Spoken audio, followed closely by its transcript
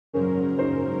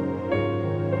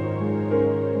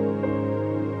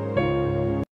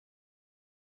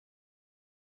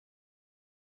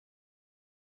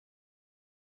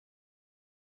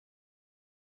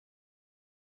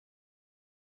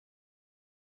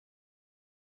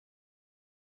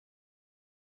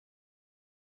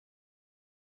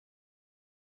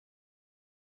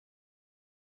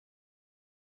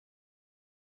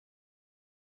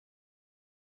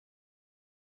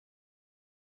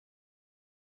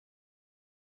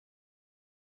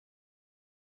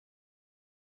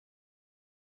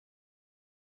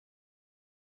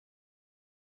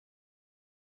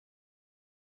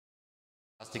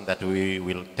Asking that we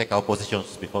will take our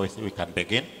positions before we can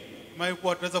begin.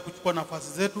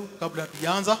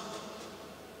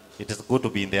 It is good to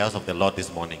be in the house of the Lord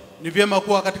this morning. The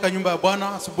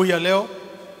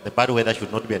bad weather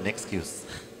should not be an excuse.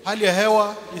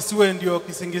 Our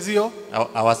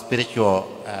spiritual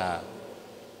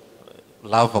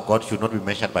love for God should not be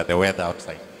measured by the weather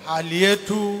outside. Our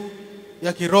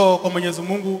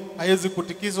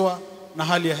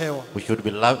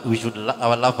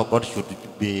love for God should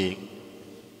be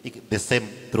the same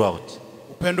throughout.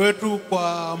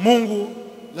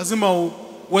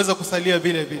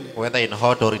 Whether in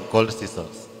hot or in cold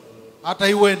seasons.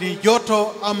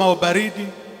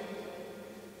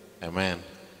 Amen.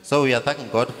 So we are thanking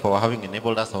God for having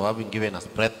enabled us, or having given us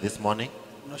breath this morning.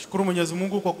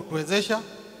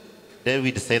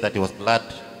 David said that he was glad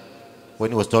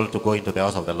when he was told to go into the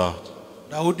house of the Lord.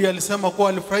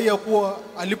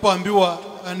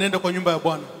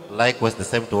 Likewise, the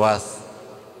same to us.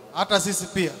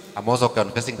 I'm also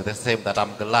confessing the same, that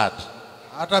I'm glad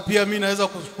to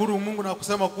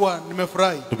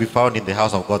be found in the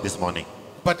house of God this morning.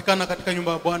 I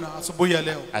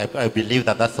believe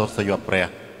that that's also your prayer.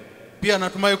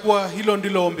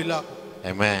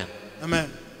 Amen. Amen.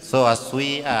 So as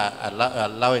we are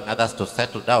allowing others to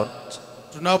settle down,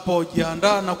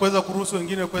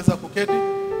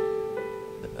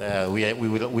 we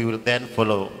will then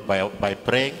follow by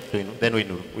praying. Then we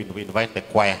invite the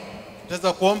choir.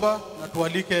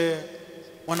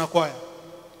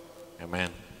 Amen.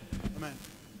 Amen.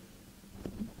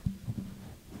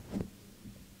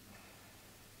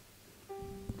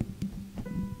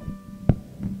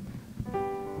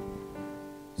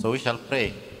 So we shall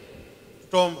pray.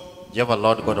 Jehovah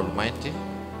Lord God Almighty,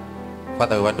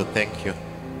 Father, we want to thank you.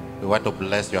 We want to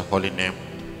bless your holy name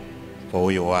for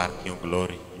who you are, King of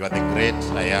glory. You are the great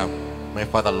I am. My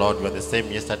Father, Lord, you are the same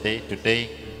yesterday, today,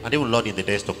 and even, Lord, in the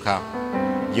days to come.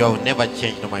 You have never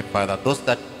changed, my Father. Those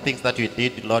things that you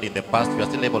did, Lord, in the past, you are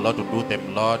still able, Lord, to do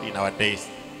them, Lord, in our days.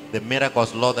 The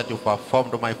miracles, Lord, that you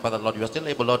performed, my Father, Lord, you are still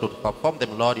able, Lord, to perform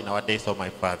them, Lord, in our days, oh my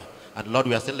Father. And Lord,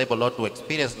 we are still able, Lord, to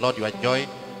experience, Lord, your joy.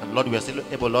 And Lord, we are still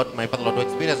able, Lord, my Father, Lord, to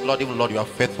experience, Lord, even, Lord, your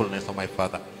faithfulness, oh my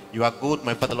Father. You are good,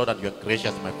 my Father, Lord, and you are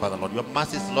gracious, my Father, Lord. Your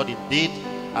mercies, Lord, indeed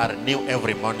are new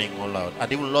every morning, oh Lord.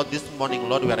 And even, Lord, this morning,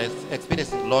 Lord, we are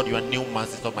experiencing, Lord, your new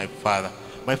mercies, oh my Father.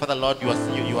 My Father, Lord, you are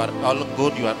all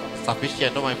good, you are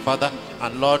sufficient, oh my Father.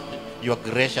 And Lord, you are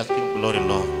gracious, King of glory,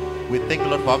 Lord. We thank you,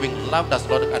 Lord, for having loved us,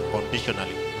 Lord,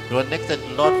 unconditionally. To an extent,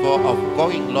 Lord, of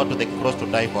going, Lord, to the cross to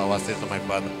die for our sins, oh my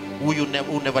Father. Who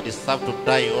never deserved to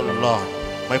die, oh Lord.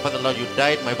 My Father, Lord, you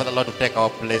died, my Father, Lord, to take our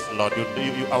place, Lord.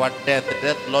 Our death, the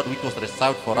death, Lord, which was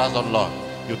reserved for us, oh Lord.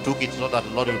 You took it so that,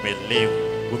 Lord, we may live.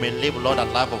 We may live, Lord, a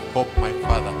life of hope, my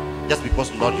Father. Just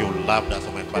because, Lord, you loved us,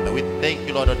 oh my Father. We thank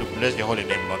you, Lord, and we bless your holy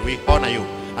name, Lord. We honor you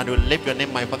and we lift your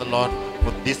name, my Father, Lord,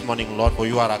 for this morning, Lord, for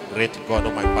you are a great God,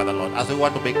 oh my Father, Lord. As we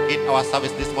want to begin our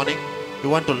service this morning, we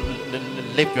want to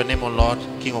lift your name, oh Lord,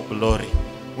 King of glory.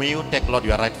 When you take, Lord,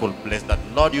 your rightful place, that,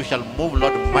 Lord, you shall move,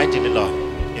 Lord, mightily, Lord,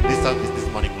 in this service this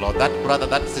morning, Lord. That brother,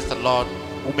 that sister, Lord,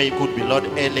 who could be, Lord,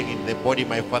 ailing in the body,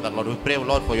 my Father, Lord. We pray,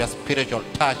 Lord, for your spiritual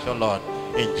touch, oh Lord,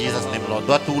 in Jesus' name, Lord.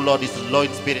 That who, Lord, is low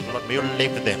in spirit, Lord, may you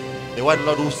lift them. The one,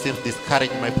 Lord, who seems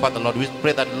discouraged, my Father, Lord, we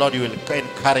pray that, Lord, you will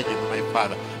encourage them, my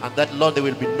Father, and that, Lord, they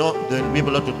will be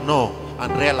able, Lord, to know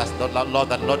and realize, Lord,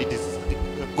 that, Lord, it is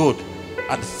good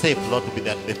and safe, Lord, to be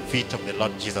at the feet of the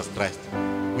Lord Jesus Christ.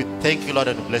 We thank you, Lord,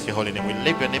 and bless your holy name. We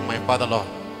lift your name, my Father, Lord.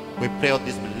 We pray all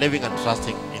this, believing and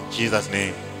trusting in Jesus'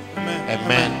 name. Amen.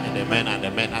 Amen and amen and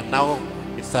amen. And now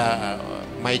it's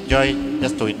my joy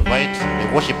just to invite the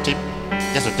worship team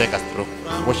just to take us through.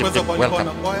 Worship team, welcome.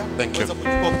 Thank you. Thank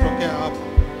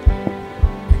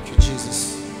you,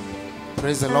 Jesus.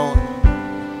 Praise the Lord.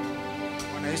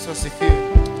 Bwana Yesu asifiwe.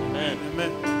 Amen.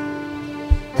 Amen.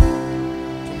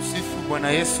 Tumsifu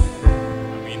Bwana Yesu.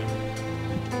 Amen.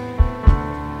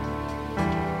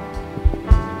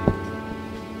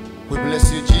 We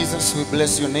bless you, Jesus. We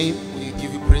bless your name. We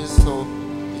give you praise. So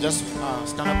we just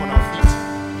stand up on our feet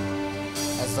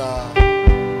as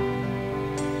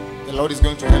the Lord is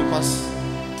going to help us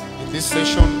in this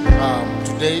session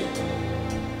today.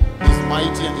 Is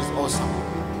mighty and is awesome.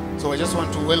 So I just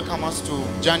want to welcome us to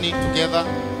journey together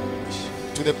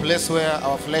to the place where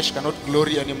our flesh cannot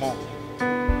glory anymore. To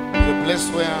the place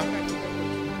where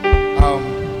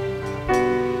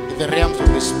in the realms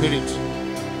of the Spirit,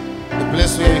 the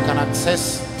place where we can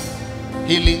access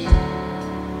healing,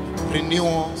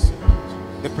 renewal,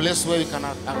 the place where we can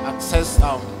access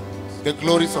the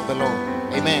glories of the Lord.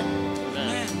 Amen.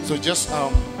 Amen. So just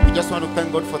we just want to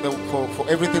thank God for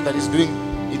everything that He's doing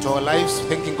into our lives.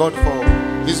 Thanking God for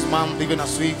this month, even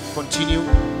as we continue.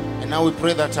 And now we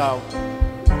pray that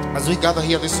as we gather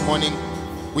here this morning,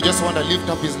 we just want to lift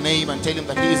up his name and tell him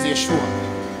that he is Yeshua.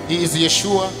 He is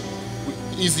Yeshua.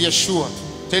 He is Yeshua.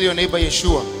 Tell your neighbor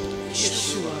Yeshua.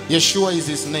 Yeshua. Yeshua is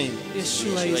his name.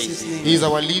 Yeshua is his name. He is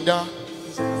our leader.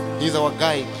 He is our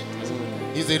guide.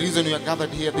 He is the reason we are gathered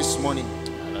here this morning.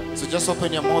 So just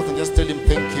open your mouth and just tell him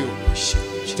thank you.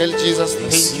 Tell Jesus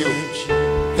thank you.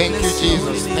 Thank you,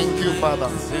 Jesus. Thank you, Father.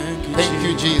 Thank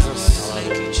you, Jesus.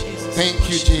 Thank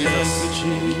you, Jesus.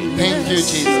 Thank you,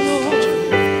 Jesus.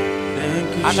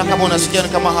 Hata kama unasikia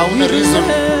kama hauna reason,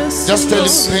 just tell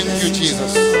him thank you,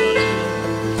 Jesus.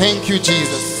 Thank you,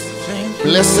 Jesus.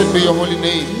 Blessed be your holy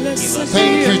name.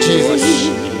 Thank you, Jesus.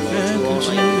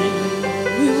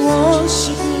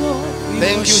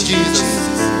 Thank you, Jesus.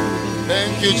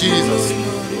 Thank you, Jesus.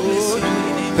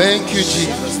 Thank you,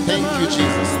 Jesus. Thank you,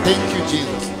 Jesus. Thank you,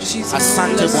 Jesus.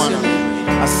 Asante Bwana.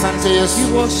 Asante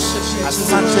Yesu.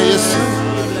 Asante Yesu.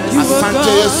 Asante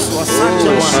Yesu. Asante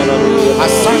Bwana.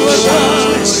 Asante Bwana.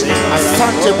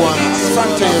 Asante Bwana.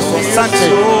 Asante Yesu. Asante.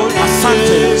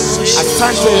 Asante.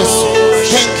 Asante Yesu.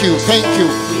 Thank you. Thank you.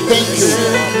 Thank you.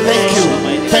 Thank you.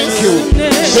 Thank you.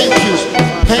 Thank you.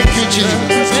 Thank you,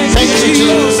 Jesus. Thank you,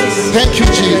 Jesus. Thank you,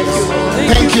 Jesus.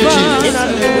 Thank you, Jesus.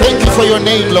 Thank you for your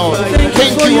name, Lord.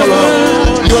 Thank you,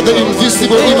 Lord. You are the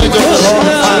invisible image of the Lord.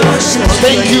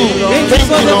 Thank you. Thank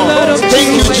you, Lord.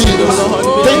 Thank you, Jesus.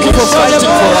 Thank you for fighting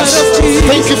for us.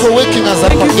 Thank you for waking us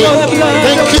up again.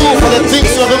 Thank you for the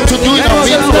things you are going to do in our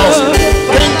midst, Lord.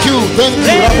 Thank you. Thank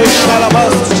you.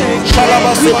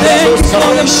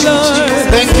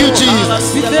 Thank you,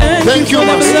 Jesus. Thank you,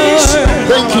 Master.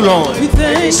 Thank you, Lord.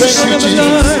 Thank you,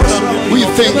 Jesus. We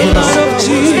thank you, Lord.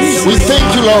 We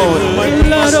thank you, Lord.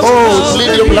 Oh,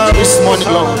 plead your blood this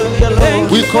morning, Lord.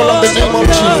 We call on the name of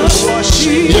Jesus.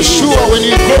 Yeshua, when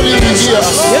you call you, you hear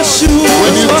us.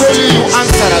 When you call you, you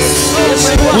answer us.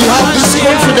 We have this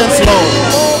confidence, Lord,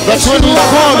 that when we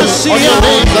call on your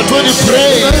name, that when we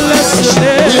pray,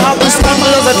 we have this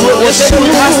confidence that whatever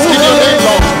we ask in your name,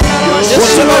 Lord,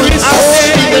 whatever we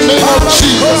ask in the name of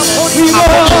Jesus,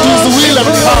 according to his will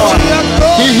and power,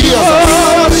 he hears us.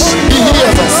 He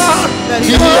hears us.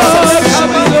 He hears us.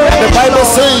 And the Bible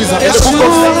says in the book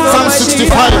of Psalm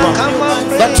 65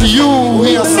 that to you who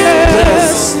hears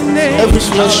prayers, every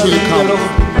flesh will come.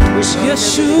 We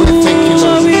thank you,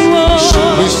 Lord.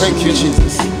 We thank you,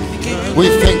 Jesus. We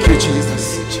thank you,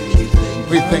 Jesus.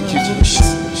 We thank you, Jesus.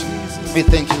 We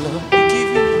thank you, Lord.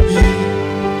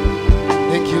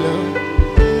 Thank you, Lord.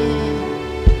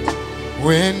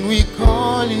 When we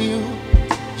call you,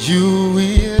 you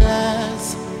will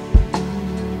answer.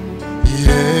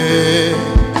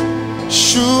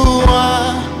 Yeshua,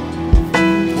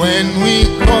 when we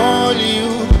call you,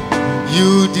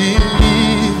 you deliver.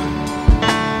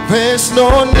 There's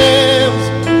no name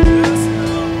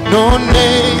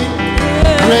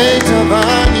greater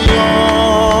than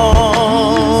yours.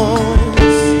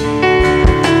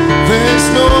 There's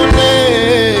no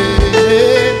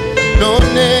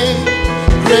name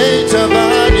greater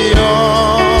than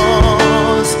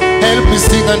yours. Help me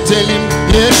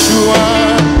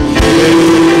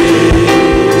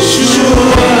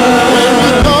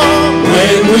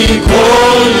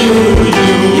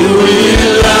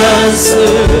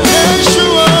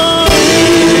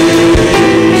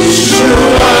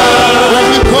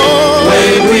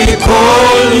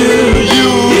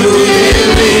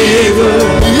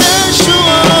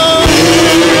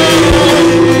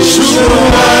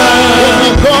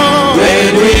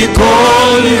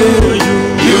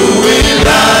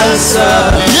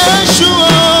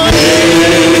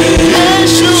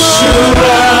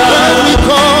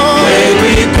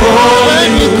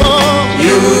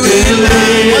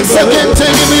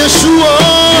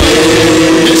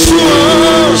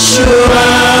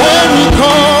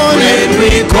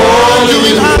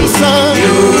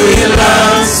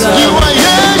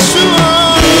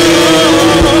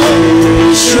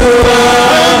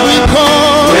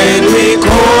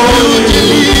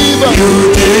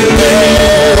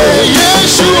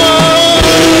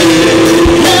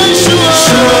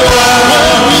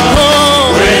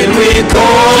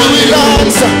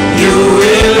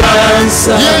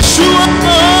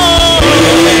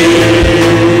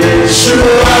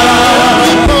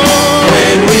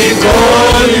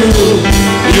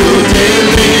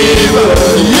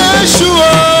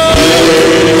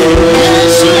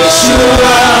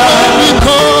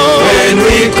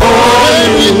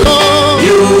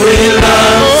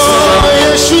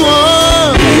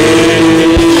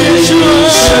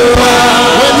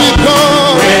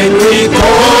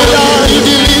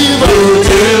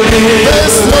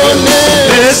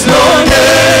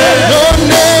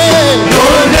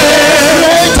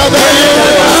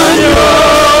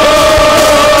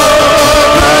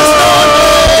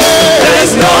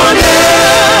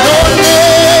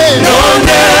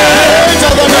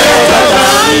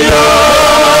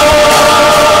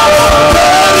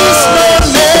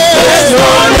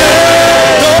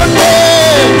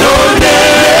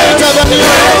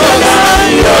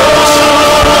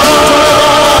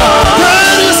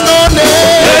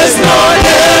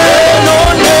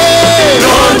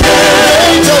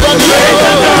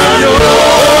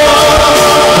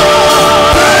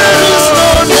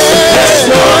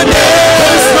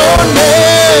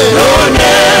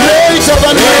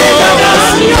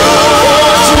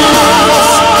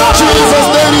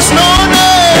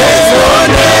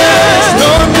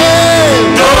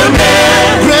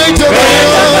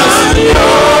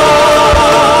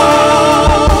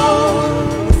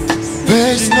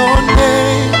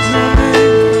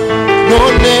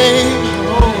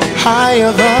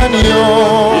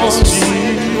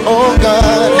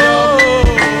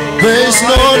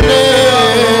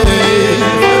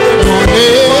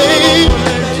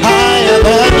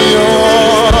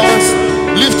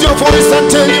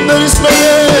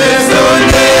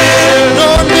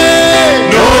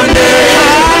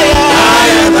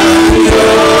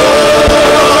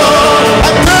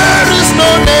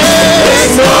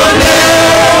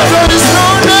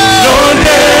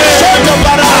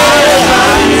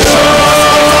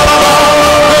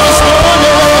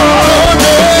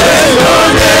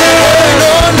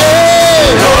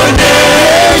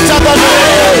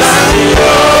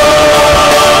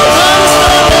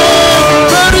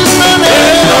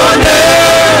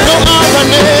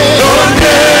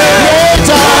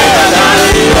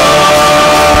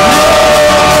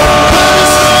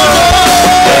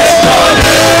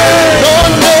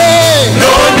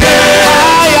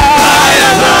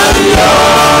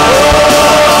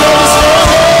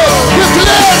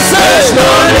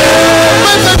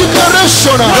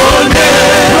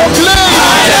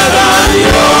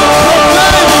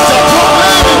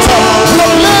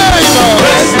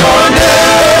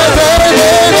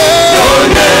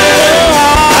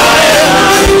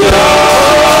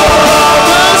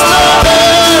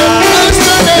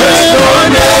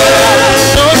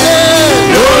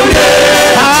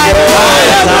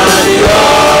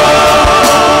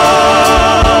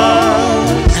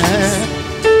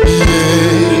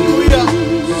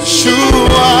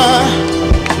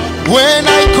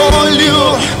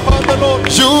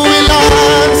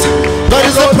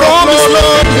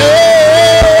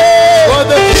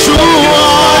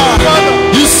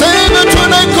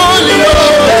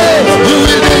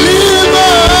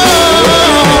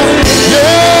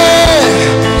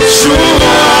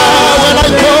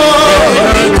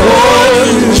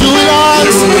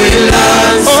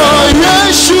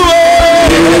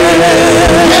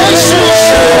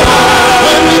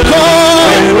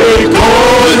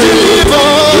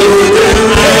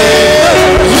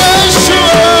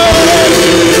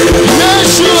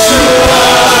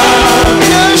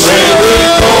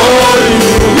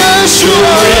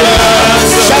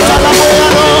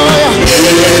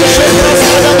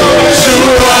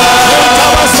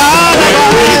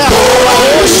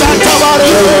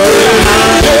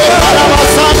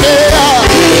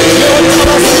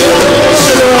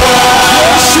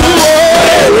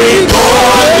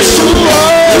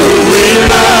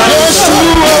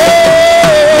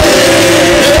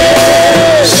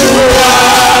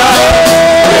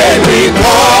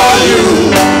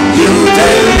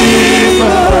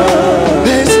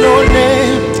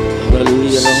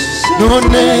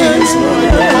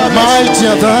mighty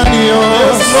than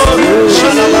yours.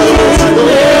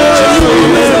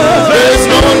 There's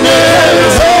no name,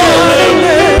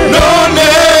 no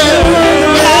name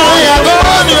higher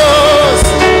than yours.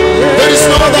 There is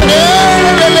no other name.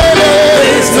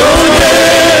 There's no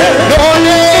name, no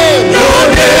name, no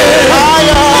name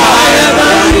higher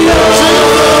than yours.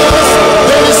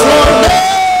 There is no name.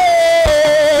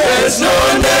 There's no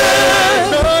name,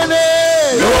 no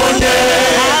name, no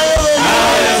name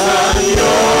higher than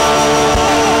yours.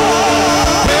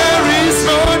 There is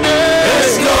no name.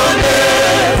 There's no name.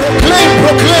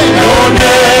 Proclaim, no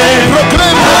name.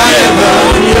 Proclaim higher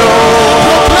than yours.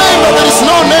 Proclaim that there is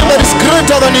no name that is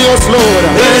greater than yours, Lord.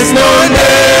 There is no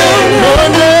name, no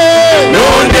name, no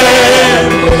name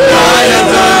higher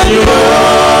than yours.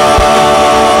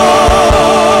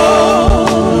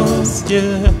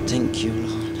 Thank you,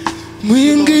 Lord.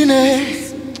 Mwingine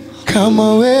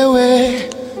kama wewe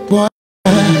Bwana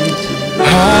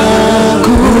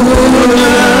hakuna.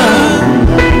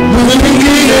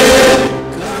 Mwingine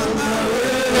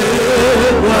kama wewe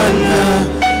Bwana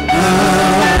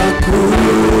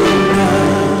hakuna.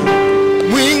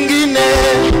 Mwingine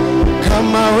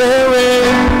kama wewe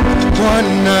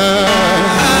Bwana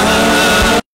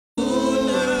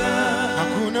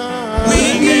hakuna.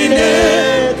 Mwingine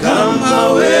kama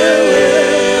wewe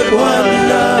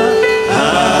Bwana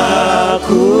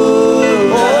hakuna.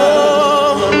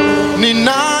 Ni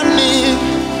nani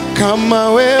kama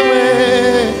wewe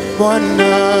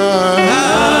Bwana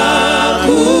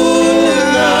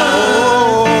hakuna.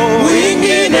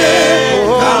 Mwingine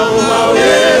kama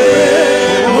wewe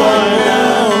Bwana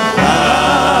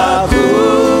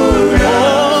hakuna.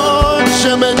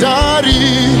 Shemedari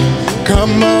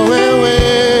kama wewe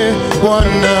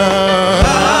Bwana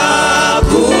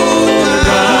hakuna.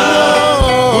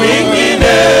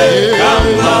 Mwingine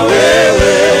kama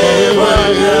wewe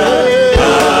Bwana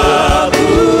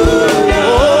hakuna.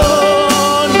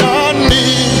 Nani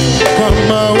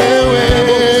kama wewe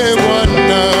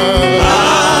Bwana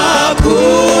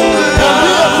hakuna.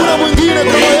 Hakuna mwingine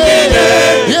kama wewe.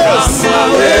 Yes.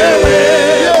 Kama wewe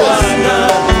Bwana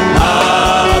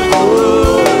hakuna.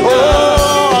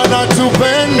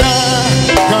 Anatupenda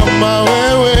kama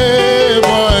wewe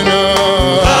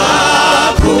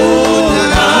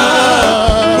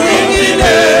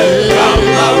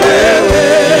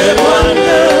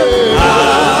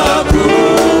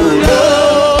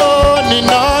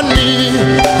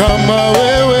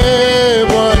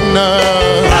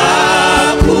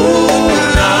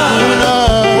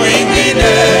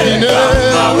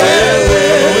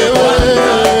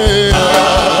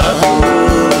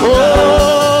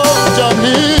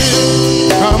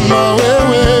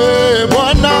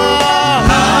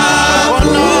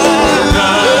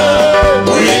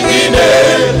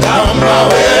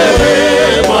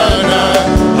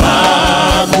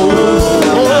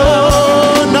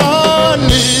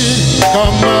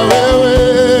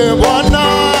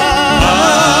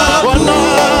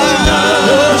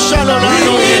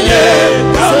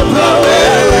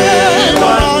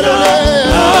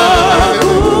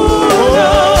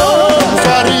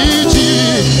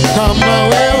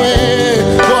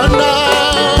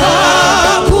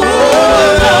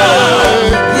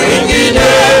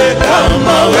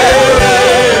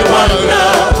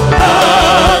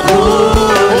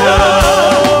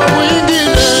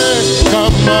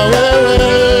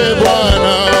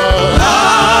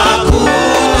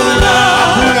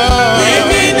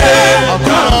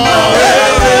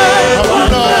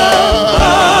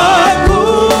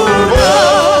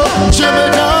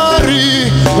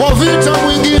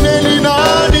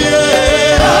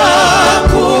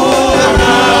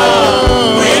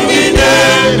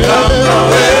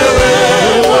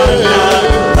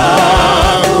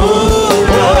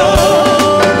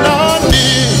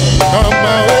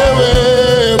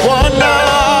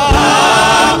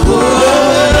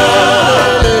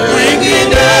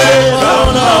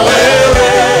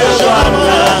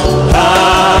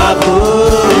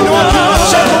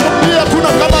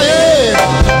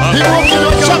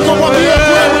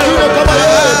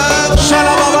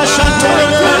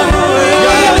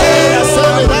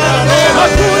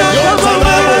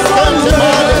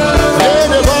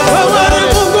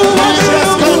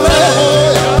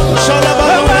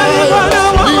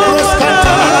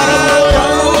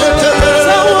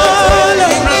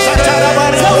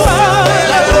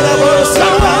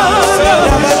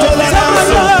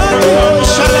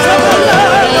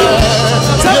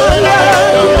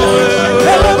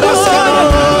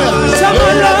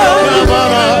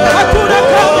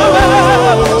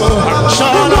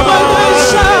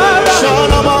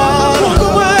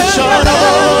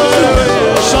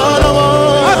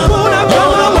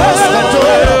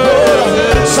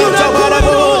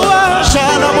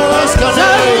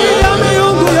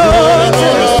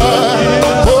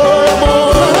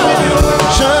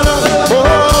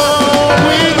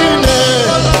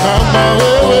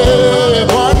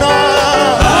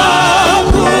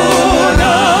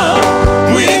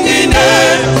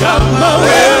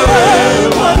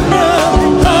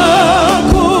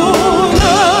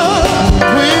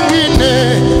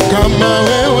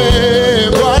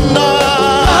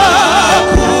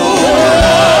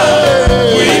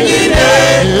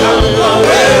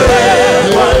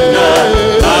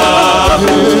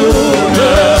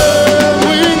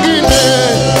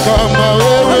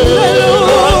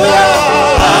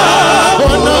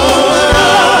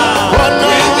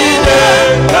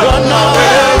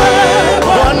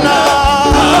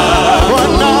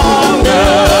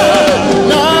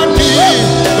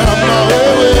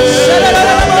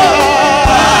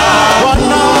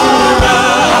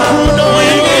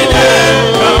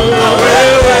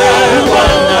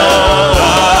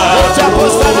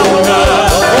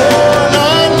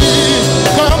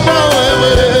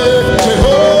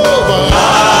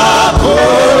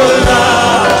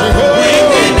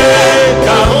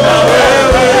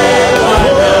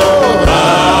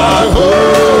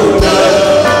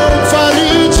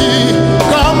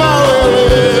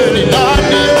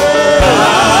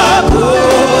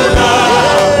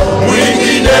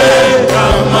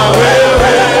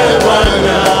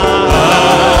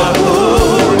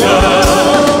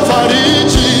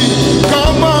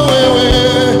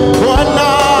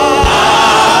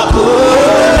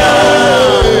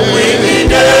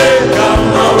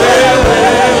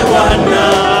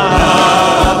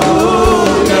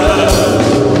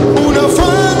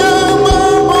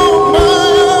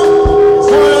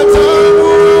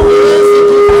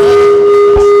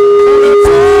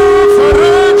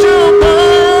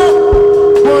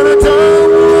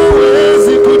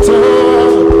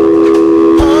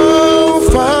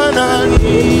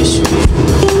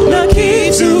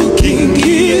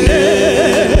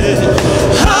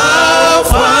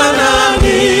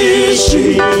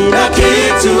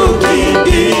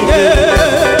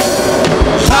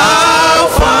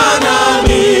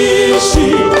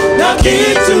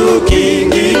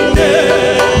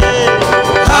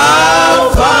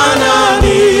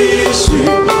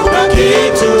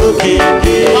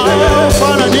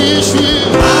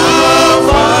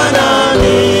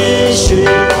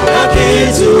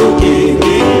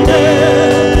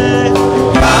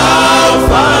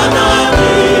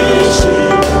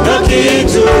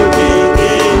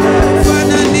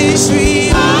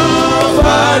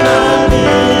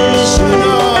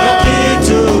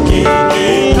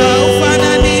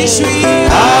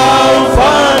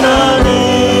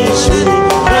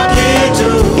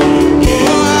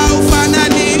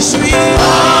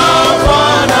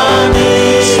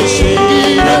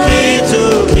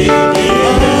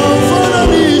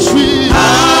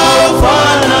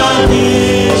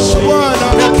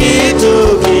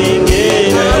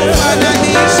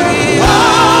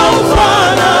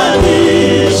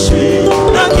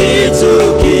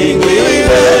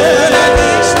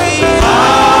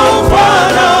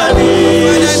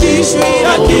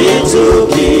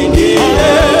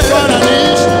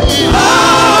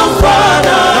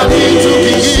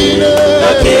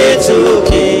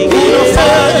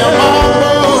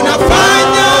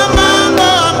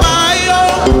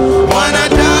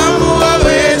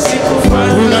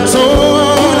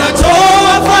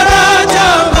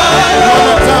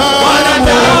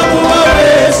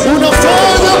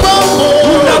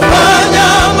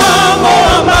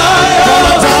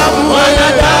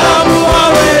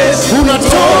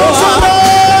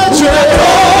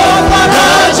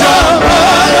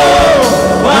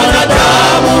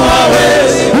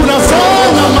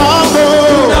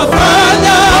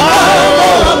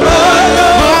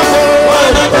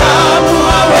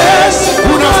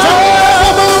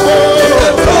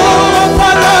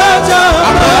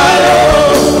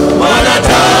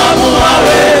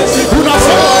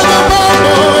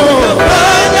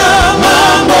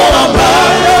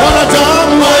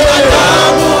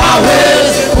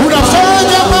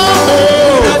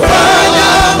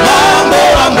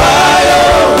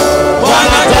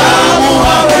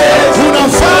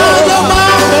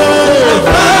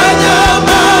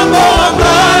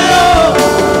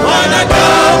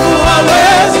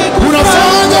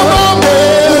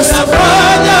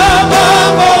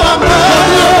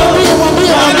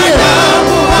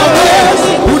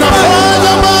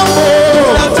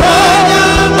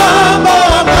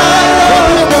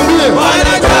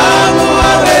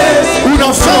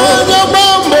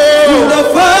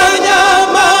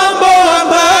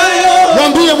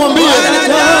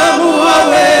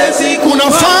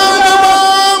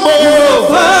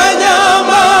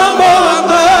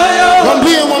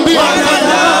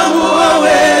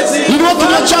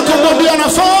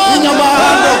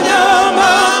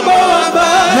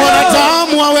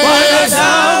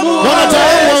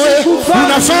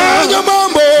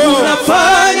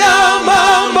unafanya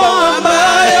mambo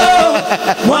ambayo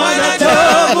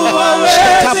mwanadamu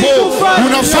hawezi kufanya.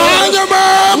 Unafanya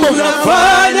mambo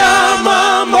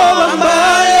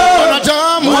ambayo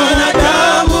mwanadamu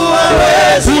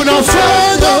hawezi kufanya.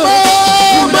 unafanya mambo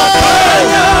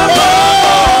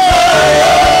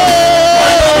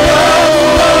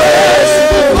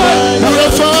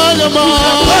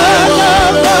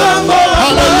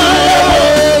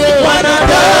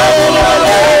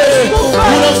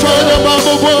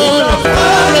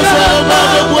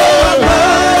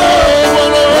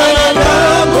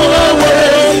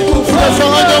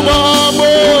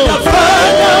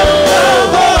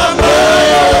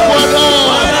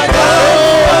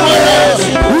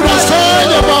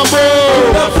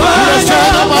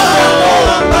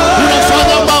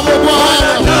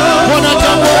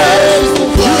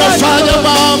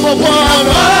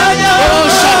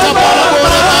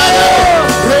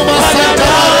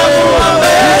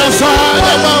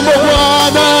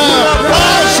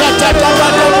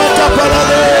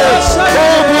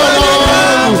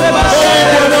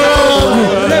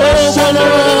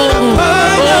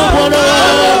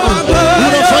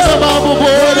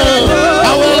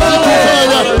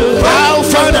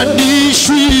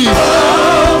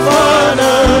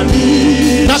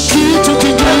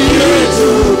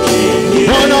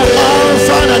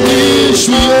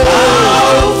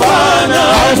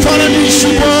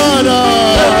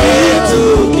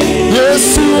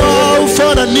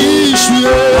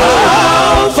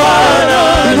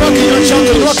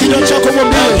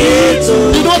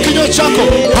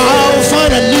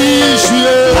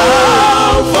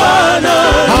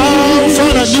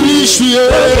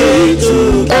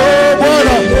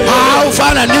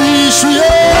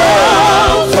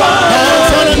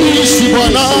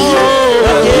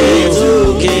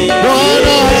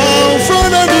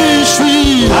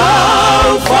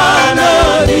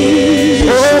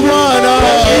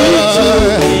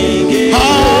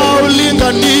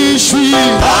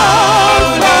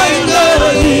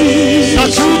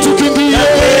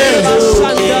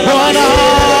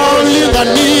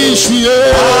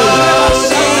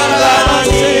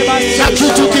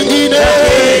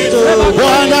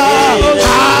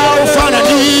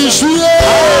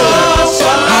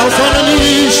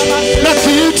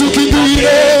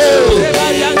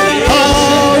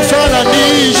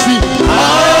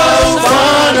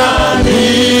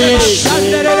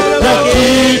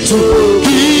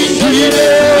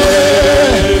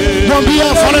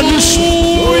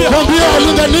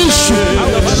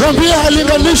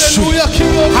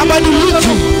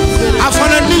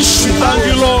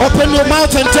Open your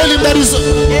mouth and tell him that he's a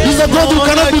God who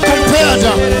cannot be compared.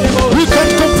 We can't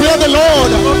compare the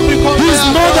Lord. He is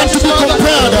more than to be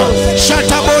compared.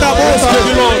 Shatabora Boske,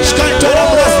 Skantora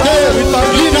Boske,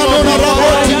 Lina Mona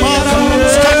Raboti Mara,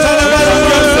 Skatara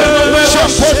Bara,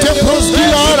 Shapote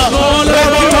Proskiara,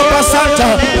 Rabata Pasata,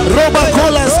 Roba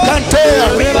Cola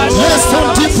Scantea, Lesson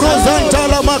Tiprozanta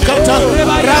La Macata,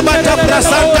 Rabata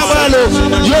Prasanta Balo,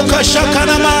 Yoka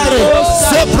Shakana Mare,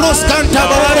 Sepros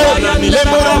Cantabare,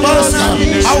 Lemora Baska.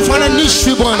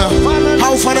 Haufananishwi Bwana,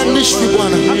 haufananishwi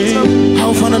Bwana,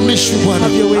 haufananishwi Bwana.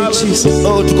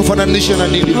 Oh, tukufananisha na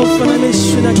nini?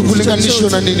 Tukulinganisha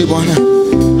na nini Bwana?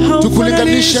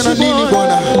 Tukulinganisha na nini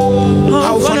Bwana?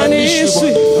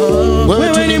 Haufananishwi Bwana. Wewe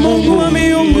tu ni Mungu,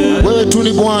 wewe tu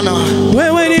ni Bwana,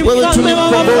 wewe tu ni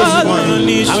mkombozi Bwana.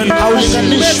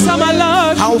 Haulinganishwi,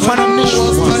 haufananishwi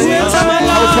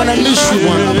Bwana, haufananishwi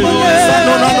Bwana.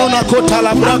 Nona kota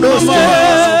la bradoske,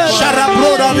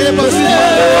 sharabroda leboske,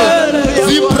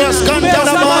 zipras kanta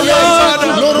la male,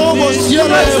 lorobo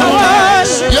siere,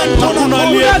 yantona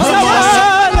nalia tamasa,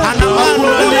 anamano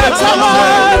nalia tamasa,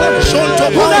 shonto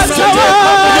boske,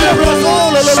 librozolo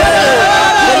lelele,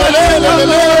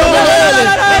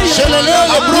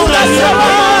 shelelele bruda siere,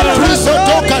 friso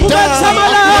toka ta,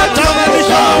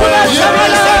 tamuka,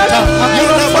 yepresata,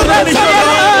 yenabarata,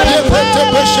 yepete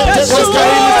peshete boska,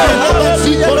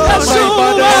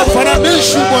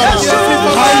 haufananishwi Bwana,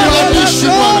 haulinganishwi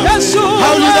Bwana,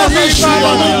 haulinganishwi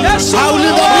Bwana,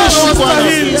 haulinganishwi Bwana.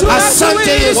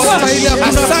 Asante Yesu,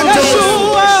 asante Yesu,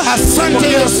 asante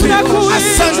Yesu,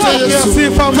 asante Yesu.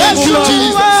 Thank you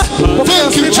Jesus,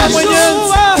 thank you Jesus,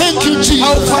 thank you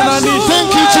Jesus,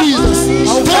 thank you Jesus,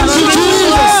 thank you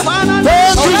Jesus,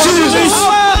 thank you Jesus,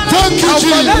 thank you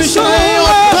Jesus,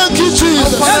 thank you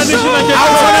Jesus.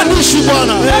 Haufananishwi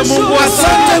Bwana,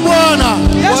 asante Bwana,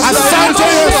 asante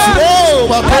Yesu. Oh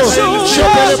baba,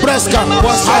 shopele braska,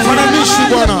 haufananishwi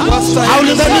Bwana,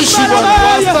 haulinganishwi Bwana,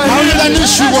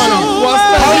 haulinganishwi Bwana,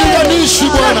 haulinganishwi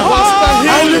Bwana,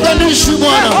 haulinganishwi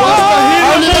Bwana,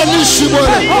 haulinganishwi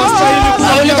Bwana,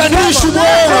 haulinganishwi Bwana.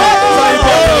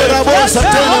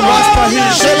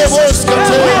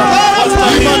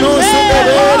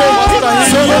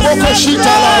 Shoko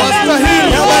shitala.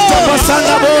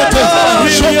 Yabatapasanga bote.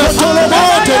 Shoko tolo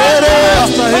bote.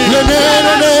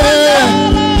 Lenene.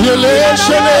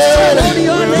 Yeleshelele.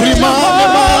 Rimane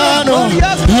mano.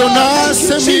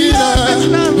 Yonasemina.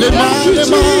 Lemane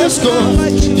masko.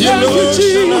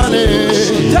 Yeloshelale.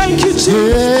 Thank you, Jesus.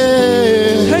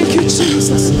 Thank you,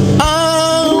 Jesus.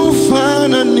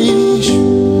 Aufananisha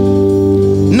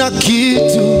na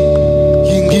kitu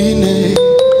kingine.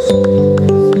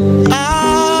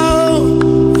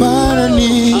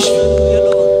 Aufananisha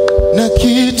na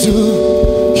kitu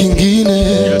kingine.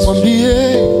 Mwambie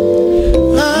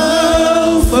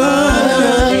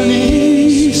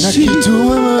aufananisha na kitu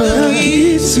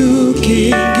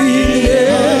kingine.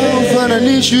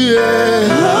 Aufananisha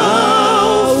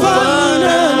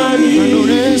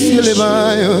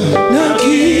na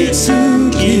kitu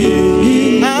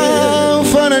kingine.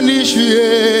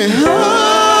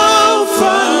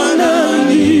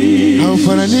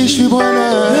 Haufananishwi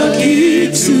Bwana na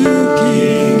kitu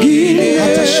kingine.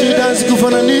 Hata shida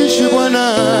zikufananishwi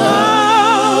Bwana.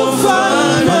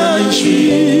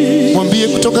 Haufananishwi. Mwambie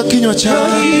kutoka kinywa chake.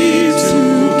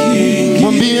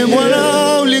 Mwambie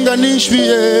Bwana ulinganishwi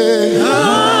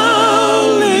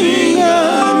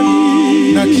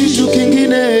na kitu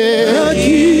kingine.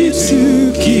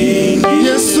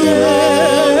 Yesu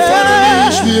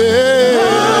ufananishwi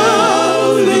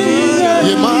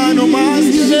Yemano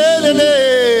masilele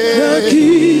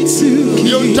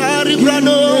Yontari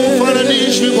brano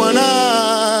ufananishwi Bwana.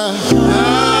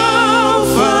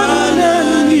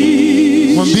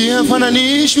 Mwambie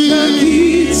ufananishwi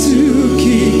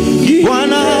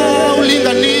Bwana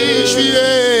ulinganishwi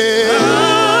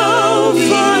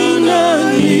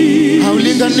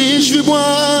haulinganishwi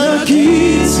Bwana.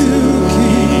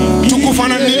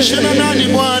 Tukufananishe na nani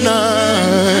Bwana?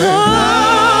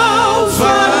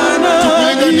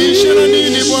 Tukulinganishe na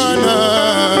nini Bwana?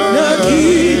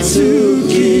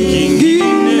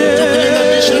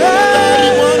 Tukulinganishe na gari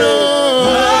Bwana?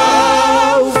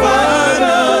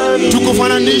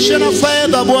 Tukufananishe na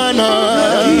fedha Bwana?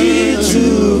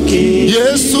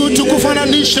 Yesu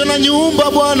tukufananishe na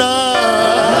nyumba Bwana?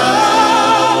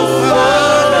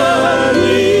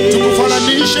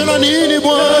 Tukufananishe na nini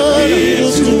Bwana?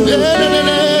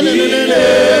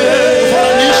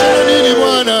 Tukufananishe na nini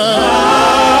Bwana?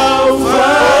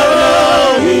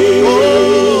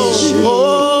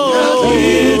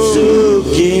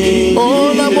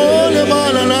 Oh la mole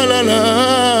bana la la la.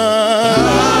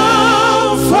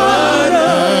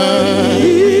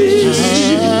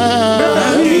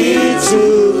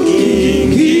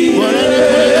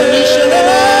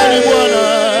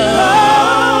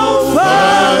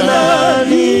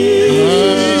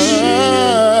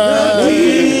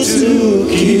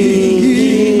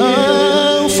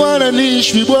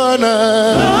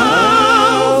 Bwana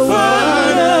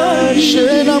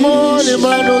shena mole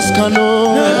manos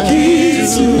kano na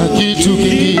kitu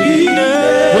kingine.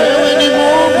 Wewe ni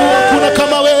Mungu, hakuna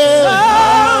kama wewe,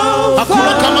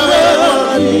 hakuna kama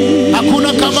wewe,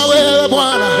 hakuna kama wewe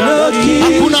Bwana,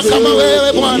 hakuna kama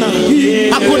wewe Bwana,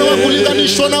 hakuna wa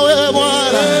kulinganishwa na wewe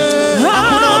Bwana,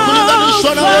 hakuna wa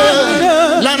kulinganishwa na wewe.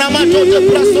 Lana matote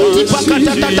prasoti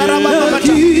pakata tataraba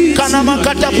pakata kana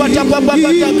makata pata papa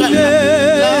pataka.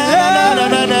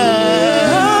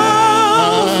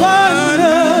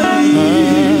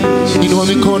 Inua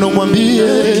mikono mwambie,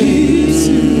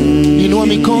 inua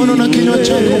mikono na kinywa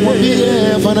chako mwambie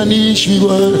hafananishwi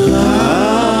Bwana.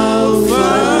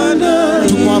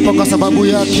 Tuko hapa kwa sababu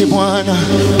yake Bwana,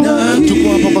 tuko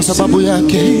hapa kwa sababu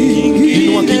yake.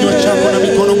 Inua kinywa chako na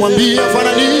mikono mwambie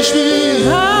hafananishwi,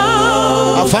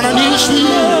 hafananishwi.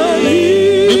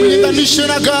 Nimlinganishe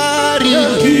na gari,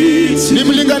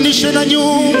 nimlinganishe na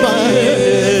nyumba,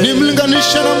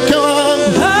 nimlinganishe na mke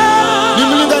wangu,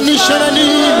 nimlinganishe na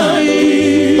nini?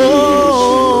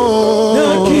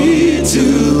 Na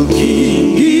kitu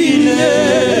kingine.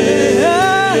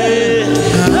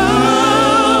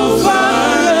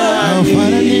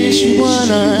 Haufananishwi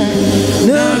Bwana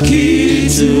na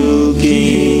kitu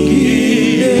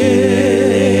kingine.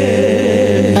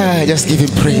 Just give him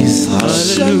praise.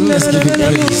 Hallelujah. Just give him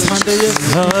praise.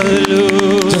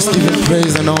 Hallelujah. Just give him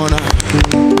praise and honor.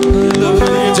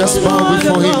 Just bow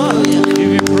before him.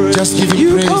 Just give him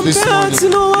praise this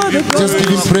morning. Just give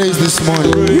him praise this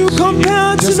morning. You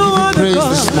compare to no other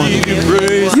God.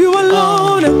 You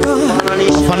alone are God.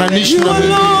 You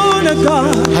alone are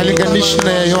God. Halinganishi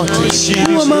na yote.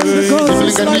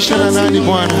 Halinganishi na nani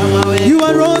Bwana? You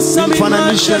are awesome in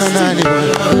majesty.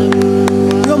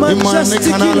 You're majestic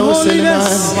in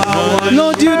holiness.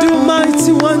 Lord, you do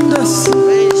mighty wonders.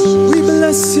 We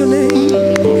bless your name.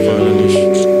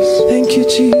 Thank you,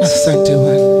 Jesus. Asante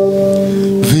Bwana.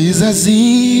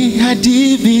 vizazi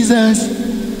hadi vizazi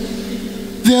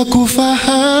vya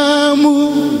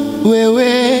kufahamu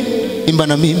wewe. Imba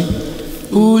na mimi.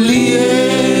 Uliye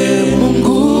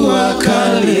Mungu wa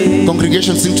kale.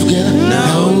 Congregation sing together.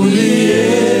 Na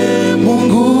uliye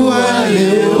Mungu wa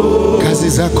leo. Kazi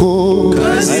zako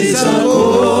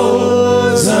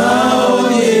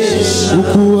zaonyesha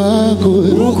ukuu wako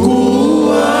wewe.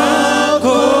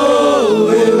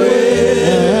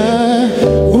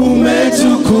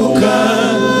 Umetukuka,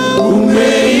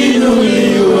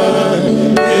 umeinuliwa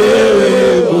ewe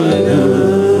Bwana.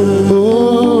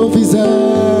 Oh,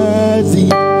 vizazi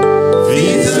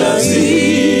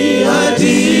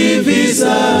hadi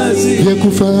vizazi vya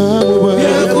kufahamu wewe.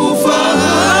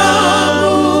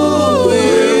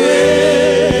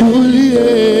 Uliye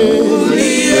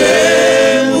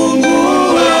Mungu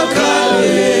wa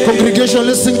kale. Congregation,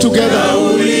 let's sing together.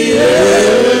 Uliye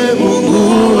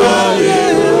Mungu wa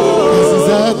leo.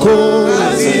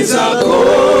 Kazi zako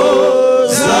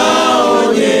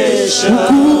zaonyesha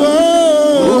ukuu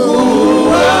wako.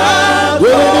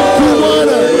 Wewe ni mkuu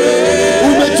Bwana.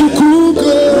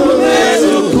 Umetukuka,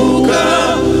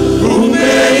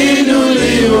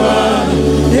 umeinuliwa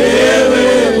ewe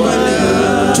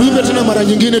Bwana. Tuimbe tena mara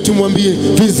nyingine, tumwambie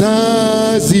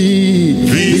vizazi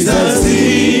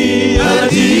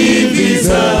hadi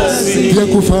vizazi vya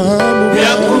kufahamu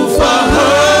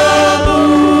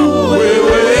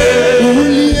wewe.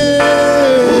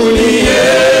 Uliye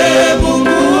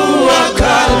Mungu wa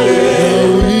kale.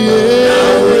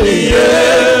 Uliye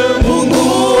Mungu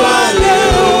wa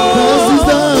leo. Kazi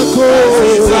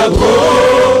zako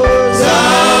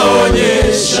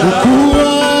zaonyesha ukuu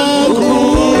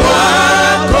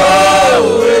wako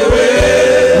wewe.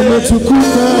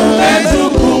 Umetukuka,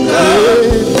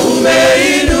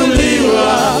 umeinuliwa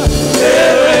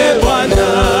ewe Bwana.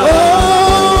 Oh,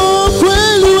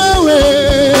 kweli wewe.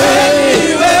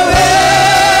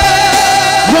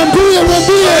 Mwambie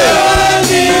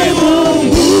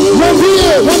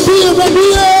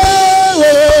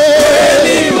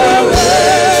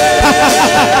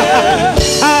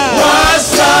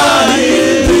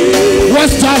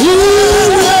wastahili.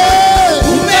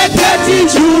 Umeketi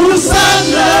juu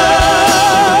sana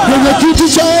kwenye kiti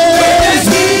cha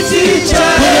enzi.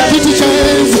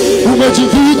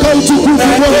 Umejivika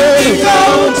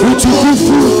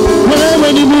utukufu wewe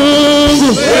ni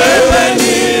Mungu.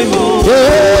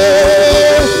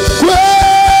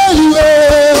 Kweli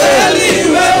wewe.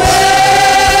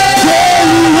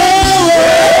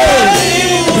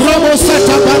 Ramo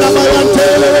sata barabayante.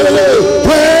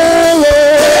 Wewe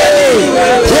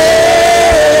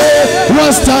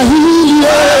wastahili.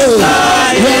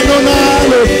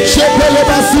 Yanonalo shepele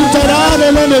basitarane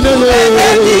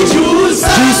juu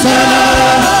sana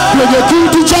kwenye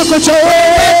kiti chako cha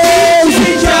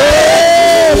enzi.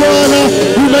 Bwana,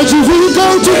 umejivika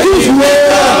utukufu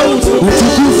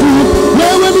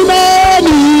wewe ni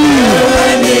nani?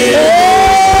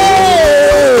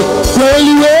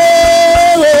 Kweli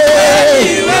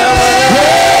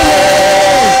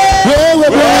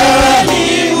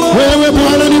wewe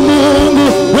Bwana ni Mungu.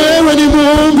 Wewe ni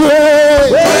Mungu.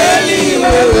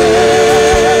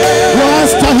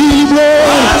 Wastahili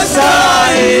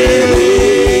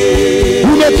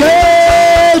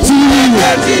umeketi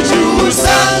juu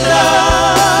sana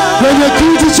kwenye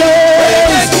kiti cha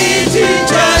enzi.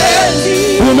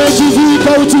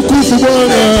 Umejivika utukufu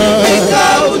Bwana.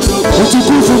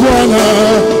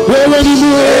 Wewe ni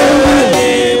Mungu.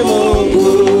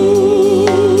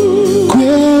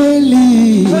 Kweli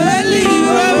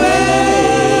wewe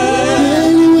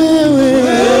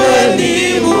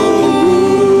ni Mungu.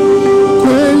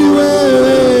 Kweli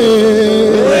wewe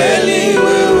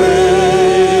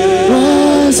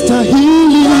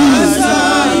wastahili.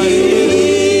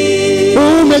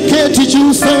 Umeketi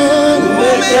juu sana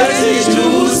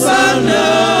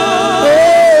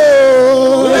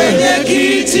kwenye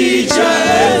kiti cha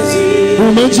enzi.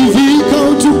 Umejivika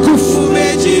utukufu.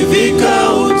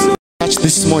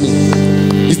 This morning,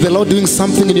 is the Lord doing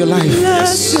something in your life?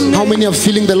 How many are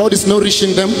feeling the Lord is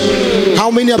nourishing them? How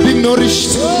many are being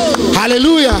nourished?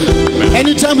 Hallelujah.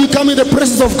 Anytime you come in the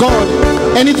presence of God,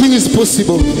 anything is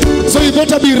possible. So you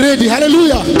better be ready.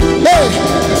 Hallelujah. Hey.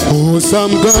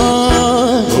 Awesome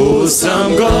God.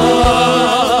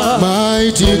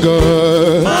 Mighty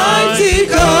God.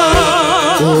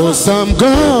 Awesome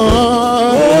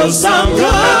God.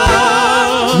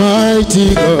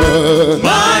 Mighty God.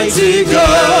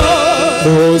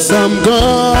 Awesome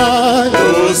God.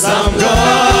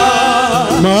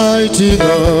 Mighty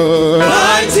God.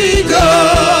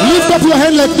 Lift up your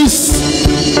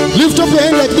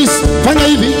hand like this. Fanya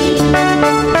hivi.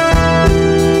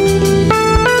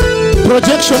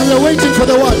 Projection, we are waiting for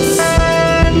the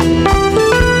words.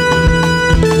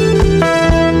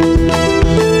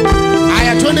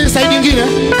 Aya, twende side nyingine.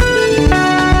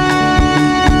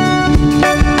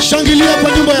 Shangilia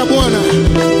kwa nyumba ya Bwana.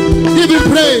 Give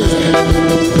him praise.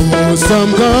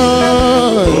 Awesome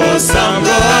God. Awesome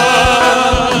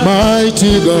God.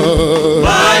 Mighty God.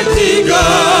 Mighty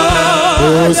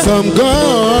God. Awesome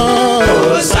God.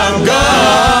 Awesome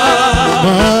God.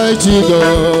 Mighty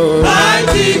God.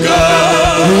 Mighty God.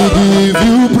 We give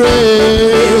you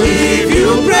praise. We give you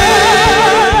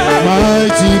praise.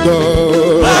 Mighty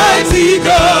God. Mighty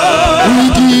God. We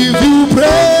give you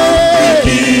praise.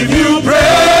 We give you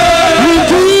praise. We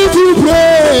give you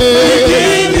praise. We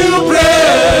give you praise.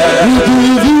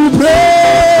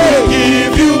 We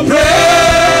give you praise.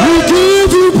 We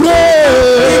give you praise.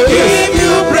 We give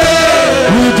you praise.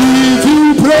 We give you praise. We give you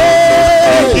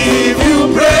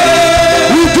praise.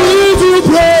 We give you praise. We give you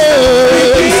praise.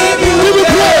 Give you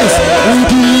praise. We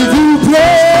give you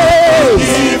praise.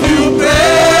 Give you praise.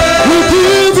 We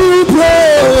give you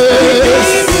praise.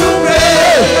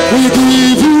 We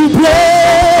give you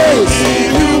praise.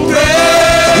 Give you praise.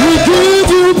 We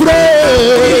give you praise.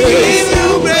 Give you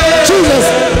praise. Jesus,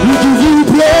 we give you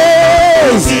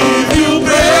praise. Give you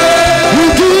praise. We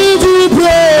give you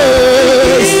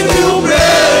praise. Give you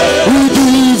praise. We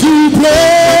give you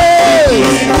praise.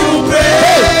 Give you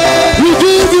praise. We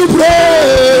give you praise.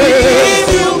 Give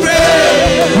you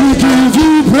praise. We give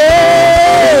you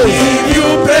praise. Give you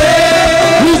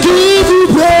praise. We give you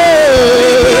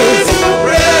praise. Give you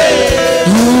praise.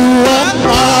 You are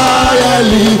high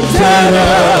lifted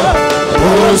up,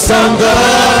 awesome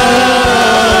God.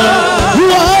 You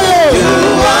are high. You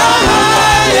are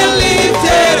high and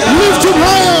lifted up, Lift him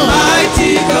higher.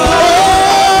 mighty God.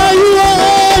 Oh, you are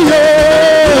higher.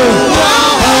 You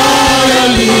are high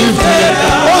and lifted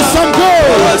up, Awesome God.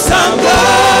 awesome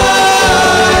God.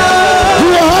 You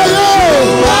are higher.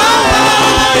 You are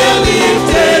high and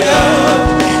lifted up,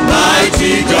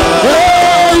 mighty God.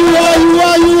 Oh, you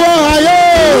are higher.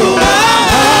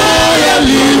 High and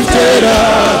Lifted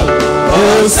up,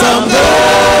 awesome God.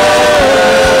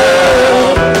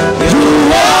 You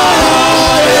are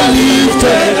high and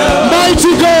lifted up,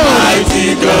 mighty God. mighty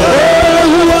God.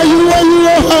 Oh, you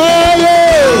are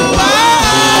higher.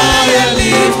 High and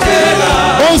lifted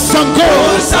up, Awesome God.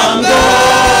 awesome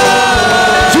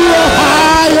God. You are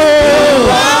higher.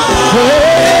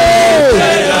 Hey,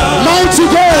 mighty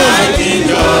God. Mighty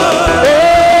God.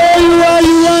 Oh, you are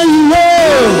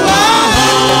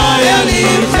High and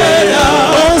lifted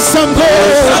up, awesome God.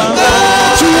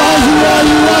 You are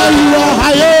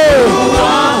higher.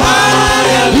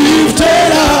 high and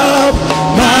Lifted up,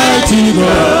 mighty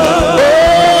God.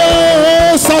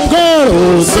 Oh, awesome God.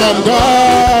 Awesome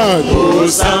God.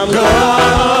 awesome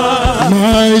God.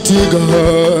 Mighty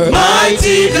God.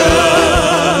 Mighty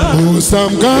God.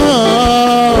 Awesome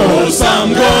God.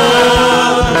 Awesome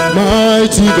God.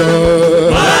 Mighty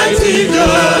God. Mighty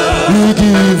God. We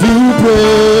give you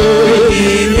praise.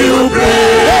 Give you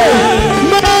praise.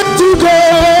 Mighty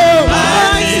God.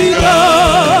 Mighty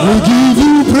God. We give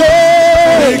you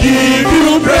praise. Give you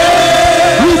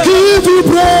praise. We give you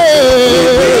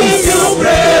praise. Give you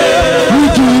praise. We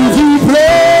give you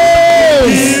praise.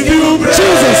 Give you praise.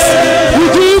 Jesus, we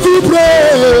give you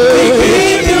praise.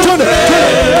 Give you Turn it,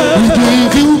 praise. we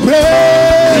give you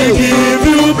praise. Give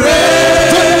you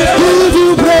praise. Give you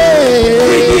praise.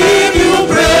 Give you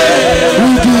praise. We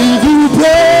give you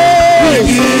praise.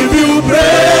 Give you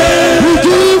praise. We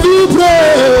give you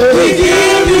praise.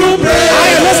 Give you praise.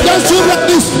 Alright, let's dance to it like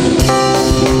this.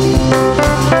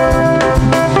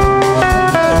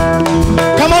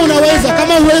 Kama unaweza,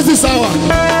 kama huwezi sawa.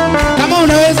 Kama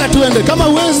unaweza tuende, kama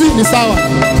huwezi ni sawa.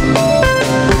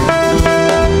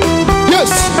 Yes,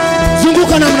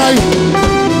 zunguka namna hii.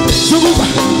 Zunguka.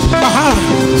 Aha.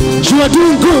 You are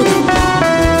doing good.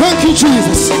 Thank you,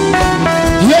 Jesus.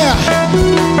 Yeah.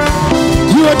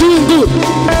 You are doing good.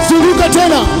 Zunguka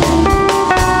tena.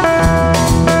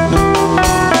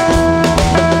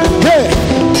 Hey.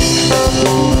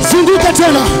 Zunguka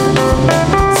tena.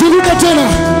 Zunguka tena.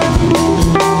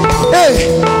 Hey.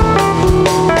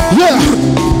 Yeah.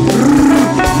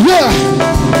 Yeah.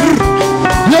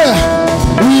 Yeah.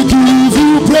 We give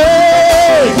you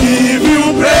praise. Give you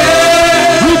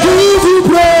praise. We give you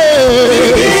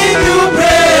praise. Give you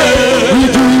praise. We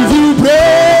give you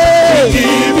praise.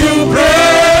 Give you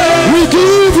praise. We give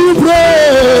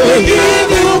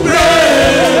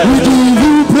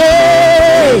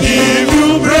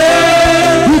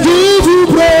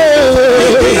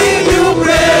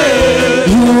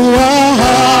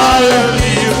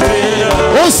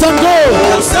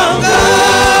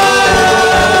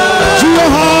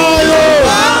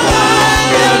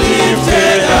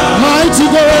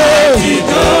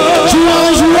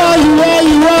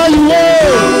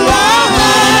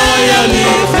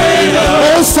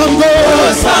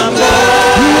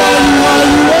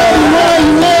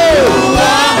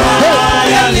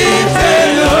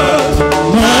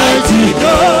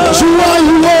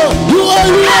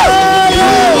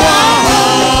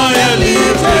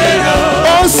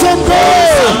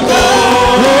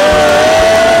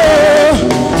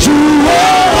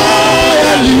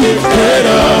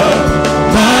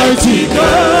mighty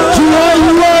God. You are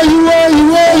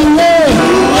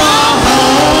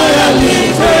high and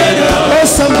lifted up.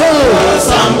 Awesome God.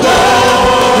 Awesome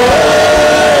God.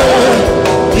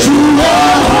 You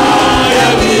are high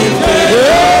and lifted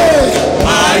up.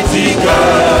 Mighty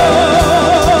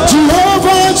God.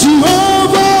 Jehovah,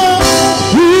 Jehovah,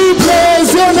 we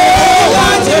praise your name.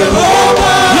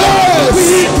 Jehovah, yes. We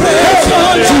praise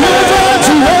your name. Jehovah,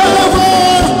 Jehovah,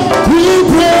 we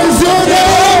praise your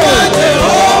name.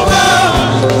 Jehovah,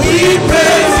 we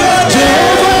praise your name.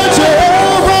 Jehovah,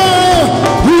 Jehovah,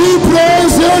 we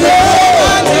praise your name.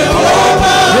 Jehovah, we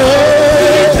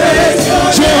praise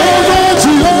your name. Jehovah,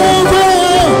 Jehovah,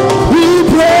 we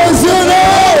praise your name.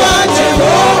 Jehovah,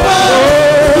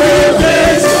 we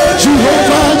praise your name.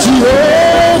 Jehovah,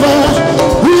 Jehovah,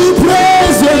 we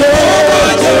praise your name.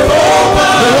 Jehovah,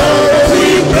 we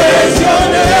praise your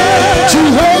name.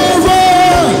 Jehovah,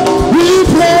 we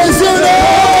praise your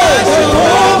name.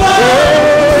 Jehovah,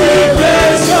 we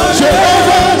praise your name.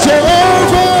 Jehovah,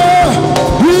 Jehovah,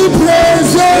 we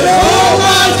praise your name.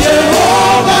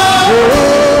 Jehovah,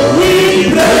 we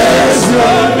praise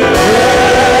your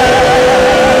name.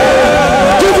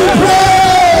 Give him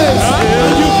praise. Give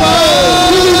him praise.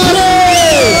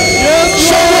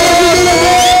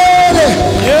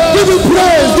 Give him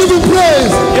praise. Give him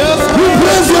praise. We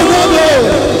praise your name.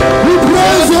 We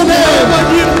praise your name.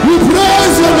 We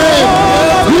praise your name.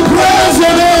 We praise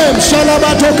your name.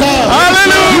 Shalabatoka.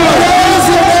 Hallelujah. We praise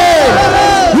your name.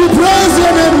 We praise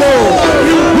your name, Lord.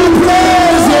 We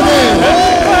praise your name.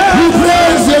 We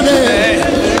praise your name.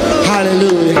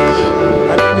 Hallelujah.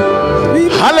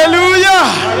 Hallelujah.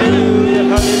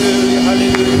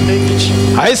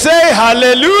 I say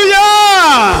hallelujah.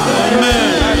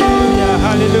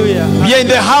 We are in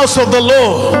the house of the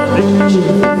Lord,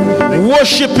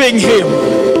 worshiping him,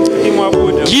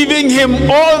 giving him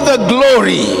all the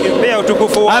glory.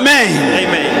 Amen.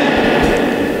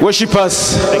 Amen.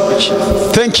 Worshippers,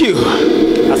 thank you.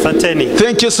 Asanteni.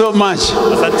 Thank you so much.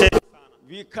 Asanteni.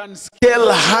 We can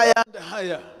scale higher and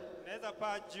higher. Naweza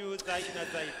paa juu zaidi na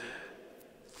zaidi.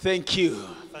 Thank you.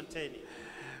 Asanteni.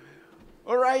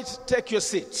 All right, take your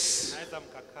seats. Naweza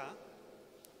mkakaa.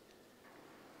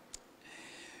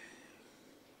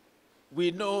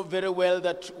 We know very well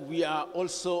that we are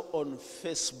also on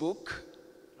Facebook,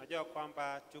 Unajua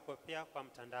kwamba tuko pia kwa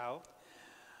mtandao.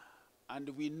 and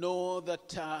we know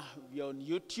that we are on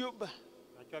YouTube,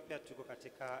 Unajua pia tuko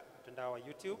katika mtandao wa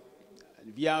YouTube.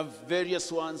 and we have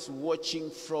various ones watching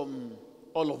from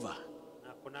all over.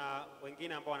 Na kuna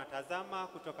wengine ambao wanatazama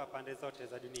kutoka pande zote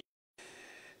za dunia.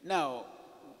 Now,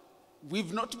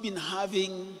 we've not been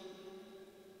having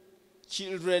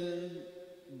children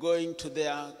going to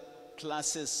their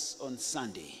classes on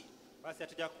Sunday. Basi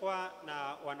hatujakuwa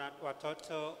na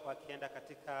watoto wakienda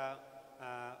katika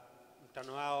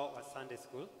mkutano wao wa Sunday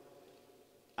school.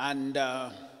 And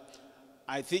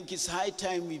I think it's high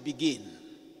time we begin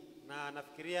Na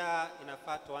nafikiria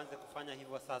inafaa tuanze kufanya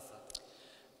hivyo sasa.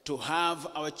 to have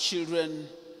our children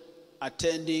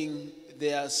attending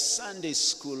their Sunday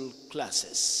school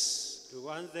classes.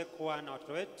 Tuanze kuwa na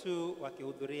watoto wetu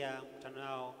wakihudhuria mkutano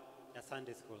wao ya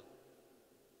Sunday school.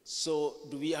 So,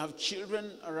 do we have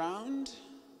children around?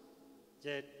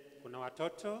 Je, kuna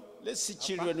watoto? Let's see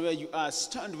children where you are.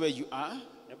 Stand where you are.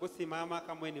 Hebu simama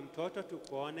kama wewe ni mtoto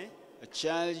tukuone. A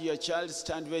child, your child,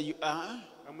 stand where you are.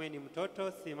 Kama wewe ni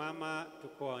mtoto simama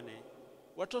tukuone.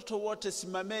 Watoto wote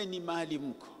simameni mahali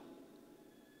mko.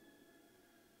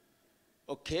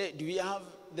 Okay, do we have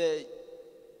the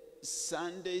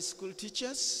Sunday school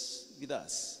teachers with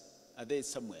us? Are they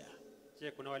somewhere?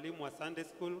 Je, kuna walimu wa Sunday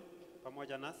school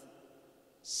pamoja nasi?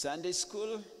 Sunday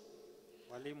school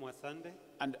Walimu wa Sunday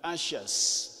and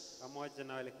ushers. pamoja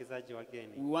na waelekezaji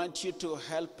wageni. We want you to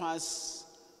help us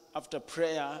after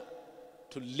prayer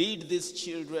to lead these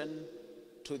children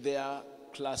to their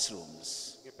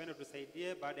classrooms. Ningependa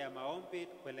tusaidie baada ya maombi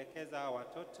kuelekeza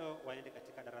watoto waende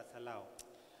katika darasa lao.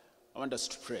 I want us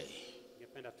to pray.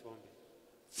 Ningependa tuombe.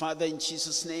 Father, in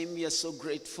Jesus' name, we are so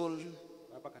grateful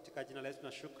Baba, katika jina la Yesu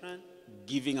na shukrani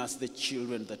giving us the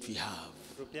children that we have.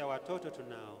 kutupia watoto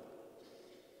tunao.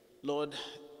 Lord,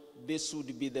 this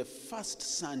would be the first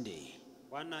Sunday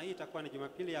Bwana, hii itakuwa ni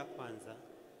Jumapili ya kwanza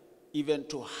even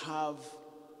to have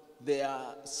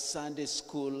their Sunday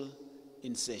school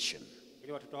in session.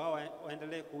 ili watoto hao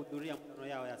waendelee kuhudhuria mkutano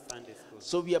yao ya Sunday school.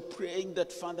 So we are praying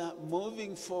that, Father,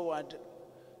 moving forward,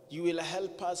 you will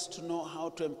help us to know how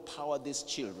to empower these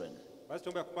children. Basi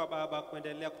tuombe kwa Baba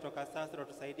kuendelea kutoka sasa na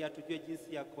tusaidia tujue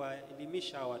jinsi ya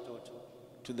kuwaelimisha watoto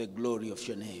To the glory of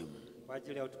your name. kwa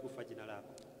ajili ya utukufu wa jina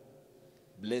lako.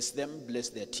 Bless them, bless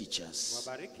their teachers.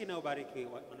 Wabariki na ubariki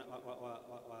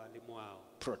walimu wao.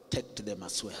 Protect them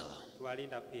as well.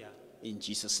 Tuwalinda pia. In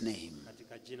Jesus' name.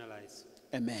 Katika jina la Yesu.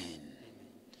 Amen.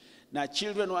 Now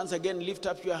children, once again lift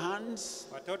up your hands.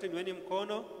 Watoto inueni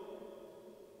mkono.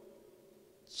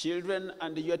 Children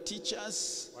and your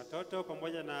teachers. Watoto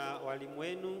pamoja na walimu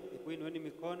wenu inueni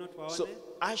mikono tuwaone. So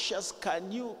ushers,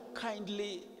 can you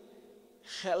kindly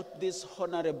help these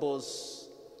honorables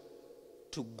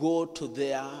to go to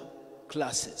their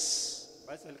classes?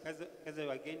 Basi kazi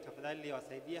wageni tafadhali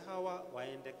wasaidie hawa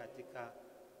waende katika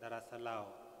darasa lao.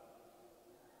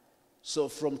 So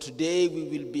from today we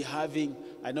will be having,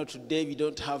 I know today we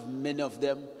don't have many of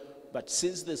them, but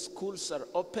since the schools are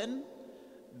open,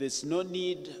 there's no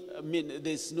need,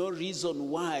 there's no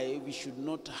reason why we should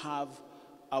not have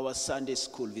our Sunday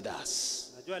school with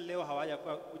us. Najua leo hawaja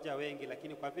kuja wengi,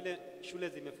 lakini kwa vile shule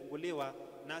zimefunguliwa,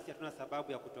 nasi hatuna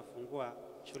sababu ya kutofungua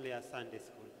shule ya Sunday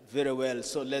school. Very well,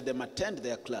 so let them attend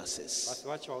their classes. Basi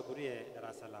wacha wahudhurie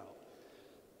darasa lao.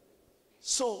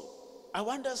 So I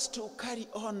want us to carry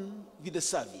on with the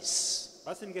service.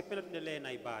 Basi ningependa tuendelee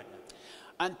na ibada.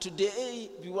 And today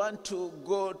we want to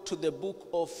go to the book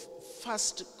of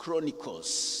 1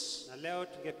 Chronicles. Na leo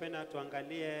tungependa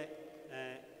tuangalie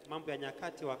mambo ya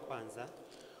nyakati wa kwanza.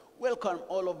 Welcome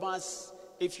all of us.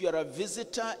 If you are a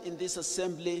visitor in this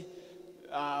assembly,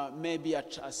 maybe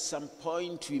at some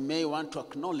point we may want to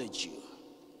acknowledge you.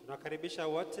 Tunakaribisha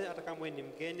wote, hata kama ni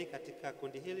mgeni katika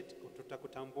kundi hili,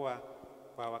 tutakutambua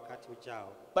kwa wakati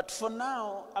ujao. But for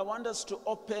now, I want us to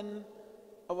open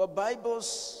our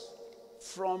Bibles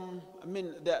from,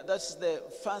 that's the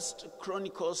 1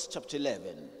 Chronicles chapter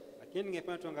 11. Lakini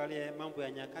ningependa tuangalie mambo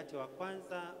ya nyakati wa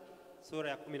kwanza sura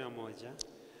ya 11.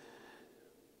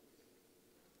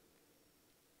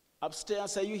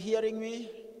 Upstairs, are you hearing me?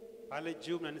 Pale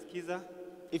juu mnanisikiza?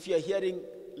 If you are hearing,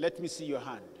 let me see your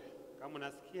hand. Kama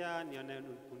unasikia nione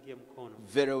unipungie mkono.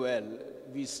 Very well.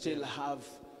 We still have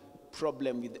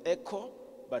problem with echo,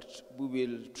 but we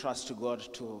will trust God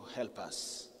to help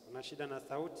us. Kuna shida na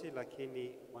sauti,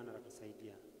 lakini Bwana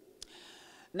atatusaidia.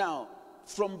 Now,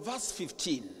 from verse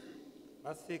 15.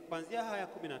 Basi kuanzia haya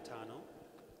 15.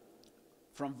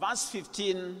 From verse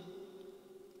 15,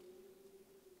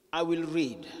 I will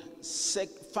read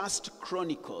 1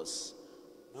 Chronicles.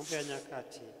 Mambo ya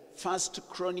nyakati. 1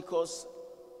 Chronicles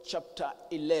chapter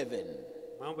 11.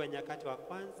 Mambo ya nyakati wa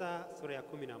kwanza sura ya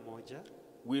 11.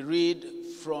 We read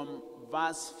from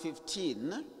verse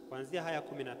 15. Kuanzia haya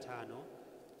 15.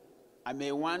 I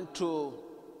may want to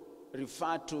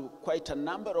refer to quite a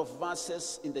number of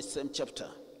verses in the same chapter.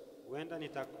 Huenda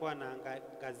nitakuwa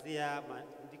naangazia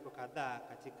maandiko kadhaa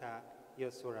katika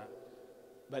hiyo sura.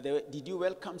 By the way, did you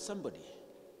welcome somebody?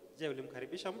 Je,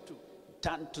 ulimkaribisha mtu?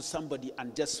 Turn to somebody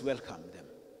and just welcome them.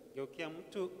 Geukia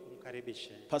mtu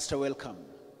umkaribishe. Pastor, welcome.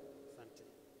 Asante.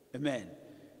 Amen.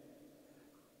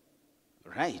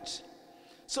 Right.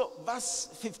 So verse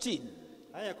 15.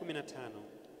 Haya 15.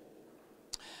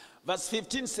 Verse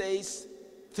 15 says,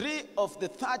 3 of the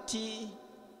 30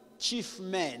 chief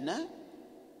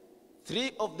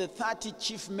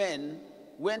men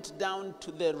went down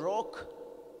to the rock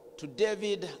to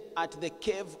David at the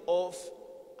cave of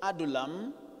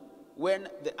Adullam when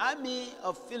the army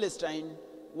of Philistine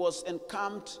was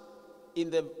encamped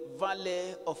in the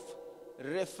valley of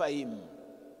Rephaim.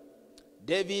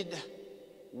 David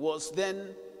was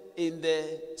then in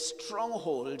the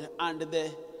stronghold, and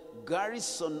the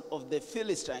garrison of the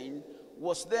Philistine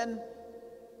was then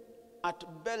at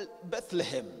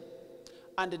Bethlehem.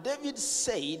 And David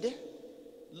said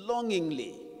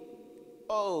longingly,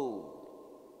 "Oh,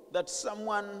 that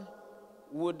someone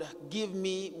would give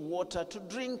me water to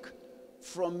drink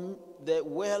from the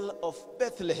well of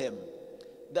Bethlehem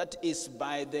that is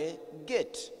by the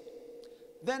gate."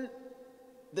 Then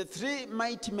the 3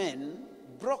 mighty men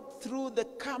broke through the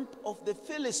camp of the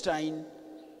Philistine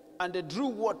and drew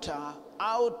water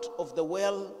out of the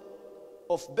well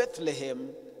of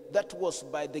Bethlehem that was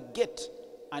by the gate,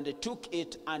 and took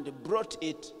it and brought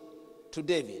it to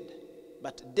David.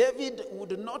 But David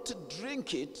would not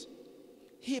drink it.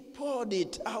 He poured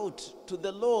it out to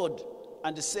the Lord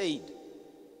and said,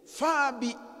 "Far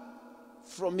be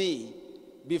from me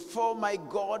before my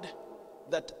God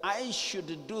that I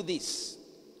should do this.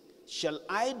 Shall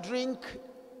I drink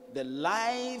the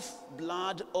life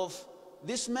blood of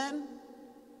this man?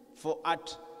 For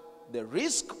at the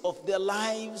risk of their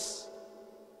lives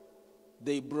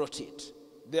they brought it."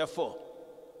 Therefore,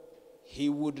 he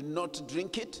would not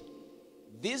drink it.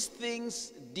 These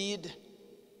things did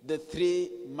the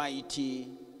 3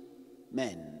 mighty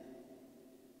men.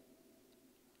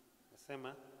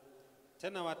 Nasema,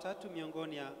 tena watatu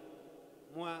miongoni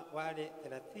mwa wale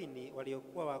 30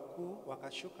 waliokuwa wakuu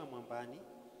wakashuka mwambani,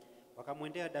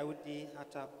 wakamwendea Daudi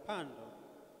hata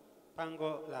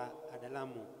pango la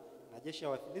Adulamu, na jeshi la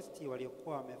Wafilisti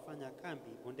waliokuwa wamefanya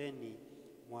kambi bondeni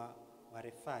mwa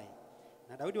Warefai.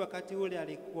 Na Daudi wakati ule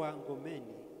alikuwa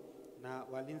ngomeni, na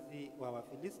walinzi wa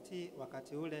Wafilisti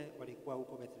wakati ule walikuwa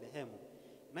huko Bethlehemu.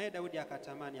 Naye Daudi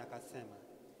akatamani akasema,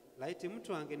 laiti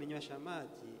mtu angeninywesha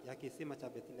maji ya kisima cha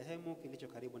Bethlehemu kilicho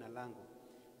karibu na lango.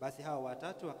 Basi hao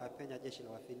watatu wakapenya jeshi la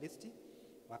Wafilisti,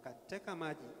 wakateka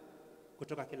maji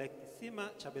kutoka kile kisima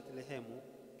cha Bethlehemu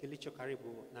kilicho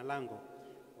karibu na lango,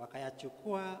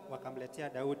 wakayachukua wakamletea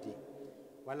Daudi.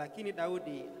 Walakini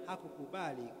Daudi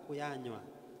hakukubali kuyanywa,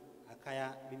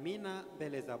 akayamimina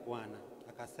mbele za Bwana.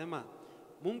 Akasema,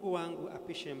 Mungu wangu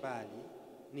apishe mbali,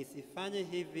 nisifanye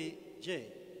hivi.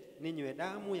 Je, ninywe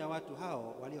damu ya watu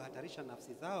hao waliohatarisha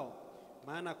nafsi zao?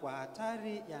 Maana kwa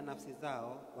hatari ya nafsi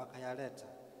zao wakayaleta.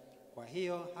 Kwa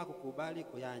hiyo hakukubali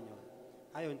kuyanywa.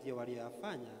 Hayo ndiyo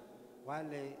waliyofanya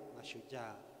wale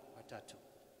mashujaa watatu.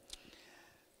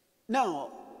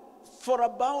 Now, for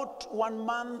about 1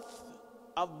 month,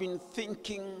 I've been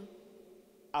thinking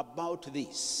about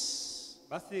this.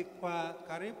 Basi kwa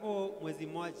karibu mwezi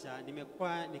mmoja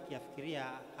nimekuwa nikifikiria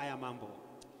haya mambo.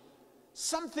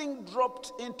 Something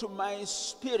dropped into my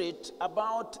spirit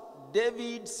about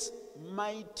David's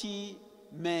mighty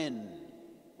men.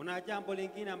 Kuna jambo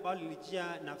lingine ambalo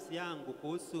lilijia nafsi yangu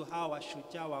kuhusu hawa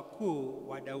washujaa wakuu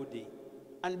wa Daudi.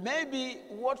 And maybe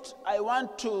what I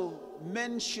want to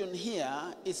mention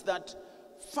here is that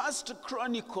 1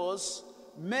 Chronicles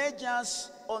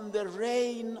majors on the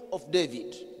reign of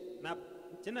David. Na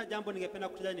tena jambo ningependa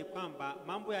kutaja ni kwamba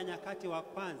mambo ya Nyakati wa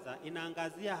kwanza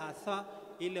inaangazia hasa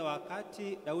ile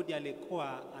wakati Daudi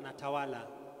alikuwa anatawala.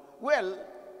 Well,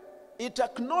 it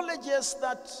acknowledges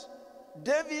that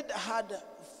David had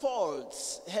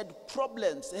faults, had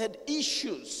problems, had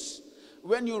issues.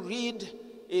 When you read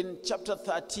in chapter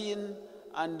 13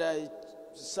 and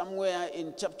somewhere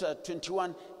in chapter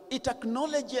 21, it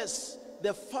acknowledges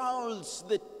the faults,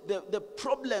 the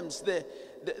problems,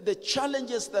 the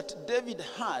challenges that David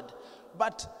had,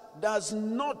 but does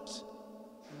not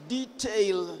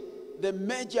detail the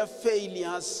major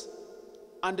failures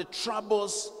and the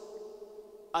troubles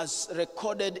as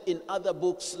recorded in other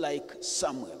books like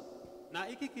Samuel. Na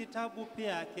hiki kitabu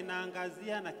pia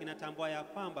kinaangazia na kinatambua ya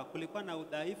kwamba kulikuwa na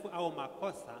udhaifu au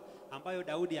makosa ambayo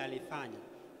Daudi alifanya.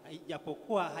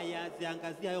 Ijapokuwa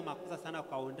hayaziangazia hayo makosa sana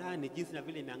kwa undani jinsi na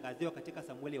vile imeangaziwa katika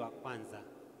Samueli wa kwanza.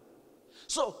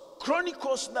 So,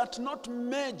 chronicles that not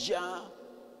major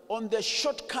on the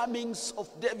shortcomings of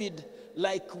David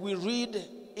like we read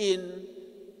in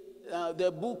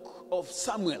the book of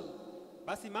Samuel.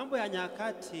 Basi mambo ya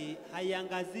Nyakati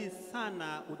haiangazii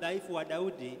sana udhaifu wa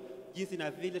Daudi jinsi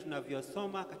na vile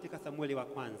tunavyosoma katika Samueli wa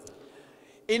kwanza.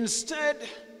 Instead,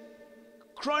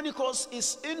 Chronicles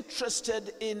is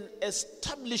interested in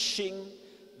establishing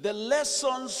the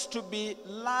lessons to be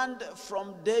learned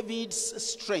from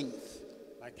David's strength.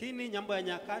 Lakini mambo ya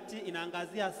Nyakati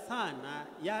inaangazia sana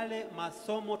yale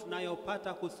masomo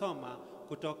tunayopata kusoma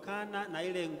kutokana na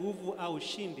ile nguvu au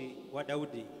ushindi wa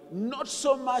Daudi. Not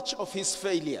so much of his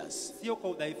failures. Sio kwa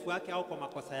udhaifu wake au kwa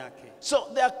makosa yake. So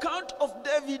the account of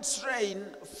David's reign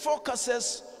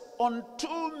focuses on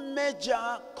two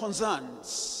major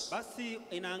concerns. Basi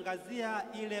inaangazia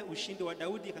ile ushindi wa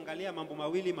Daudi, ikaangalia mambo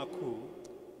mawili makuu.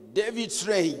 David's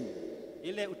reign,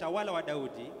 ile utawala wa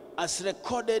Daudi, as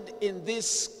recorded in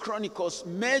these chronicles,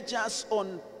 majors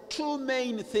on two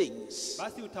main things.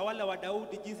 Basi utawala wa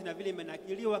Daudi jinsi na vile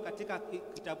imenakiliwa katika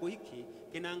kitabu hiki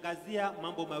kinaangazia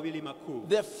mambo mawili makuu.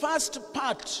 The first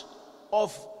part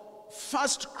of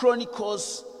 1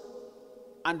 Chronicles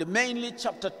and mainly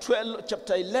chapter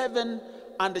 11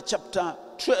 and chapter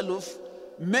 12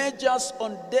 majors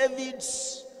on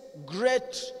David's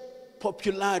great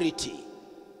popularity.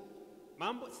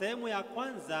 Sehemu ya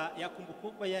kwanza ya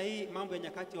kumbukumbu ya hii mambo ya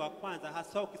Nyakati wa kwanza,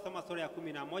 hasa ukisoma sura ya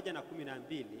 11 na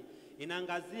 12,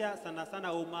 inaangazia sana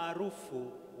sana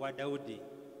umaarufu wa Daudi.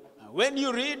 When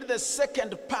you read the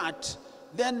second part,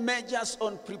 then majors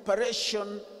on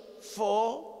preparation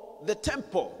for the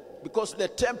temple, because the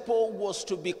temple was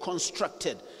to be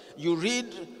constructed. You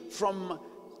read from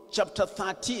chapter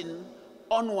 13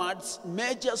 onwards,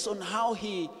 majors on how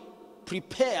he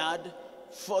prepared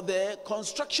for the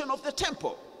construction of the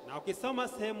temple. Na ukisoma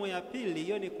sehemu ya pili,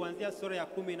 hiyo ni kuanzia sura ya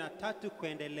 13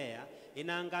 kuendelea,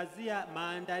 inaangazia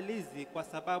maandalizi kwa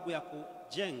sababu ya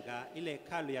kujenga ile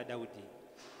hekalu ya Daudi.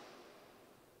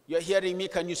 You're hearing me,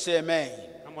 can you say amen?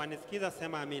 Kama wanisikiza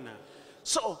sema amina.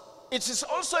 So, it is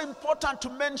also important to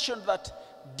mention that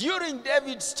during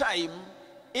David's time,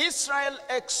 Israel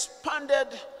expanded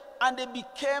and it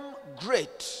became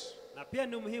great. Na pia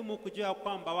ni muhimu kujua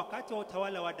kwamba wakati wa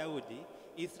utawala wa Daudi,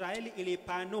 Israeli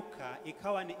ilipanuka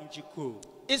ikawa ni nchi kuu.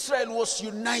 Israel was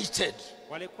united.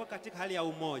 Walikuwa katika hali ya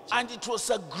umoja. And it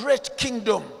was a great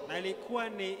kingdom. Na ilikuwa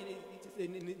ni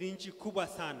nchi kubwa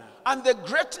sana. And the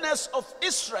greatness of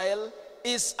Israel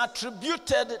is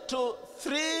attributed to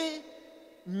three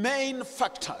main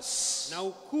factors. Na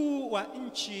ukuu wa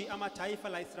nchi ama taifa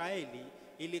la Israeli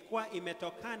ilikuwa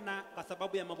imetokana kwa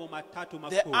sababu ya mambo matatu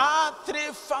makuu. There are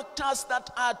three factors that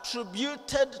are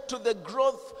attributed to the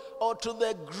growth or to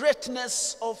the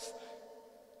greatness of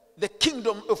the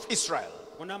kingdom of Israel.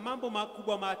 Kuna mambo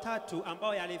makubwa matatu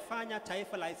ambayo yalifanya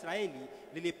taifa la Israeli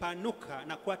lilipanuka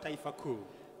na kuwa taifa kuu.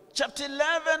 Chapter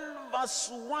 11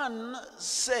 verse 1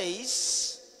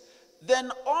 says,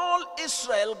 then all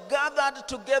Israel gathered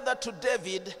together to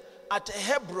David at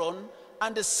Hebron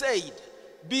and said,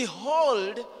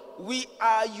 behold, we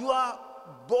are your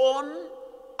bone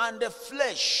and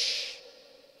flesh.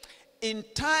 In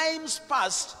times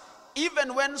past,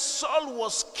 even when Saul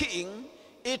was king,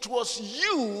 it was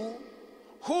you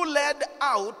who led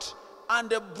out and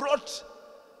brought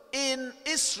in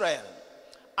Israel.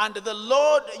 And the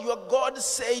Lord your God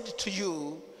said to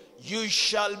you, you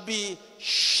shall be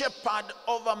shepherd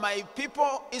over my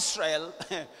people Israel,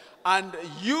 and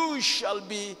you shall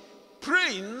be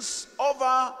prince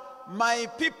over my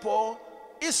people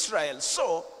Israel.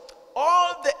 So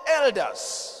all the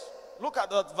elders, look at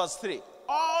that verse 3,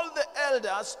 all the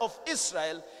elders of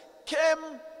Israel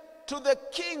came to the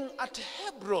king at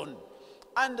Hebron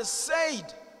and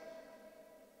said,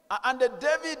 and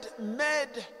David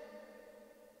made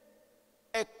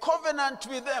a covenant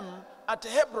with them at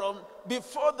Hebron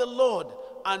before the Lord,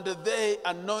 and they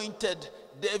anointed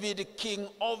David king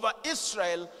over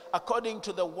Israel according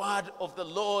to the word of the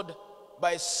Lord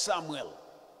by Samuel.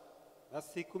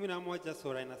 Basi 11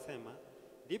 sura inasema,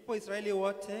 ndipo Israeli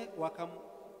wote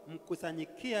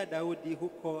wakamkusanyikia Daudi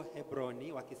huko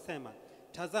Hebroni wakisema,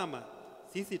 tazama,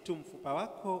 sisi tu mfupa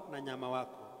wako na nyama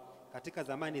wako. Katika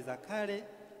zamani za kale,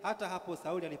 hata hapo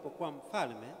Sauli alipokuwa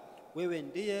mfalme, wewe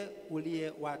ndiye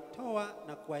uliyewatoa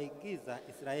na kuwaigiza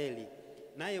Israeli.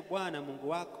 Naye Bwana Mungu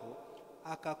wako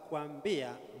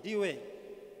akakwambia, ndiwe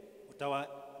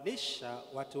utawalisha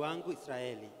watu wangu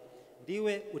Israeli.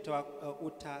 Ndiwe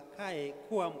utakaye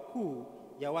kuwa mkuu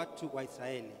ya watu wa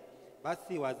Israeli.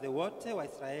 Basi wazee wote wa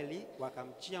Israeli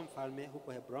wakamchia mfalme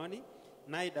huko Hebroni,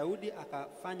 naye Daudi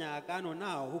akafanya agano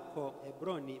nao huko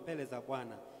Hebroni mbele za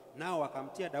Bwana. Nao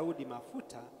wakamtia Daudi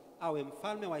mafuta awe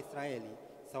mfalme wa Israeli,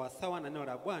 sawasawa na neno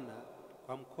la Bwana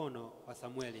kwa mkono wa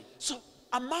Samueli. So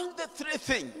among the three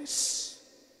things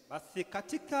basi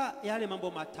katika yale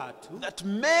mambo matatu that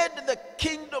made the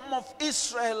kingdom of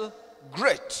Israel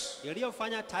great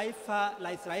yaliyofanya taifa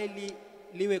la Israeli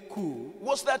liwe kuu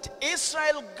was that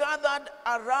Israel gathered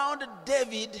around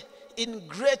David in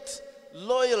great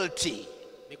loyalty.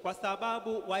 Ni kwa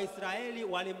sababu Waisraeli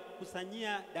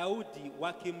walimkusanyia Daudi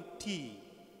wakimtii.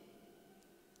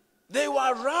 They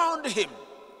were around him.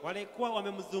 Walikuwa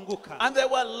wamemzunguka. And they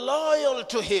were loyal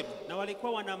to him. Na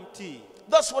walikuwa wanamtii.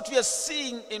 That's what we are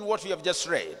seeing in what we have just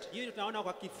read. Hiyo tunaona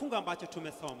kwa kifungu ambacho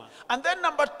tumesoma. And then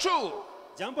number 2.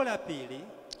 Jambo la pili,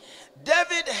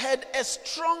 David had a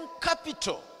strong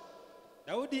capital.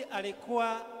 Daudi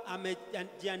alikuwa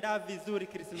amejiandaa vizuri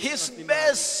Kristo. His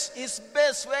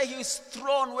base where his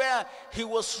throne, where he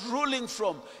was ruling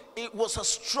from, it was a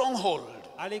stronghold.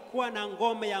 Alikuwa na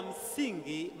ngome ya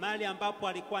msingi mahali ambapo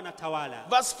alikuwa anatawala.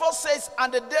 Verse 4 says,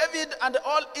 and David and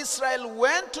all Israel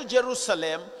went to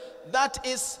Jerusalem, that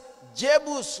is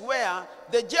Jebus, where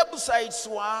the Jebusites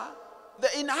were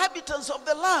the inhabitants of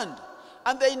the land.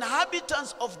 And the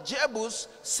inhabitants of Jebus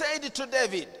said to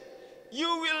David, you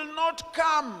will not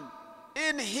come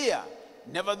in here.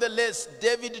 Nevertheless,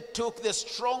 David took the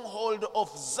stronghold of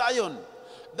Zion,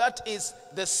 that is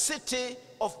the city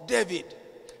of David.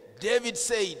 David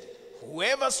said,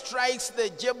 whoever strikes the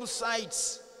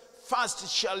Jebusites first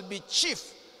shall be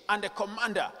chief and a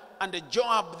commander. And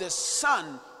Joab, the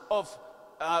son of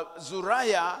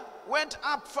Zuriah, went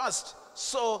up first.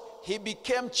 So he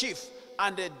became chief.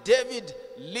 And David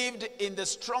lived in the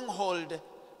stronghold.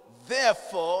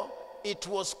 Therefore, it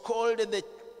was called the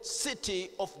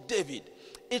city of David.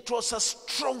 It was a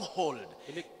stronghold.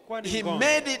 He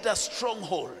made it a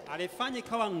stronghold.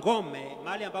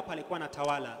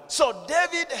 So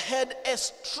David had a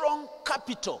strong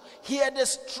capital. He had a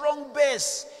strong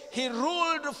base. He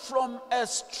ruled from a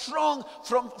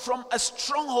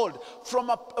stronghold, from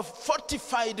a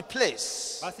fortified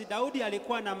place. Basi Daudi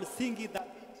alikuwa na msingi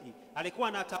dhabiti. Alikuwa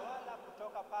anatawala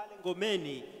kutoka pale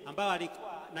ngomeni ambao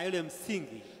alikuwa na yule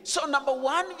msingi. So number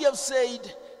one, we have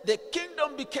said the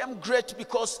kingdom became great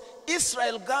because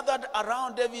Israel gathered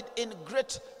around David in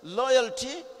great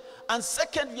loyalty. And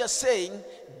second, we are saying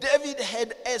David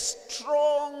had a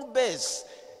strong base,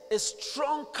 a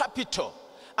strong capital.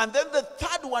 And then the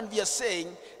third one, we are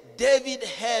saying David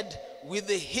had with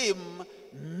him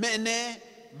many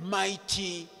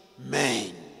mighty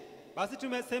men. Basi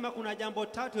tumesema kuna jambo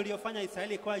tatu iliyofanya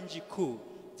Israeli kwa nchi kuu.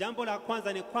 Jambo la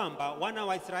kwanza ni kwamba wana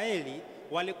wa Israeli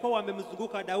walikuwa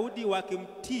wamemzunguka Daudi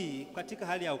wakimtii katika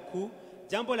hali ya ukuu.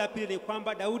 Jambo la pili ni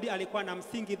kwamba Daudi alikuwa na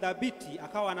msingi dhabiti,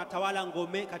 akawa anatawala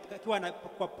ngome akiwa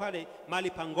kwa pale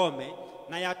mahali pa ngome.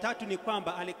 Na ya tatu ni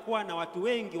kwamba alikuwa na watu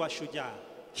wengi washujaa.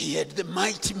 He had the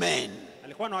mighty men.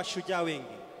 Alikuwa na washujaa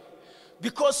wengi.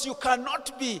 Because you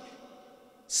cannot be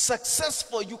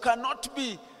successful, you cannot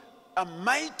be a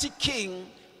mighty king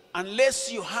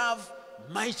unless you have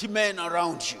mighty men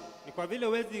around you. Ni kwa vile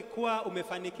huwezi kuwa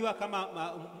umefanikiwa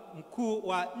kama mkuu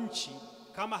wa nchi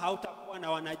kama hautakuwa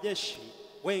na wanajeshi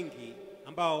wengi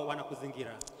ambao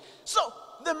wanakuzingira. So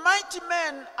the mighty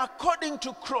men, according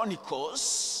to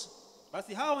Chronicles,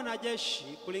 basi hao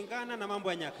wanajeshi kulingana na mambo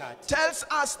ya nyakati, tells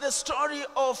us the story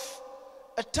of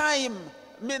a time.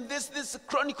 I mean, this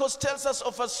Chronicles tells us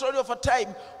of a story of a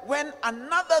time when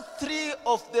another 3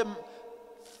 of the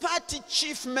 30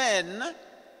 chief men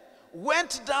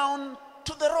went down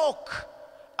to the rock,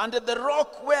 and the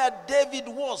rock where David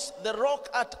was, the rock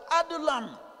at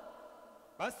Adullam.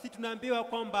 Basi tunaambiwa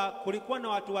kwamba kulikuwa na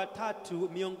watu watatu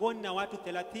miongoni na watu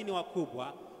 30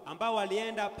 wakubwa ambao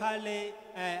walienda pale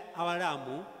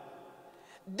Awaramu.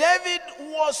 David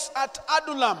was at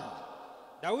Adullam.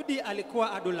 Daudi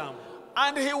alikuwa Adullam.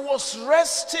 And he was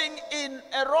resting in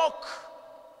a rock.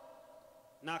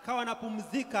 Na akawa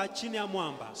anapumzika chini ya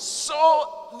mwamba. So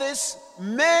these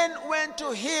men went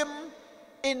to him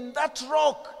in that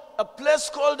rock, a place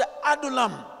called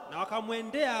Adullam. Na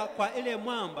wakamwendea kwa ile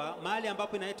mwamba mahali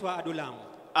ambapo inaitwa Adullam.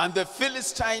 And the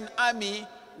Philistine army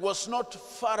was not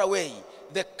far away.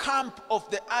 The camp of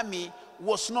the army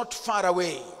was not far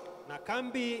away. Na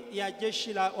kambi ya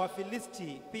jeshi la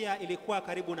Wafilisti pia ilikuwa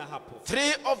karibu na hapo.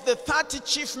 3 of the 30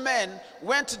 chief men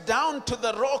went down to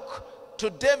the rock to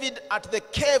David at the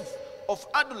cave of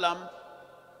Adullam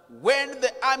when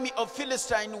the army of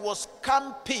Philistine was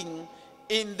camping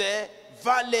in the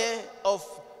valley of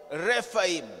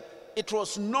Rephaim. It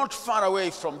was not far away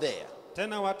from there.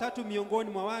 Tena watatu miongoni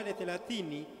mwa wale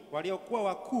 30 waliokuwa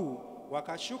wakuu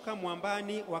wakashuka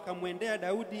mwambani wakamwendea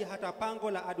Daudi hata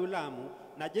pango la Adulamu,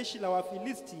 na jeshi la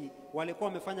Wafilisti walikuwa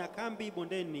wamefanya kambi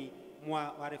bondeni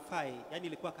mwa Refai, yani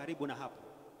ilikuwa karibu na hapo.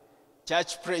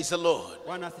 Church, praise the Lord.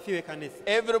 Bwana asifiwe kanisa.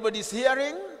 Everybody's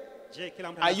hearing? Je,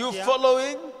 kila mtu are you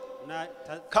following?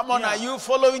 Come on, are you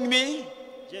following me?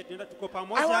 Je, tunaenda tuko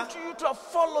pamoja? I want you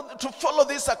to follow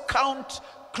this account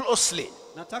closely.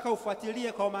 Nataka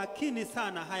ufuatilie kwa makini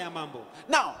sana haya mambo.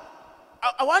 Now,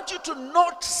 I want you to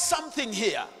note something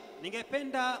here.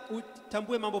 Ningependa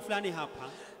utambue mambo fulani hapa.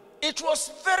 It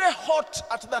was very hot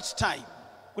at that time.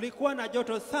 Kulikuwa na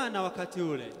joto sana wakati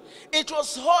ule. It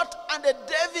was hot, and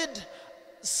David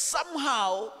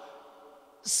somehow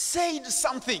said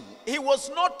something. He was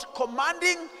not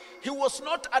commanding, he was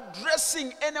not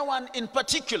addressing anyone in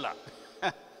particular.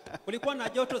 Kulikuwa na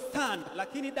joto sana,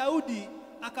 lakini Daudi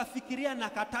akafikiria na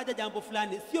kataja jambo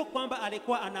fulani. Sio kwamba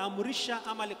alikuwa anaamurisha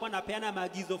ama alikuwa anapeana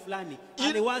maagizo fulani.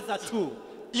 Aliwaza tu.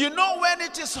 You know when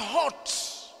it is hot,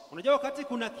 unajua wakati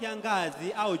kuna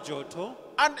kiangazi au joto,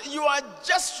 and you are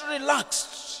just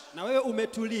relaxed, na wewe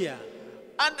umetulia,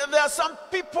 and there are some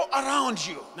people around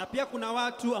you, na pia kuna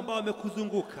watu ambao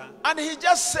wamekuzunguka, and he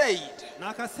just said, na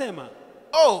akasema,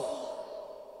 oh,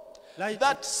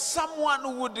 that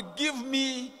someone would give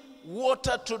me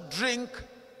water to drink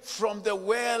from the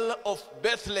well of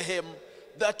Bethlehem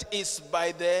that is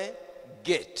by the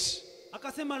gate.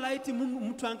 Akasema laiti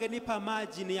mtu angenipa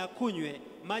maji ni yakunywe,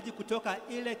 maji kutoka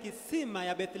ile kisima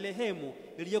ya Bethlehemu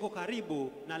iliyoko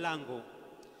karibu na lango.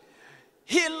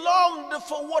 He longed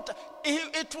for water.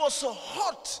 It was so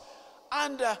hot,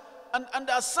 and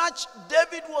as such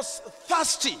David was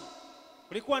thirsty.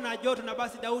 Kulikuwa na joto na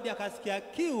basi Daudi akasikia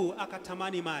kiu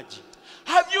akatamani maji.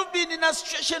 Have you been in a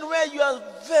situation where you are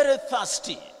very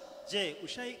thirsty? Je,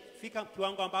 ushaifika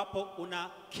kiwango ambapo una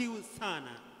kiu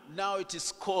sana? Now it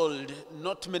is cold.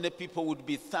 Not many people would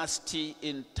be thirsty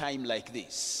in time like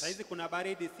this. Saizi kuna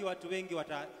baridi, si watu wengi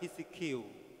watahisi kiu.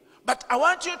 But I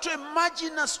want you to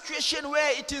imagine a situation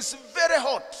where it is very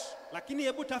hot. Lakini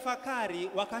hebu tafakari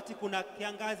wakati kuna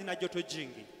kiangazi na joto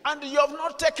jingi. And you have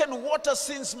not taken water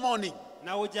since morning.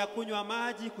 Na hujakunywa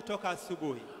maji kutoka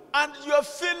asubuhi. And you are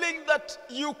feeling that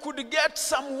you could get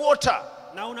some water.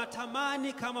 Na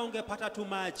unatamani kama ungepata tu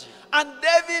maji. And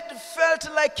David felt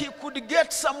like he could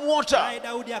get some water. Naye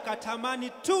Daudi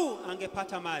akatamani tu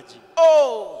angepata maji.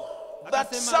 Oh,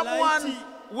 that Akasema, someone laiti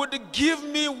would give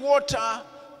me water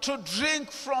to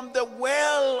drink from the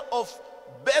well of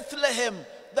Bethlehem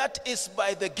that is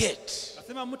by the gate.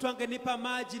 Akasema mtu angenipa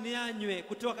maji nianywe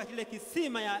kutoka kile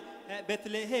kisima ya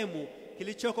Bethlehemu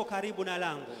kilichoko karibu na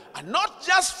lango. And not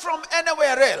just from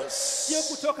anywhere else. Sio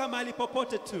kutoka mahali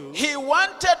popote tu. He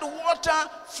wanted water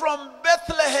from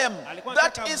Bethlehem Alikuwa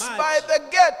that anataka is maji by the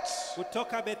gate.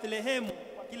 kutoka Bethlehemu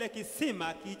kwa kile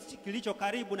kisima kilicho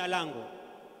karibu na lango.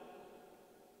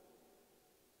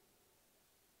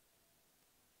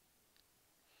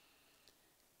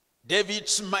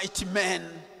 David's mighty men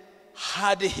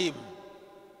heard him.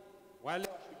 Wale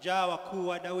washujaa wakuu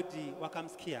wa Daudi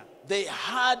wakamsikia. They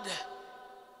had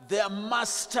their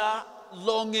master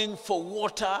longing for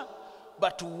water,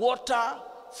 but water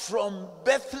from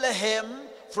Bethlehem,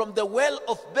 from the well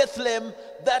of Bethlehem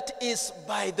that is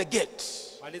by the gate.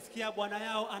 Walisikia bwana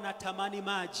yao anatamani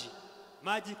maji.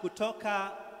 Maji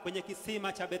kutoka kwenye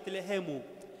kisima cha Bethlehemu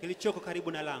kilichoko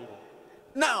karibu na lango.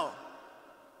 Now,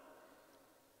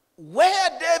 where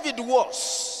David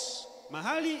was,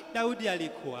 Mahali Daudi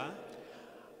alikuwa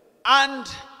and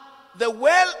the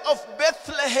well of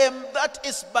Bethlehem that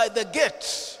is by the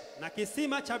gate, na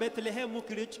kisima cha Bethlehemu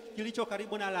kilicho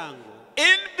karibu na lango.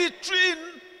 in between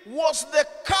was the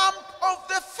camp of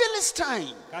the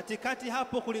Philistine. Katikati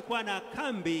hapo kulikuwa na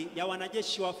kambi ya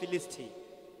wanajeshi wa Filisti.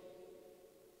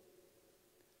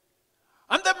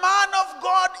 And the man of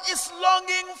God is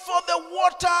longing for the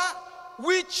water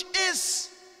which is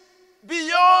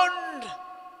beyond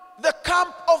the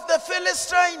camp of the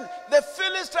Philistine. The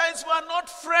Philistines were not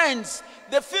friends.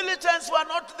 The Philistines were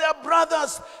not their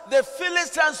brothers. The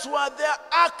Philistines were their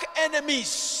arch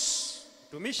enemies.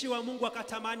 Mtumishi wa Mungu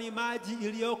akatamani maji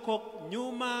iliyoko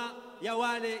nyuma ya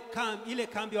ile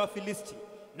kambi ya Wafilisti.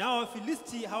 Nao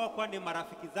Wafilisti hawakuwa ni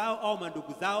marafiki zao au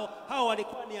mandugu zao, hao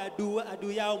walikuwa ni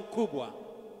adui yao mkubwa.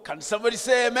 Can somebody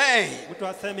say amen? Mtu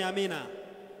aseme amina.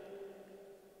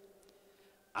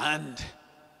 And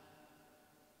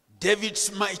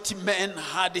David's mighty men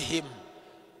heard him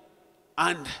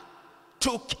and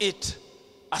took it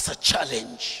as a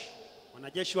challenge.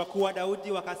 Wanajeshi wakuu wa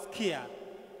Daudi wakasikia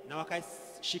na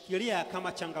wakashikilia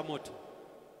kama changamoto.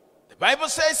 The Bible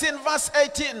says in verse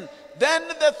 18, then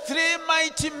the three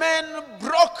mighty men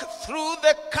broke through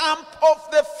the camp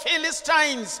of the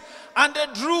Philistines and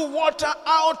drew water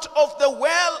out of the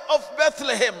well of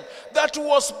Bethlehem that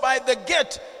was by the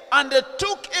gate, and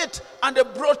took it and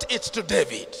brought it to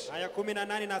David. Aya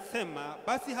 18 nasema,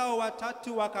 basi hao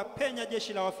watatu wakapenya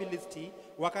jeshi la Wafilisti,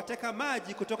 wakateka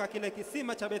maji kutoka kile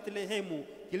kisima cha Bethlehemu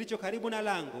kilicho karibu na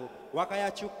lango,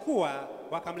 wakayachukua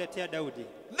wakamletea Daudi.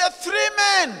 The three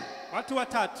men Watu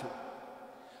watatu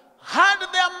had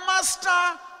their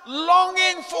master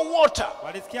longing for water,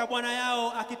 walisikia bwana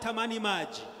yao akitamani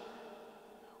maji,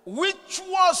 which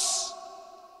was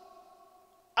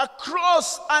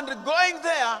across, and going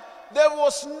there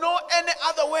was no any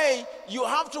other way. You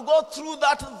have to go through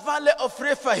that valley of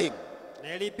Rephaim.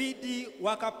 na ilibidi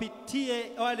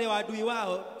wakapitie wale wadui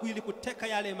wao ili kuteka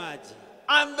yale maji.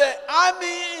 And the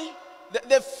army,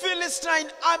 the Philistine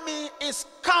army is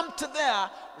camped there,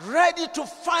 ready to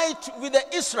fight with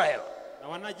the Israel. Na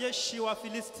wanajeshi wa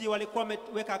Filisti walikuwa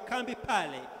wameweka kambi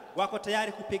pale, wako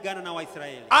tayari kupigana na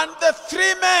Waisraeli. And the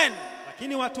three men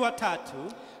Lakini watu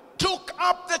watatu took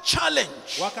up the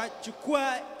challenge.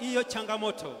 wakachukua hiyo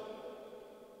changamoto,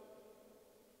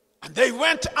 And they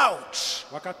went out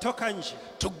wakatoka nje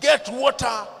to get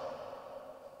water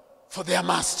for their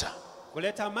master.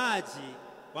 kuleta maji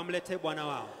wamletee bwana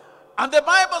wao. And the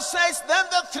Bible says, then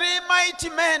the three mighty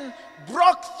men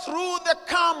broke through the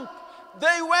camp.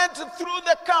 They went through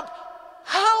the camp.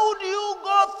 How do you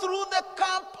go through the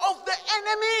camp of the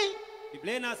enemy?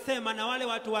 Biblia inasema na wale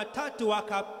watu watatu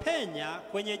wakapenya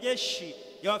kwenye jeshi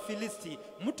ya Wafilisti.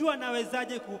 Mtu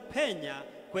anawezaje kupenya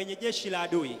kwenye jeshi la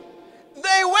adui?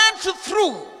 They went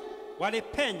through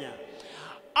Walipenya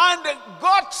and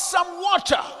got some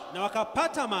water na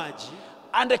wakapata maji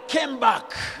and came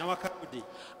back na wakarudi,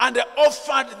 and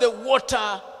offered the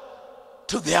water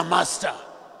to their master.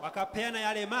 wakapeana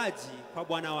yale maji kwa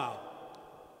bwana wao.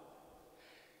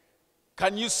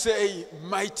 Can you say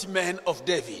mighty men of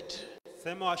David?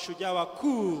 Sema washujaa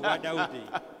wakuu wa Daudi.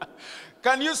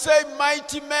 Can you say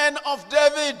mighty men of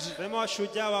David? Sema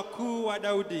washujaa wakuu wa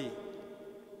Daudi.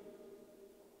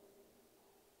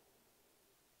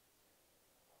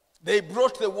 They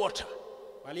brought the water.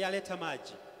 Walialeta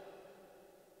maji.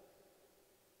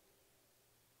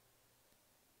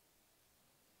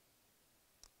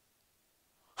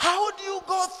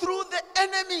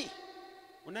 enemy?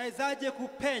 Unawezaje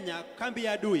kupenya kambi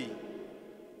ya adui?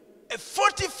 A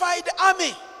fortified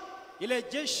army. Ile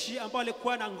jeshi ambalo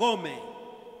lilikuwa na ngome.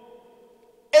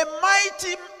 A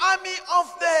mighty army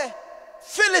of the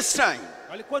Philistine.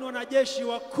 Walikuwa ni wanajeshi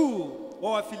wakuu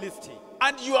wa Wafilisti.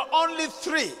 And you are only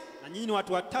 3. Na nyinyi ni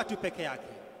watu 3 peke yake.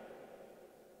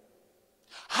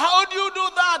 How do you do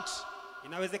that?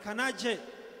 Inawezekanaje?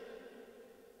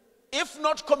 If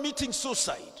not committing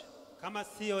suicide. Kama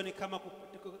sio ni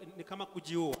kama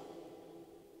kujiua.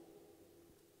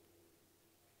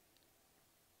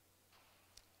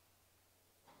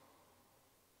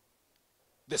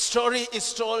 The story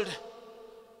is told,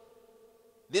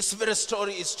 this very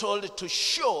story is told to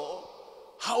show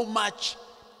how much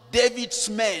David's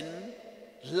men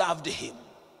loved him.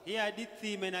 Hii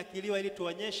hadithi imenakiliwa ili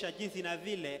tuonyesha jinsi na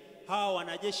vile hao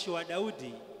wanajeshi wa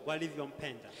Daudi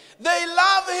walivyompenda. They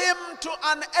love him to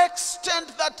an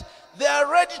extent that they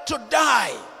are ready to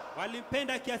die.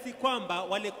 Walimpenda kiasi kwamba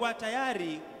walikuwa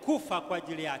tayari kufa kwa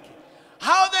ajili yake.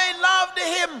 How they loved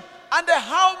him and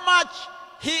how much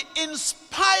he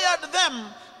inspired them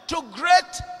to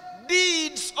great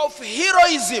deeds of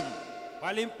heroism.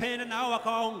 Walimpenda na hao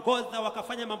wakawaongoza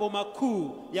wakafanya mambo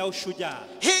makuu ya ushujaa.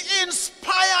 He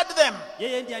inspired them.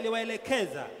 Yeye ndiye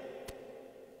aliwaelekeza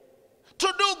to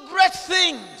do great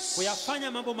things.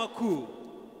 Kuyafanya mambo makuu.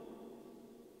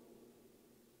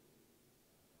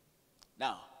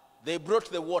 Now, they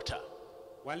brought the water.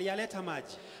 Waliyaleta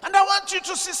maji. And I want you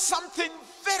to see something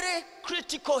very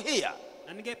critical here.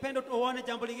 Na ningependa tuone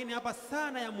jambo lingine hapa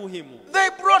sana ya muhimu. They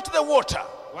brought the water.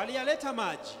 Waliyaleta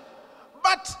maji.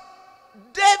 But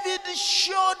David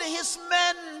showed his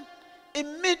men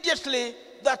immediately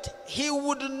that he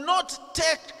would not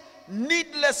take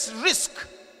needless risk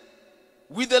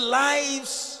with the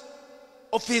lives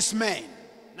of his men.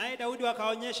 Naye Daudi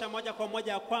wakaonyesha moja kwa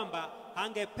moja kwamba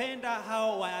hangependa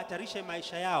hao wahatarishe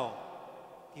maisha yao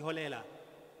kiholela.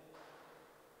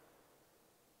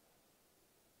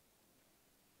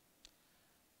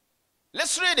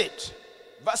 Let's read it.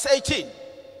 Verse 18.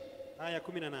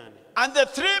 And the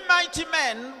 3 mighty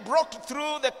men broke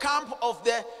through the camp of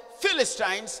the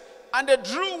Philistines and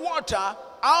drew water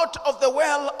out of the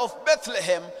well of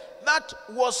Bethlehem that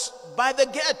was by the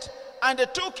gate, and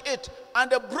took it and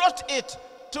brought it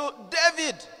to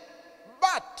David.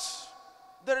 But,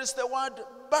 there is the word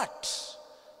but.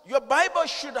 Your Bible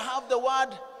should have the word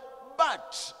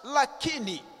but,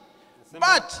 lakini.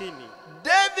 But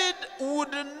David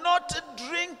would not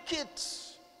drink it.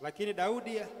 Lakini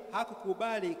Daudi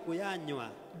hakukubali kuyanywa.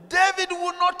 David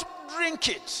would not drink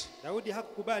it. Daudi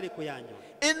hakukubali kuyanywa.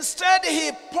 Instead,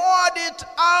 he poured it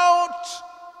out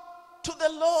to the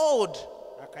Lord.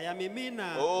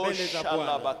 Akayamimina Oh, mbele za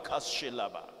Bwana.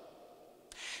 shalaba.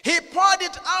 He poured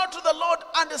it out to the Lord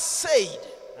and said,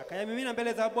 Akayamimina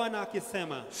mbele za Bwana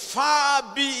akisema,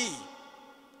 far be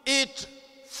it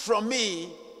from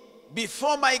me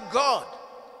before my God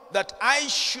that I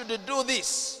should do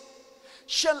this.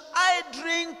 Shall I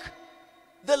drink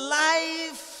the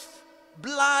life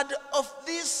blood of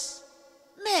these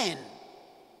men?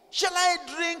 Shall I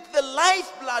drink the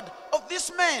lifeblood of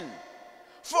these men?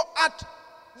 For at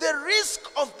the risk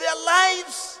of their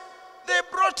lives, they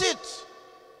brought it.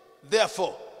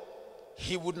 Therefore,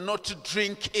 he would not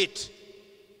drink it.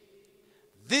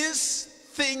 These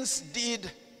things did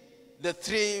the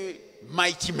 3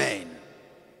 mighty men.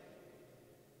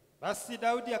 Basi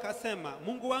Daudi akasema,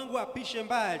 Mungu wangu apishe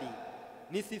mbali,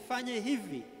 nisifanye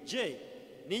hivi. Je,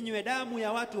 ninywe damu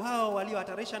ya watu hao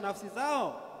waliohatarisha nafsi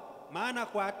zao? Maana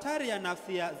kwa hatari ya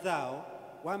nafsi zao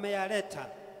wameyaleta.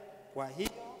 Kwa hiyo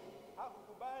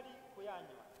hakukubali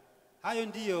kuyanywa. Hayo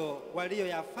ndiyo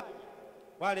walioyafanya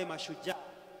wale mashujaa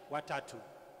 3.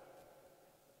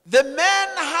 The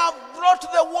men have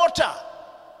brought the water.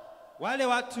 Wale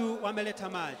watu wameleta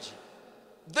maji.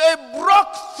 They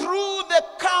broke through the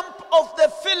camp of the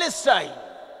Philistine.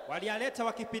 Walialeta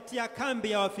wakipitia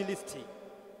kambi ya Wafilisti.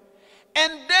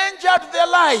 Endangered their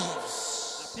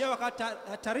lives. Na pia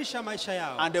wakahatarisha maisha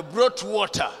yao. And they brought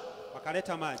water.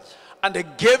 Wakaleta maji. And they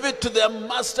gave it to their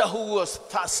master who was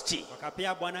thirsty.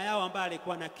 Wakapea bwana yao ambaye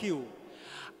alikuwa na kiu.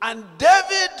 And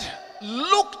David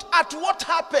looked at what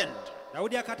happened.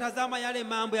 Daudi akatazama yale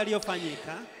mambo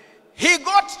yaliyofanyika. He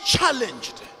got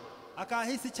challenged.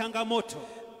 Akahisi changamoto.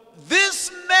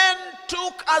 These men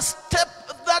took a step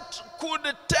that could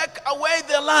take away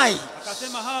their lives.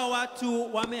 Akasema hawa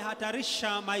watu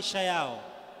wamehatarisha maisha yao.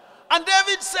 And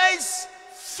David says,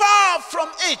 far from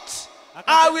it,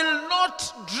 I will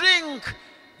not drink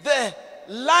the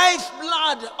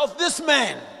lifeblood of this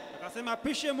man. Akasema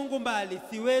pishe Mungu mbali,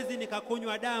 siwezi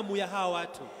nikakunywa damu ya hawa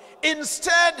watu.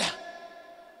 Instead,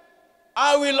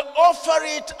 I will offer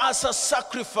it as a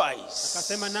sacrifice.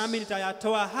 Akasema nami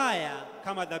nitayatoa haya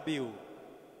kama dhabihu.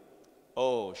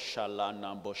 Oh,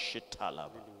 shalana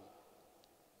mboshitalaba.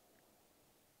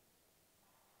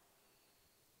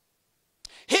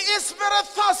 He is very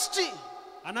thirsty.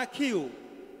 Ana kiu.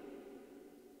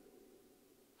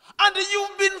 And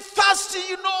you've been thirsty,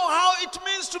 you know how it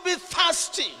means to be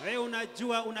thirsty. Wewe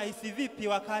unajua unahisi vipi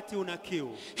wakati una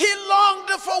kiu. He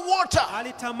longed for water.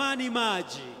 Alitamani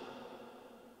maji.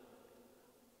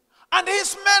 And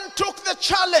his men took the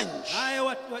challenge. Naye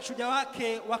washujaa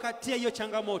wake wakatia hiyo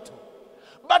changamoto.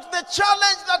 But the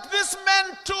challenge that these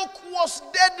men took was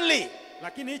deadly.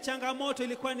 Lakini hii changamoto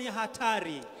ilikuwa ni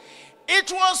hatari.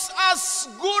 It was as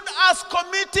good as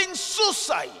committing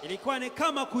suicide. Ilikuwa ni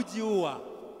kama kujiua.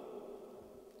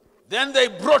 Then they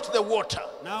brought the water.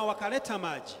 Nao wakaleta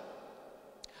maji.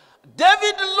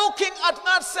 David looking at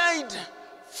that said,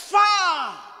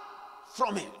 far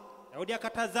from him, Daudi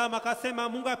akatazama akasema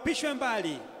Mungu apishwe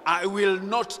mbali. I will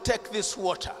not take this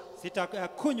water.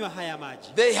 Sitakunywa haya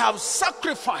maji. They have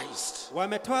sacrificed.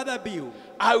 Wametoa dhabihu.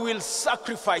 I will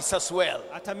sacrifice as well.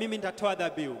 Hata mimi nitatoa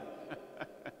dhabihu.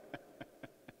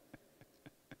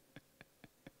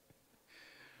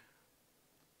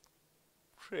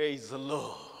 Praise the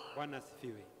Lord. Bwana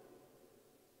asifiwe.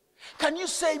 Can you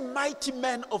say mighty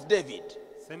men of David?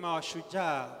 Sema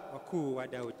washujaa wakuu wa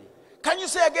Daudi. Can you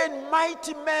say again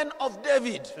mighty men of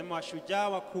David? Sema washujaa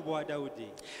wakubwa wa Daudi.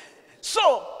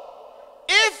 So,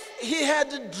 if he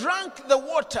had drunk the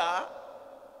water,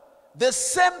 the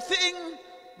same thing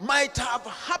might have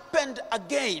happened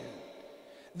again.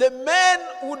 The men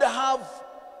would have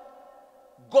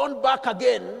gone back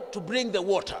again to bring the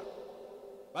water.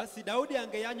 Basi Daudi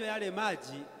angeyanywa yale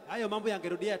maji, hayo mambo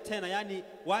yangerudia tena, yani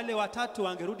wale watatu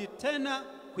wangerudi tena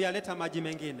kuyaleta maji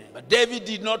mengine. But David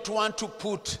did not want to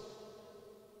put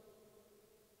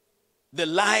the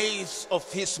lives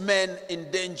of his men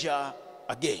in danger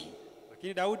again.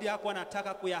 Lakini Daudi hakuwa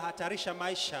anataka kuyahatarisha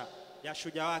maisha ya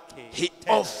shujaa wake. He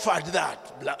offered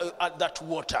that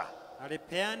water.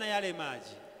 Alipeana yale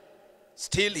maji.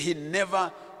 Still he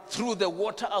never threw the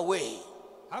water away.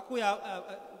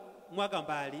 Mwaga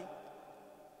mbali.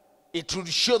 It would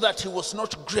show that he was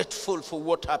not grateful for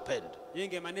what happened.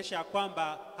 Ingemaanisha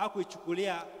kwamba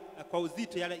hakuichukulia kwa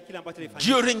uzito yale kile ambacho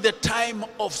kilifanyika. During the time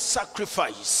of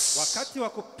sacrifice, wakati wa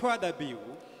kutoa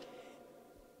dhabihu,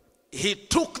 he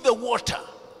took the water,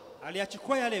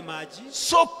 aliachukua yale maji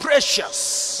so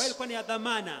precious, ambayo ilikuwa ni ya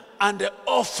dhamana, and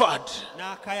offered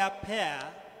na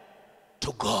akayapea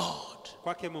to God.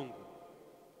 Kwake Mungu.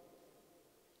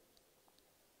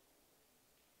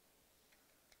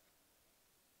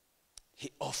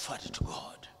 He offered to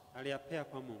God. Aliyapea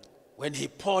kwa Mungu. When he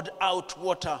poured out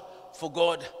water for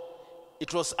God,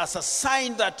 it was as a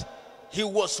sign that he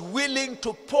was willing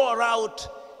to pour out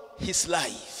his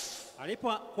life.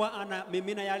 Alipokuwa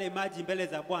anamimina yale maji mbele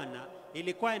za Bwana,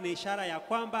 ilikuwa ni ishara ya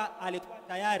kwamba alikuwa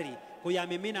tayari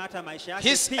kuyamimina hata maisha yake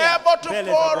pia. He's able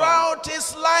to pour out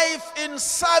his life in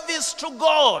service to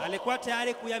God. Alikuwa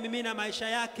tayari kuyamimina maisha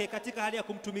yake katika hali ya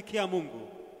kumtumikia Mungu.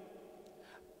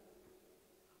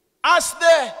 As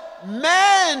the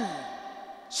men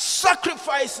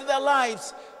sacrificed their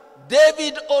lives,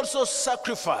 David also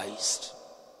sacrificed.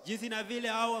 Jinsi na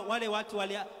vile wale watu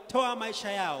walitoa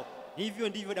maisha yao, hivyo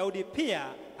ndivyo Daudi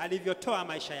pia alivyotoa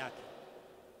maisha yake.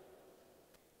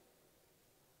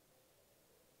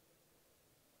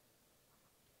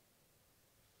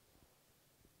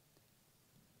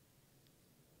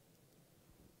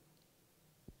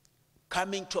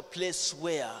 Coming to a place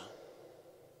where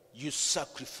you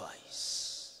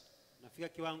sacrifice. Nafika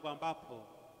kiwango ambapo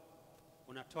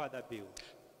unatoa dhabihu.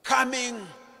 Coming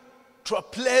to a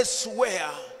place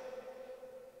where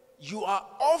you are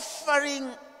offering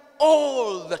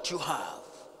all that you have.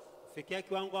 Fikia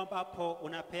kiwango ambapo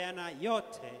unapeana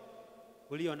yote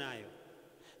ulio nayo.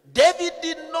 David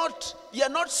you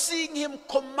are not seeing him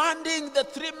commanding the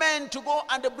three men to go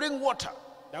and bring water.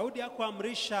 Daudi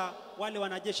hakuamrisha wale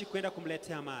wanajeshi kwenda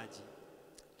kumletea maji.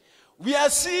 We are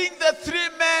seeing the three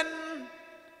men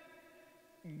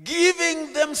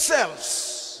giving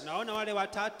themselves. Naona wale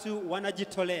watatu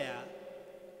wanajitolea.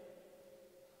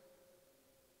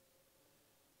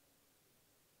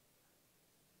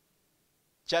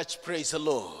 Church, praise the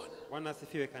Lord.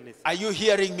 Are you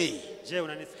hearing me?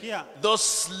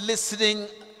 Those listening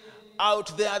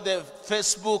out there, the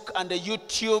Facebook and the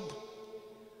YouTube,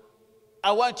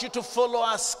 I want you to follow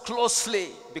us closely,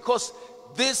 because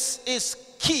this is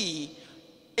key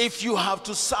if you have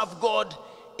to serve God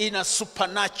in a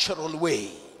supernatural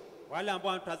way. Wale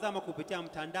ambao wanatazama kupitia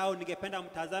mtandao, ningependa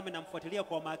mtazame na mfuatilie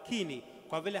kwa makini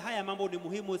Kwa vile haya mambo ni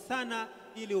muhimu sana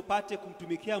ili upate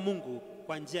kumtumikia Mungu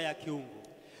kwa njia ya kiungu.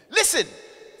 Listen,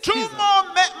 two more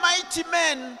mighty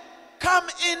men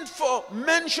come in for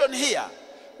mention here.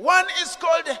 One is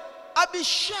called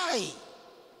Abishai.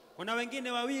 Kuna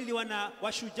wengine wawili wana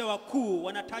washujaa wakuu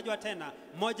wanatajwa tena.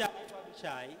 Mmoja anaitwa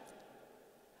Abishai.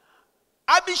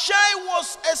 Abishai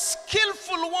was a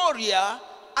skillful warrior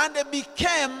and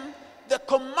became the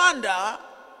commander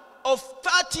of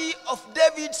 30 of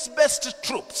David's best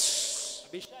troops.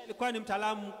 Abishai alikuwa ni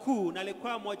mtaalamu mkuu na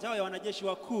alikuwa mmoja wa wanajeshi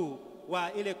wakuu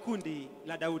wa ile kundi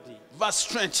la Daudi.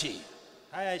 Verse 20.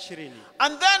 Haya 20.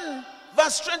 And then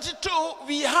verse 22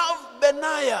 we have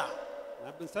Benaiah.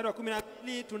 Na mstari wa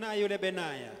 12 tunaye yule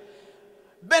Benaiah.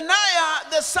 Benaiah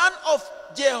the son of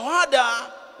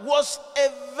Jehoiada was a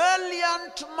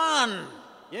valiant man.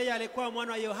 Yeye alikuwa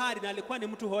mwana wa Yohari na alikuwa ni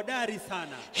mtu hodari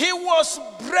sana. He was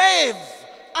brave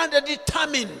and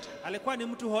determined. Alikuwa ni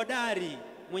mtu hodari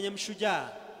mwenye mshujaa.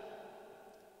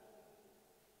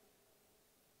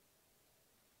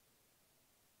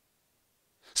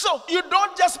 So you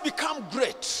don't just become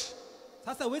great.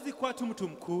 Sasa huwezi kuwa tu mtu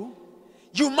mkuu.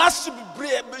 You must be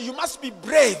brave. You must be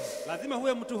brave. Lazima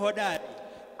uwe mtu hodari.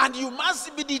 And you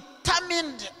must be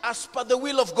determined as per the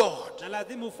will of God. Na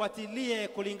lazima ufuatilie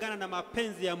kulingana na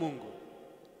mapenzi ya Mungu.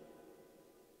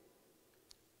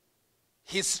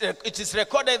 It is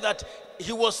recorded that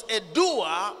he was a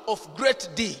doer of great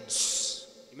deeds.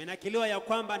 Imenakiliwa ya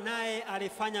kwamba naye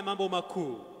alifanya mambo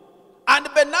makuu. And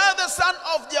Benaiah the son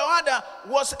of Jehoiada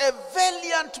was a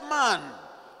valiant man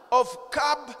of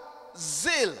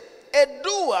Kabzeel, a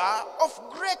doer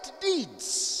of great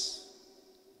deeds.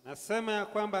 Nasema ya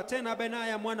kwamba tena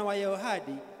Benaiah mwana wa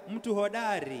Yehoyada, mtu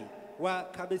hodari wa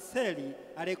Kabzeli,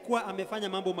 alikuwa amefanya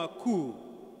mambo makuu.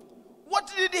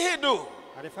 What did he do?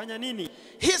 Alifanya nini?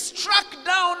 He struck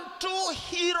down 2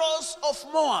 heroes of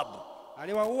Moab.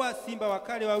 Aliwaua simba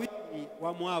wakali wawili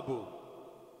wa Moabu.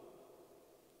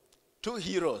 2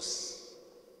 heroes.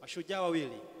 Mashujaa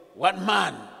wawili. One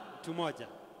man. Mtu mmoja.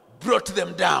 Brought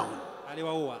them down.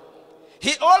 Aliwaua.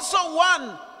 He also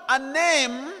won a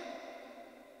name.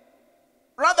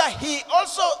 Rather, he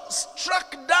also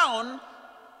struck down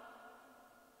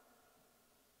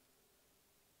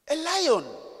a lion.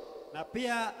 Na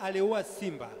pia aliua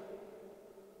simba.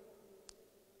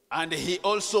 And he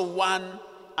also won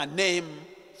a name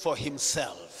for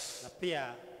himself. Na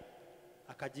pia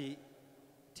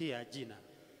akajitia jina.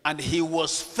 And he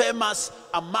was famous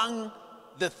among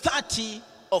the 30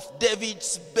 of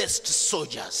David's best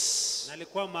soldiers. Na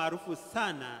alikuwa maarufu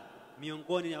sana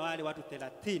miongoni mwa wale watu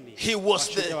 30. He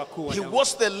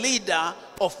was the leader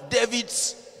of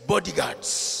David's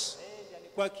bodyguards.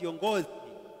 Alikuwa kiongozi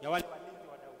ya wale walinzi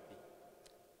wa Daudi.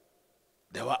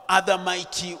 There were other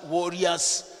mighty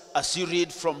warriors as you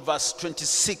read from verse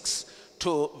 26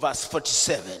 to verse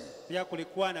 47. Pia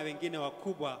kulikuwa na wengine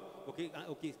wakubwa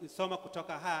ukisoma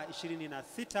kutoka haya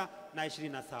 26 na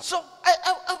 27. So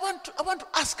I want to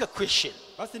ask a question.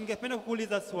 Basi ningependa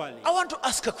kukuuliza swali. I want to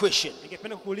ask a question.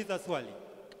 Ningependa kukuuliza swali.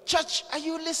 Church, are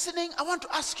you listening? I want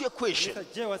to ask you a question.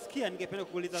 Je, wasikia? Ningependa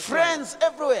kukuuliza swali. Friends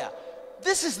everywhere,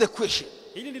 this is the question.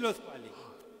 Hili ndilo swali.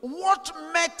 What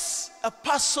makes a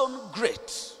person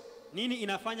great? Nini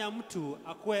inafanya mtu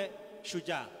akue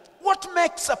shujaa? What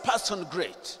makes a person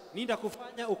great? Nini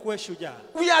itakufanya ukue shujaa?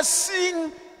 We are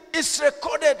seeing it's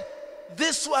recorded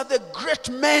these were the great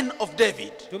men of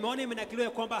David. Tumeona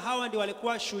imenakiliwa kwamba hawa ndio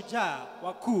walikuwa shujaa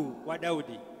wakuu wa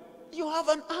Daudi. You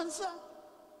have an answer?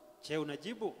 Je,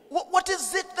 unajibu? What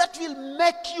is it that will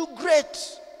make you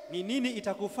great? Ni nini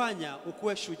itakufanya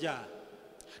ukue shujaa?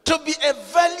 To be a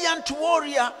valiant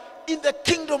warrior in the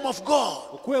kingdom of God.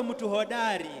 Ukue mtu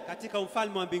hodari katika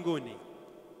ufalme wa mbinguni.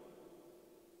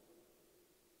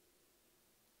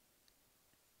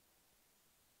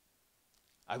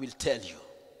 I will tell you.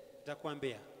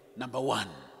 Nitakwambia. Number 1.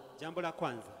 Jambo la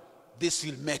kwanza. This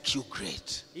will make you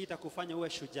great. Hii itakufanya uwe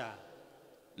shujaa.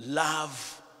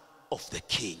 Love of the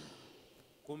king.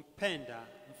 Kumpenda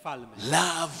mfalme.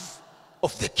 Love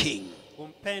of the king.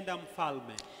 Kumpenda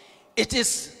mfalme. It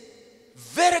is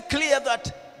very clear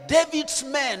that David's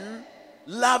men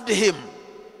loved him.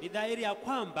 Ni dhahiri ya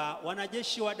kwamba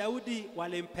wanajeshi wa Daudi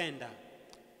walimpenda.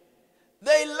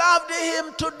 They loved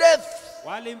him to death.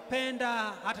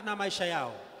 Walimpenda hata na maisha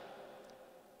yao.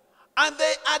 And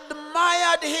they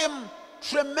admired him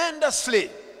tremendously.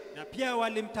 Na pia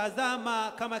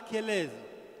walimtazama kama kielezi.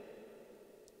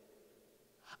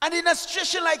 And in a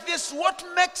situation like this, what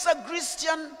makes a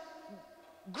Christian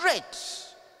great?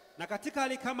 Na katika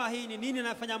hali kama hii ni nini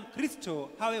inafanya Mkristo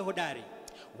hawe hodari?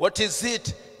 What is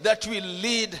it that will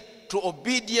lead to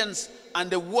obedience and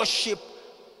the worship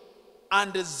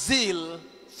and zeal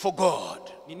for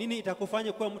God. Ni nini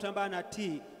itakufanya kuwa mtu ambaye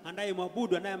anatii,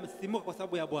 anayemwabudu, anayemsimuka kwa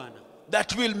sababu ya Bwana?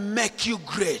 That will make you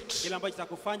great. Kile ambacho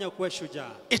kitakufanya kuwa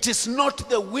shujaa. It is not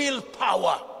the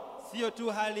willpower. Sio tu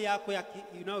hali yako ya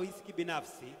unaohisi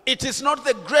kibinafsi. It is not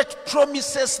the great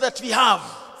promises that we have.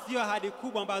 Sio ahadi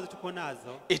kubwa ambazo tuko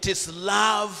nazo. It is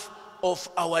love of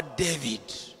our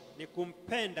David. Ni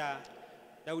kumpenda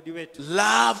Daudi wetu.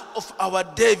 Love of our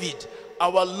David,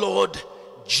 our Lord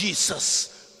Jesus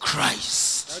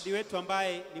Christ. Daudi wetu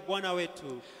ambaye ni Bwana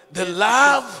wetu. The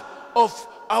love of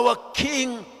our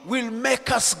King will make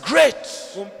us great.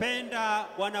 Kumpenda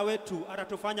Bwana wetu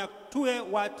atatufanya tuwe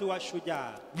watu wa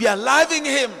shujaa. We are loving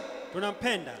him.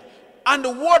 Tunampenda. And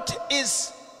what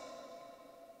is,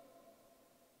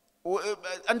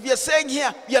 and we are saying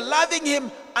here, we are loving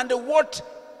him and what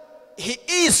he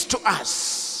is to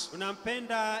us.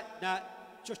 Tunampenda na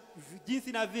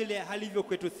jinsi na vile halivyo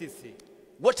kwetu sisi.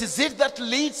 What is it that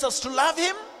leads us to love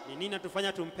him? Ni nini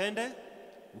natufanya tumpende?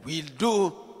 We'll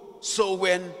do so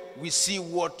when we see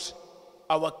what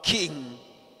our King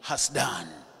has done.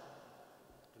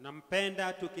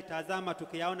 Tunampenda tukitazama,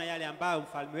 tukiyaona yale ambayo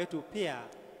mfalme wetu pia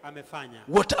amefanya.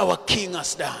 What our King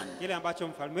has done. Kile ambacho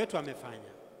mfalme wetu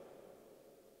amefanya.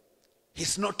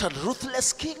 He's not a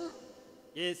ruthless king.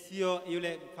 Yeye sio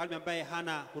yule mfalme ambaye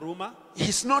hana huruma.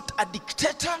 He's not a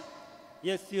dictator.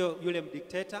 Yeye sio yule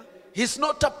mdikteta. He's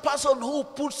not a person who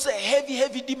puts a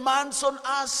heavy demands on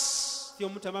us. Sio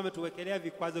mtu ambaye ametuwekelea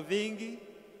vikwazo vingi.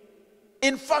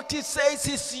 In fact, he says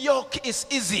his yoke is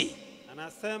easy.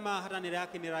 Anasema hata nira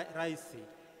yake ni rahisi.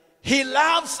 He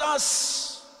loves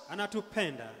us.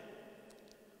 Anatupenda.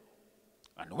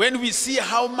 And when we see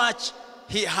how much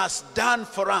he has done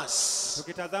for us,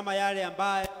 tukitazama yale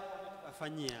ambayo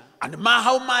afanyia, and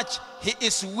how much he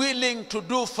is willing to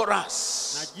do for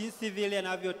us, na jinsi vile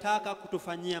anavyotaka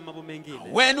kutufanyia mambo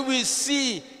mengine, when we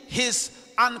see his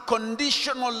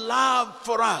unconditional love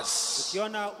for us,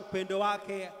 ukiona upendo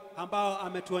wake ambao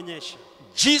ametuonyesha.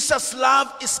 Jesus'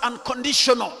 love is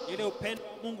unconditional. Ile upendo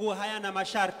wa Mungu hayana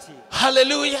masharti.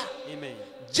 Hallelujah. Amen.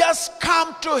 Just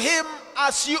come to him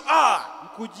as you are.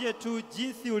 Mkujie tu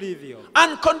jinsi ulivyo.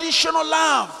 Unconditional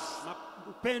love.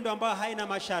 Upendo ambao haina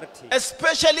masharti.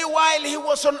 Especially while he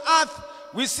was on earth,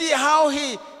 we see how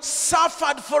he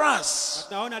suffered for us.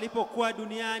 Tunaona alipokuwa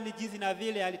duniani jinsi na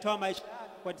vile alitoa maisha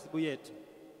yake kwa sababu yetu.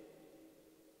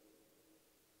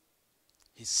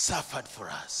 He suffered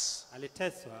for us.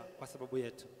 Aliteswa kwa sababu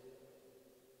yetu.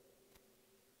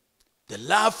 The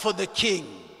love for the King,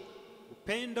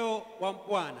 upendo wa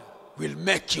Bwana, will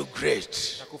make you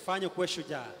great. Atakufanya kuwa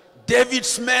shujaa.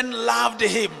 David's men loved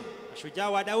him. Shujaa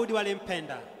wa Daudi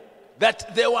walimpenda.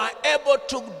 That they were able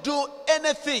to do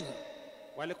anything.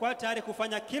 Walikuwa tayari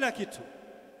kufanya kila kitu.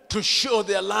 To show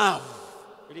their love.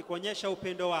 Ili kuonyesha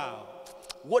upendo wao.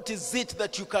 What is it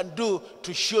that you can do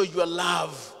to show your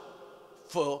love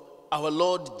for our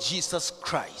Lord Jesus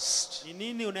Christ? Ni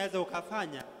nini unaweza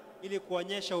ukafanya ili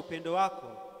kuonyesha upendo wako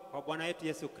kwa Bwana wetu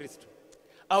Yesu Kristo?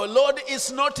 Our Lord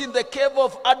is not in the cave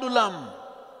of Adullam.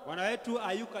 Bwana wetu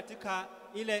hayuko katika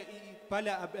ile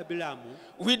pale Abelamu.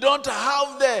 We don't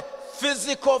have the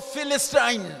physical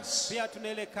Philistines. Pia tuna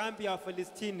ile kambi ya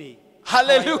Wafilistini.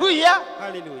 Hallelujah.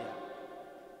 Hallelujah.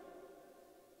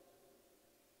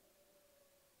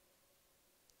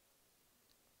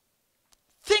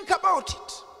 Think about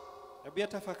it. Hebu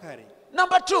tafakari.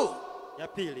 Number 2. Ya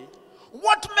pili.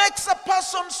 What makes a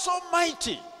person so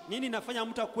mighty? Nini inafanya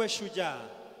mtu akuwe shujaa?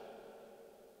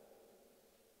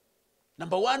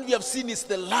 Number 1 we have seen is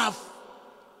the love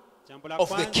Jambo la of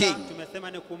the kwanza king.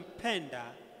 tumesema ni kumpenda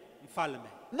mfalme.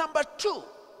 Number 2.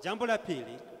 Jambo la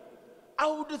pili, I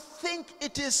would think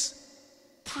it is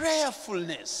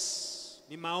prayerfulness.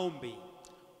 ni maombi.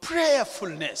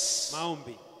 Prayerfulness.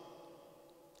 Maombi.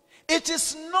 It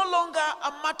is no longer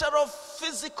a matter of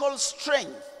physical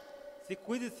strength.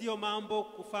 Siku hizi sio mambo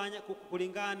kufanya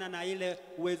kulingana na ile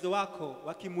uwezo wako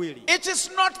wa kimwili. It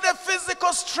is not the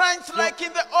physical strength like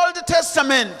in the Old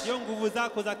Testament. Sio nguvu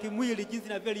zako za kimwili jinsi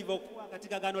na vile ilivyokuwa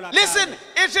katika Agano la Kale. Listen,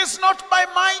 it is not by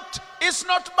might, it's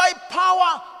not by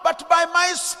power, but by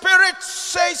my spirit,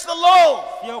 says the Lord.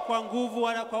 Sio kwa nguvu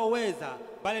wala kwa uweza,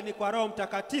 bali ni kwa Roho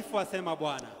Mtakatifu, asema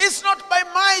Bwana. It's not by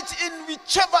might in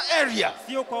whichever area.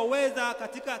 Sio kwa uweza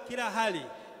katika kila hali.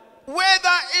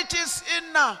 Whether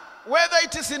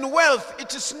it is in wealth,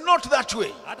 it is not that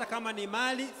way. Hata kama ni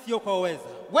mali, sio kwa uweza.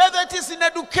 Whether it is in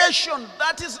education,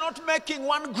 that is not making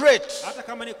one great. Hata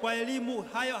kama ni kwa elimu,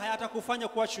 hayo hayatakufanya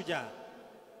kuwa shujaa.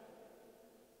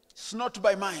 It's not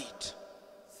by might.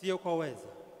 Sio kwa uweza.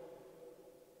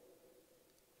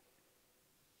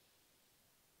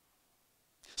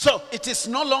 So it is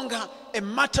no longer a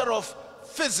matter of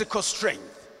physical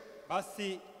strength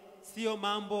Basi sio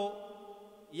mambo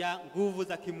ya nguvu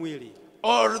za kimwili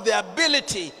or the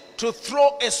ability to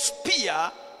throw a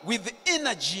spear with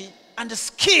energy and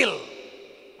skill.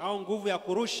 au nguvu ya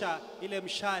kurusha ile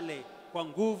mshale kwa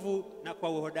nguvu na kwa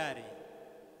uhodari.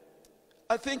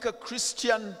 I think a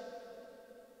Christian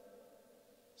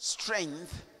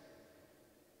strength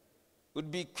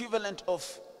would be equivalent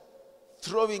of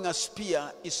throwing a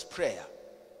spear is prayer.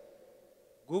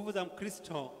 Nguvu za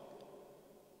Mkristo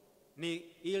ni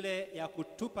ile ya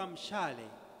kutupa mshale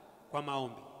kwa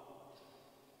maombi.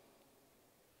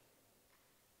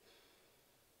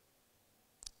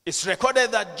 It's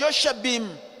recorded that Joshua Bim,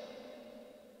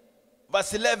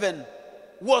 verse 11,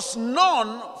 was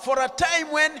known for a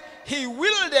time when he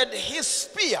wielded his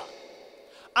spear.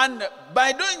 And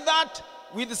by doing that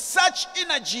with such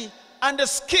energy and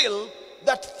skill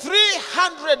that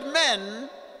 300 men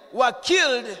were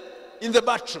killed in the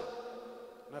battle.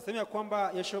 Nasema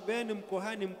kwamba Yeshobeni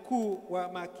mkohani mkuu wa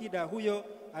Makida huyo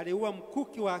aliua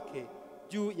mkuki wake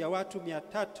juu ya watu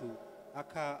 300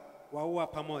 akawaua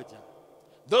pamoja.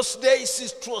 Those days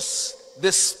it was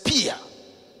the spear.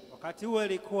 Wakati huo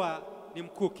ilikuwa ni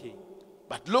mkuki.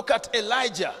 But look at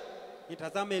Elijah.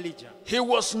 Itazame Elijah. He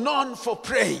was known for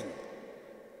praying.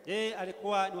 Yeye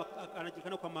alikuwa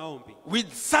anajulikana kwa maombi.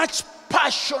 With such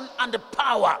passion and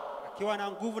power. Akiwa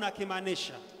na nguvu na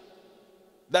kimaanisha.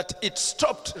 That it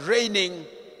stopped raining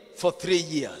for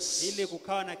 3 years. Ili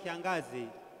kukawa na kiangazi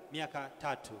miaka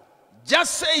 3.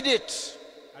 Just said it.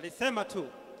 Alisema tu.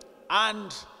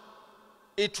 And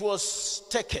it was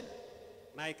taken.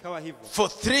 Na ikawa hivyo. For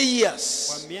 3 years.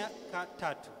 Kwa miaka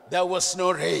 3. There was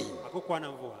no rain. Hakukuwa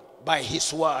na mvua. By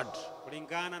his word.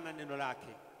 Kulingana na neno lake.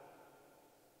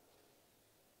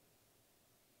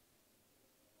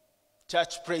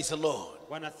 Church, praise the Lord.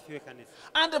 Bwana asifiwe kanisa.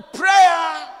 And the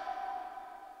prayer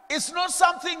is not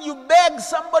something you beg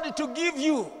somebody to give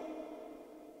you.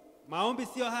 Maombi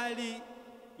sio hali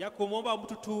ya kumwomba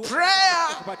mtu tu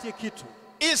akupatie kitu.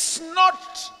 Is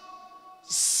not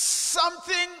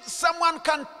something someone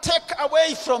can take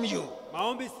away from you.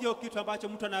 Maombi sio kitu ambacho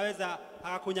mtu anaweza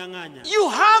akakunyang'anya. You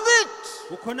have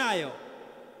it. Uko nayo.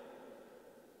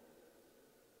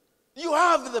 You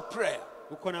have the prayer.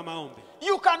 Uko na maombi.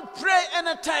 You can pray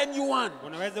anytime you want.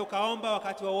 Unaweza ukaomba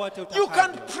wakati wowote utakavyo. You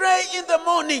can pray in the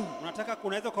morning.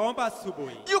 Unaweza ukaomba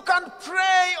asubuhi. You can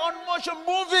pray on motion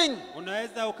moving.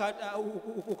 Unaweza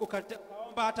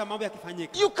ukaomba hata mambo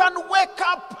yakifanyika. You can wake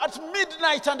up at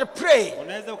midnight and pray.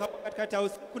 Unaweza ukaomba katikati ya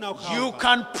usiku na ukaomba. You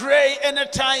can pray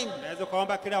anytime. Unaweza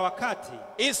ukaomba kila wakati.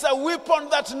 It's a weapon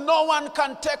that no one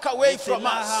can take away from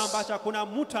us. Ambacho hakuna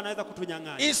mtu anaweza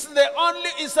kutunyang'anya.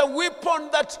 It's a weapon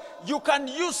that you can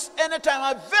use anytime,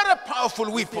 a very powerful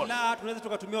weapon. Silaha tunaweza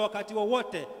tukatumia wakati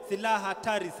wowote, silaha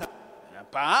hatari sana.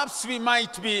 Perhaps we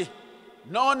might be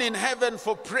known in heaven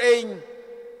for praying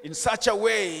in such a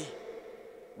way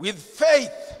with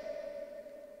faith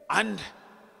and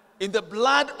in the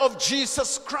blood of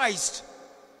Jesus Christ.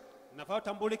 Nafaa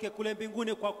tambulike kule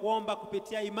mbinguni kwa kuomba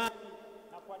kupitia imani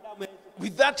na kwa damu ya Yesu.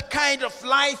 With that kind of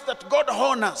life that God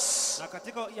honors. Na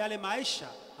katika yale maisha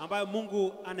ambayo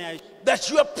Mungu anayaishi. That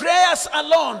your prayers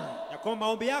alone. Ya kwamba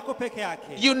maombi yako peke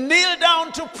yake. You kneel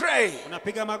down to pray.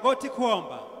 Unapiga magoti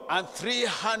kuomba. And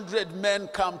 300 men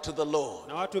come to the Lord.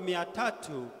 Na watu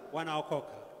 300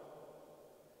 wanaokoka.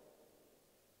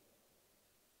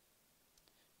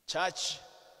 Church,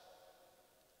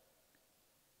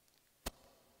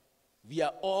 we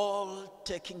are all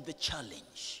taking the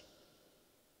challenge.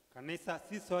 Kanisa,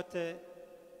 sisi sote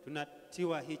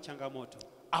tunatiwa hii changamoto.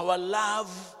 Our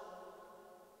love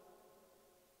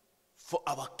for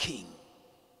our King.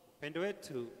 Upendo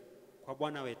wetu kwa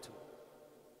Bwana wetu.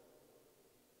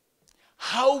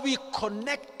 How we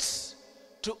connect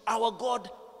to our God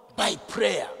by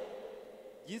prayer.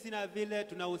 Jinsi na vile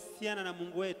tunahusiana na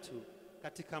Mungu wetu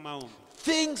katika maombi.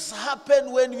 Things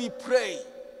happen when we pray.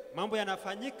 Mambo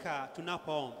yanafanyika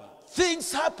tunapoomba.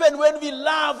 Things happen when we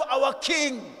love our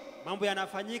King. Mambo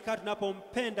yanafanyika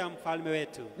tunapompenda mfalme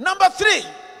wetu. Number 3.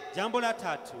 Jambo la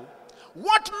 3.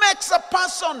 What makes a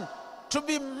person to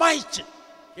be mighty?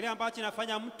 Kile ambacho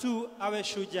inafanya mtu awe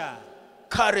shujaa.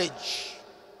 Courage.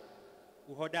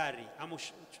 Uhodari.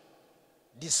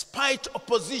 Despite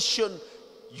opposition,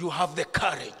 you have the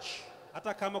courage.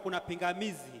 Hata kama kuna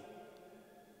pingamizi,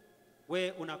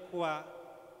 we unakuwa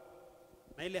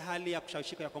na ile hali ya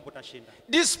kushawishika ya kwamba utashinda.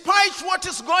 Despite what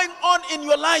is going on in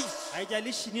your life.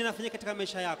 Haijalishi nini inafanyika katika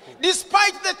maisha yako.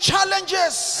 Despite the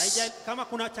challenges. Kama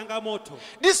kuna changamoto.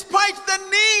 Despite the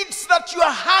needs that you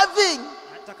are having.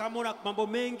 hata kama una mambo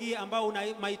mengi ambao una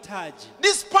mahitaji,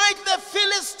 despite the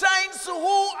Philistines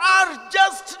who are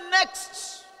just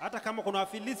next. hata kama kuna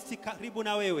Wafilisti karibu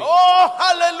na wewe. Oh,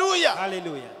 hallelujah.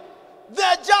 Hallelujah.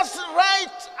 They're just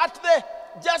right at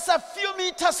just a few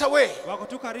meters away. Wako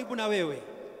tu karibu na wewe.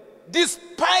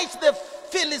 Despite the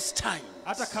Philistines,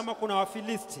 hata kama kuna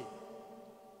Wafilisti,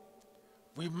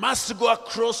 we must go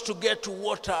across to get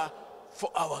water for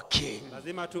our king.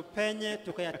 lazima tupenye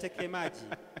tukayateke maji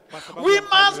kwa sababu We ya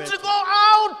mfalme must wetu. go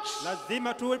out.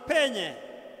 Lazima tupenye.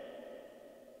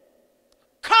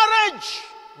 Courage.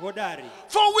 Hodari.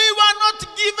 For we were not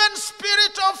given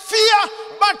spirit of fear,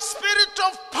 but spirit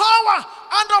of power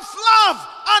and of love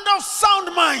and of sound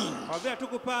mind. Kwa vile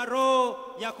tukupa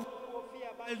roho ya kuhofia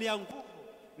bali ya nguvu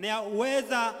na ya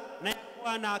uweza na ya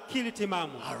kuwa na akili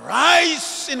timamu.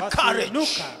 Arise in Basi courage.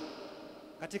 inuka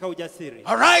katika ujasiri.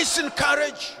 Arise in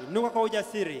courage. Inuka kwa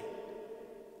ujasiri.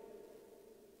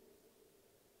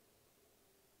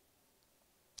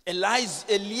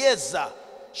 Eliezer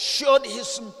showed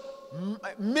his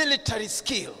military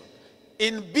skill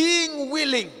in being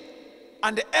willing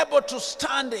and able to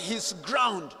stand his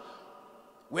ground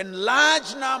when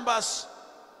large numbers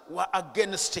were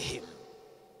against him.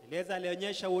 Eliezer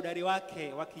alionyesha udari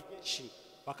wake wa kijeshi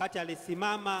wakati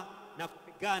alisimama na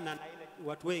kupigana na ile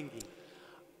watu wengi.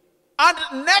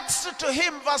 And next to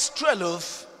him, verse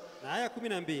 12, Na aya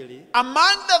 12,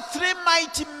 among the three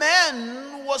mighty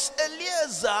men was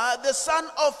Eliezer, the son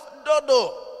of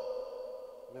Dodo.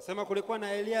 nasema kulikuwa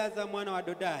na Eliaza mwana wa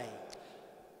Dodai.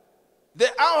 The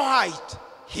Ahohite,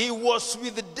 he was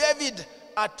with David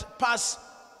at Pas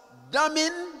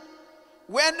Damin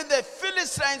when the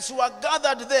Philistines were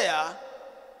gathered there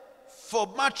for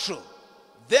battle.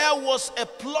 There was a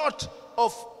plot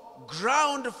of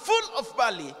ground full of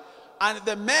barley, and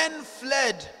the men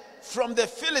fled from the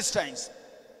Philistines.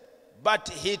 But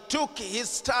he took his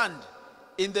stand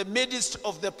in the midst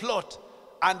of the plot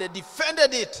and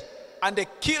defended it and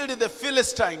killed the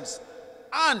Philistines.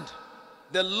 And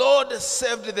the Lord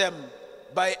saved them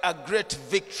by a great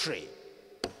victory.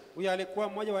 Huyo alikuwa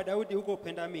mmoja wa Daudi huko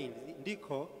Pendamini.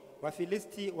 Ndiko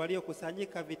Wafilisti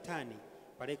waliokusanyika vitani.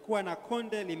 Palikuwa na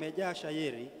konde limejaa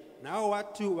shayiri, na hao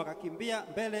watu wakakimbia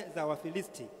mbele za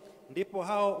Wafilisti. Ndipo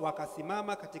hao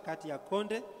wakasimama katikati ya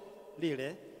konde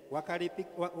lile,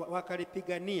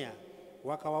 wakalipigania,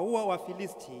 wakawaua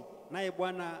Wafilisti, naye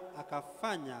Bwana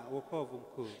akafanya wokovu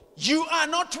mkuu. You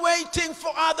are not waiting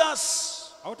for others.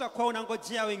 Hautakuwa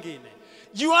unangojea wengine.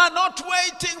 You are not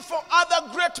waiting for other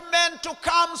great men to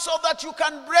come so that you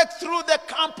can break through the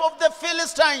camp of the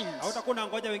Philistines. Hautakuwa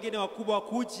unangoja wengine wakubwa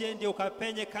wakuje ndio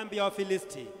ukapenye kambi ya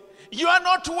Wafilisti. You are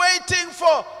not waiting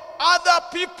for other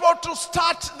people to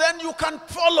start, then you can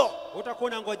follow. Utakuwa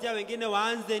unangojea wengine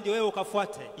waanze ndio wewe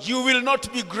ukafuate. You will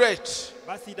not be great.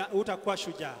 Basi utakuwa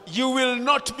shujaa. You will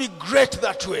not be great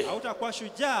that way. Hautakuwa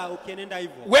shujaa ukienenda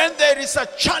hivyo. When there is a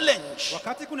challenge,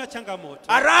 Wakati kuna changamoto,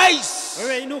 arise.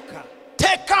 wewe inuka.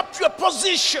 Take up your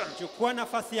position. Chukua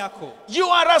nafasi yako.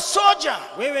 You are a soldier.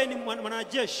 Wewe ni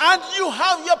mwanajeshi. And you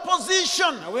have your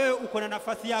position. Na wewe uko na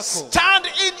nafasi yako. Stand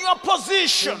in your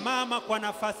position. Simama kwa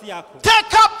nafasi yako.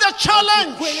 Take up the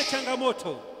challenge. Kwenye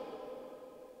changamoto.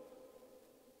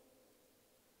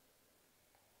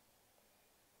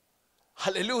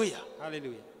 Hallelujah.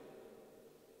 Hallelujah.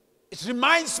 It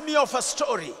reminds me of a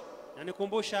story. Na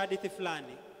nikumbusha hadithi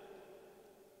fulani.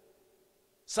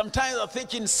 Sometimes I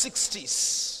think in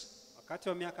 60s, Wakati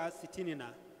wa miaka 60 na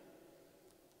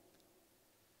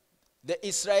the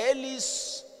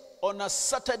Israelis on a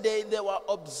Saturday, they were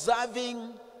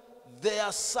observing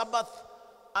their Sabbath,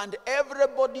 and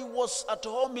everybody was at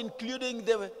home, including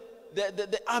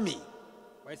the army.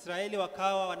 Waisraeli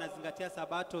wakawa wanazingatia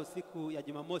Sabato siku ya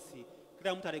Jumamosi.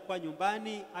 Kila mtu alikuwa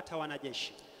nyumbani, hata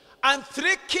wanajeshi. And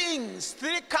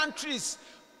three countries,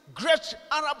 great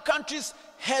Arab countries,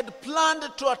 had planned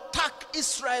to attack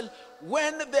Israel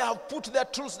when they have put their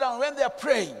tools down, when they are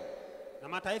praying. Na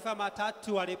mataifa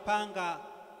matatu walipanga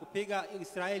kupiga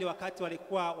Israeli wakati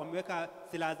walikuwa wameweka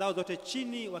silaha zao zote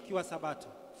chini wakiwa Sabato.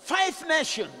 5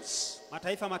 nations.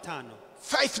 Mataifa matano.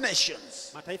 5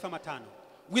 nations. Mataifa matano.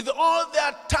 With all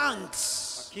their tanks.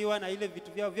 Wakiwa na ile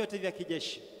vitu vyao vyote vya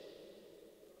kijeshi.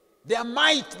 Their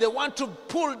might, they want to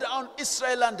pull down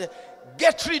Israel and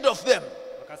get rid of them.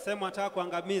 Wakasema wanataka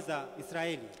kuangamiza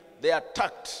Israeli. They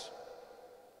attacked.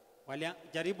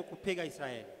 Walijaribu kupiga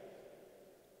Israeli.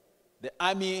 The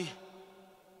army,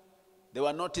 they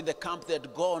were not in the camp, they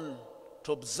had gone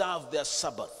to observe their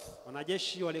Sabbath.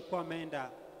 Wanajeshi walikuwa wameenda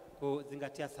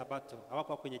kuzingatia Sabato,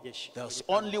 hawakuwa kwenye jeshi. There was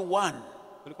only one.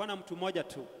 Kulikuwa na mtu mmoja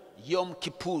tu. Yom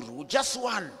Kippur, just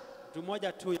one. Mtu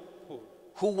mmoja tu.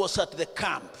 who was at the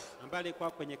camp, ambaye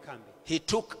alikuwa kwenye kambi, he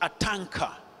took a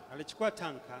tanker. alichukua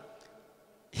tanka,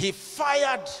 He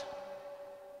fired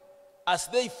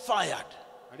as they fired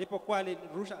alipokuwa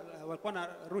alirusha, walikuwa na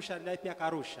rusha ile pia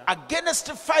karusha against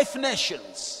 5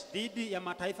 nations. dhidi ya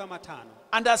mataifa matano,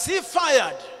 And as he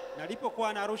fired, na alipokuwa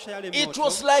anarusha yale it moto,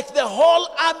 was like the whole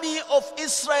army of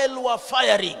Israel were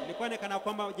firing. ilikuwa ni kana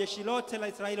kwamba jeshi lote la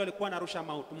Israeli walikuwa narusha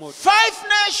moto. 5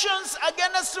 nations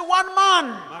against 1 man.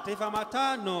 Mataifa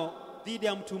matano dhidi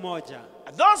ya mtu mmoja.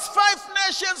 Those 5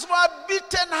 nations were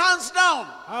beaten hands down.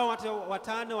 Hao watu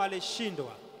watano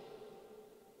walishindwa.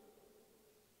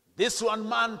 This 1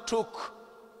 man took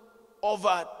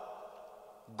over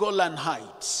Golan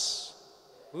Heights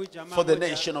Huyu jamaa for the mmoja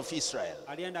nation of Israel.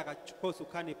 alienda akachukua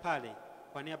usukani pale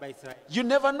kwa niaba ya Israeli. You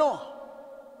never know.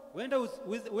 Wenda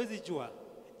uwezi jua,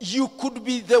 You could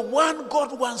be the one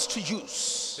God wants to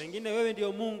use. pengine wewe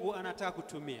ndio Mungu anataka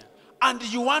kutumia, And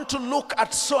you want to look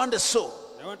at so and so.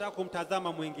 na wewe unataka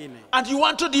kumtazama mwingine, And you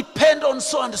want to depend on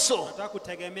so and so. unataka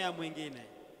kutegemea mwingine.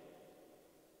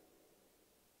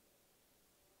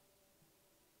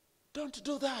 Don't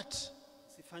do that.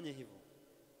 Usifanye hivyo.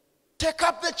 Take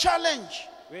up the challenge.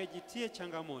 Wewe jitie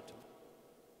changamoto,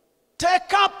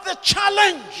 Take up the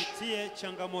challenge. jitie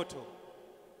changamoto.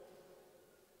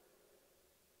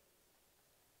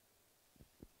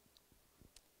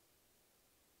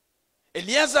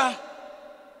 Eliezer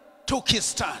took his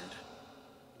stand.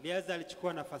 Eliaza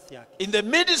alichukua nafasi yake In the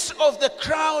midst of the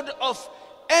crowd of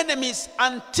enemies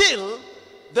until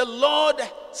the Lord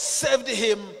saved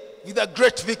him with a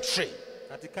great victory.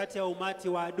 katikati ya umati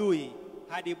wa adui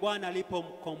hadi Bwana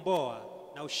alipomkomboa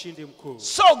na ushindi mkuu.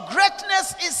 So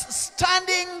greatness is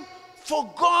standing for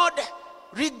God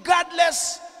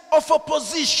regardless of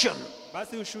opposition.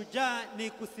 Basi ushujaa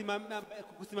ni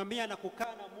kusimamia na kukaa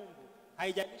na Mungu,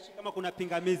 haijalishi kama kuna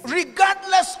pingamizi,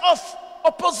 Regardless of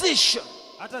opposition.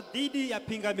 hata dhidi ya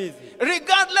pingamizi,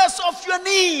 Regardless of your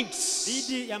needs.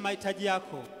 dhidi ya mahitaji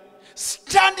yako,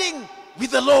 Standing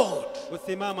with the Lord.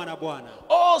 usimama na Bwana,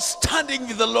 Oh, standing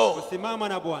with the Lord. usimama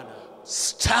na Bwana,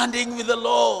 Standing with the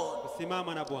Lord.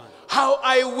 usimama na Bwana. How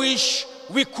I wish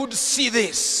we could see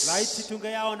this. Laiti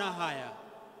tungeyaona haya.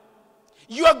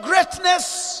 Your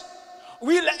greatness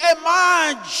will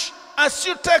emerge as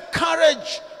you take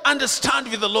courage and stand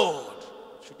with the Lord.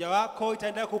 Shujaa wako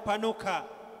itaendelea kupanuka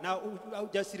na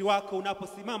ujasiri wako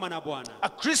unaposimama na Bwana. A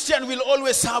Christian will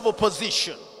always have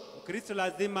opposition. Mkristo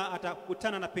lazima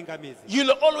atakutana na pingamizi,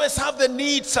 You'll always have the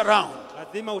needs around.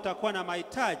 lazima utakuwa na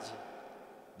mahitaji,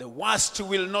 The worst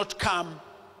will not come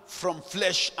from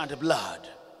flesh and blood,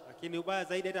 lakini ubaya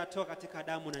zaidi itatoka katika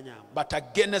damu na nyama, but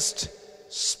against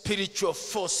spiritual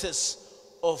forces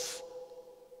of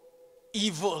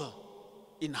evil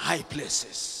in high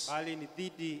places. bali ni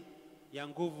dhidi ya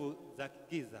nguvu za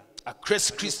giza.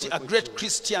 A great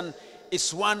Christian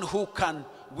is one who can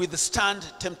withstand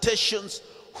temptations,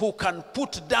 who can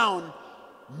put down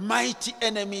mighty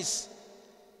enemies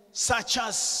such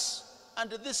as,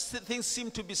 and these things seem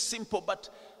to be simple, but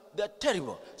they're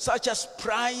terrible, such as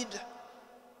pride,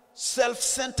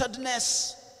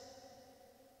 self-centeredness,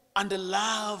 and the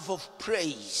love of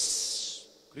praise.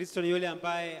 Kristo ni yule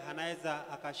ambaye anaweza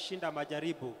akashinda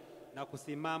majaribu na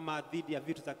kusimama dhidi ya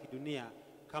vitu za kidunia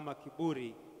kama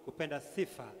kiburi, kupenda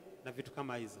sifa na vitu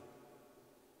kama hizo,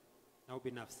 na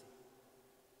ubinafsi.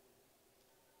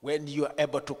 When you are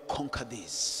able to conquer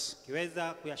this,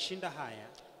 Ukiweza kuyashinda haya,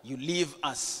 you live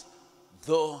as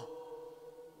though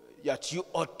that you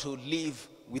ought to live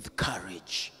with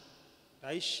courage,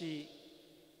 utaishi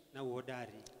na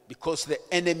uhodari, because the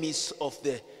enemies of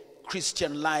the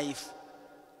Christian life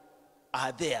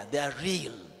are there. They are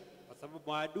real kwa sababu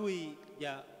maadui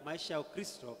ya maisha ya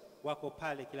Ukristo wako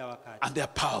pale kila wakati, and they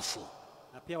are powerful.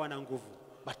 na pia wana nguvu.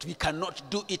 But we cannot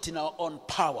do it in our own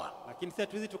power. Lakini sisi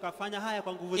hatuwezi tukafanya haya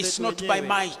kwa nguvu It's zetu not by wenyewe,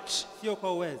 might, sio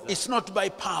kwa uweza, it's not by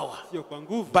power, sio kwa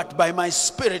nguvu, but by my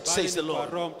spirit, bali says the ni kwa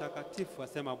Lord. Roho Mtakatifu,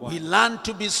 asema We Bwana. learn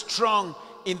to be strong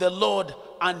in the Lord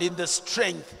and in the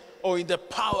strength or in the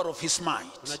power of his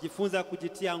might, Tunajifunza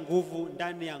kujitia nguvu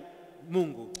ndani ya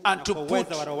Mungu and na to kwa put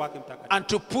uweza wa Roho wake Mtakatifu, and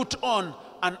to put on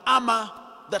an armor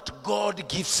that God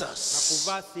gives na us.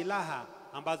 kuvaa silaha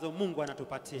ambazo Mungu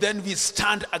anatupatia. Then we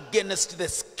stand against the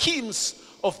schemes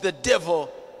of the devil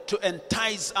to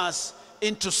entice us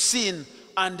into sin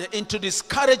and into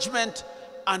discouragement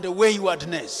and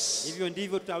waywardness. Hivyo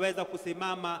ndivyo tutaweza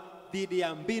kusimama dhidi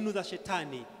ya mbinu za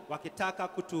shetani wakitaka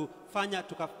kutufanya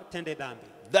tukatende dhambi.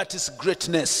 That is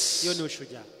greatness. Hiyo ni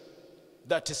ushujaa.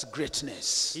 That is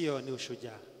greatness. Hiyo ni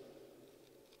ushujaa.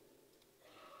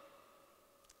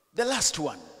 The last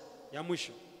one. Ya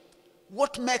mwisho,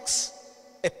 What makes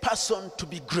a person to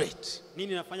be great?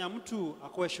 Nini inafanya mtu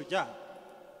akuwe shujaa?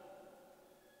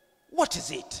 What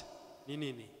is it? Ni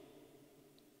nini?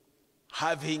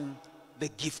 Having the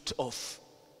gift of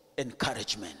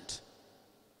encouragement.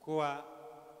 Kuwa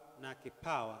na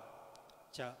kipawa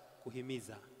cha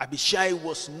kuhimiza. Abishai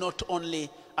was not only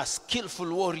a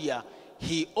skillful warrior,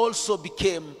 he also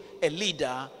became a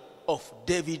leader of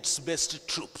David's best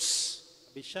troops.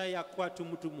 Abishai hakuwa tu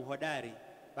mtu mhodari,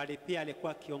 bali pia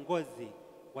alikuwa kiongozi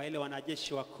wa ile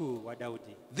wanajeshi wakuu wa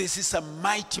Daudi. This is a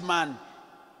mighty man.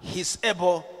 He's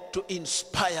able to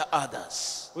inspire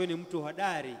others. Huyu ni mtu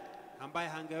hodari ambaye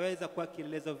hangeweza kuwa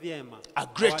kielelezo vyema. A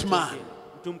great man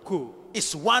mtu mkuu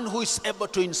is one who is able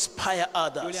to inspire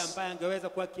others. Yule ambaye angeweza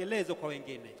kuwa kielezo kwa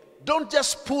wengine. Don't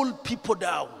just pull people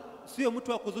down. Sio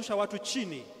mtu wa kuzusha watu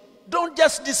chini. Don't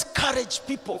just discourage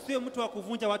people. Sio mtu wa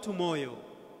kuvunja watu moyo.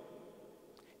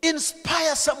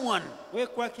 Inspire someone. Wewe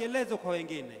kuwa kielezo kwa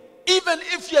wengine. Even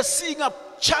if you're seeing a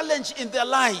challenge in their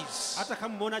lives, hata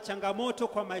kama umeona changamoto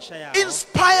kwa maisha yao,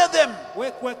 inspire them.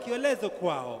 Wewe kuwa kielezo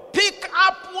kwao. Pick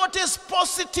up what is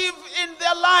positive in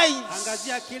their lives.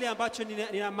 Angazia kile ambacho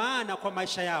ni maana kwa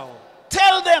maisha yao.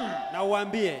 Tell them. Na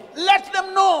uambie. Let them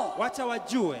know. Wacha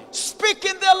wajue. Speak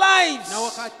in their lives. Na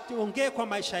wakaongee kwa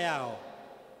maisha yao.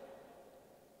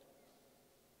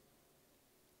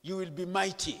 You will be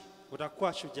mighty.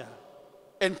 Utakuwa shujaa.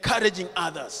 Encouraging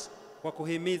others. Kwa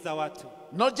kuhimiza watu.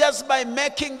 Not just by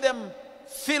making them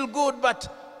feel good, but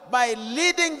by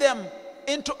leading them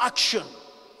into action.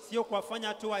 Sio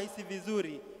kuwafanya tu wahisi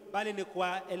vizuri, bali ni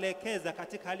kuwaelekeza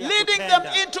katika hali ya kutenda. Leading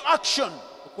them into action.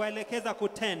 Kuwaelekeza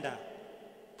kutenda.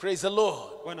 Praise the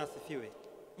Lord. Bwana asifiwe.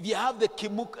 We have the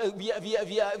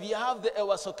we have the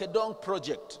Ewasokedong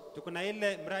project. Tuko na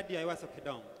ile mradi ya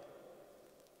Ewasokedong.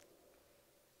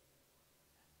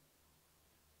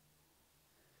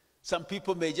 Some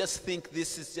people may just think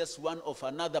this is just one of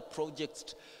another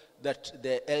projects that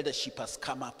the eldership has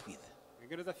come up with.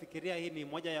 Wengine fikiria hii ni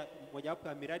mojawapo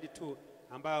ya miradi tu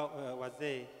ambao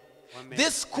wazee wame.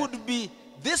 This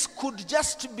could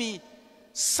just be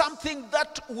something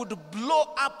that would blow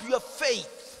up your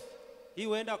faith. Hii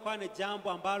huenda kwa ni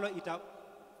jambo ambalo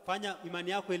itafanya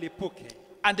imani yako ilipuke.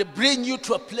 And bring you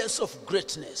to a place of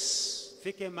greatness.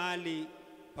 Fike mahali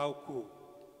pa ukuu.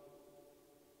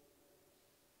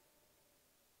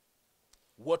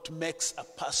 What makes a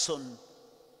person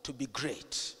to be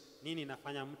great? Nini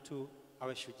inafanya mtu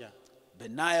awe shujaa?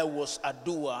 Benaiah was a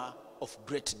doer of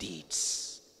great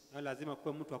deeds. Na lazima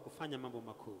kuwe mtu wa kufanya mambo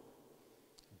makuu.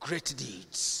 Great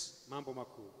deeds. Mambo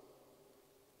makuu.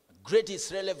 Great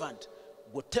is relevant.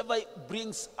 Whatever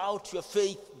brings out your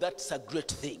faith, that's a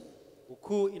great thing.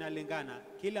 Ukuu inalingana.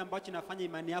 Kile ambacho inafanya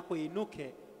imani yako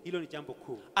iinuke, hilo ni jambo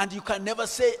kuu. And you can never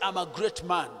say I'm a great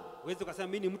man. Huwezi kusema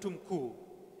mimi ni mtu mkuu.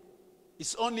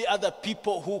 It's only other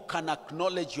people who can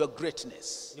acknowledge your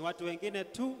greatness. Ni watu wengine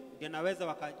tu wanaweza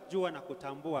wakajua na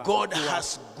kutambua. God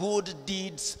has good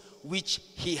deeds which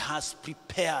he has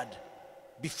prepared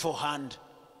beforehand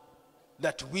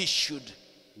that we should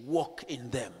walk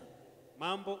in them.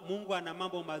 Mungu ana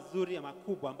mambo mazuri ya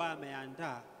makubwa ambayo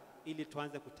ameandaa ili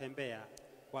tuanze kutembea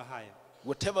kwa hayo.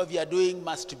 Whatever we are doing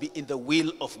must be in the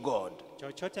will of God.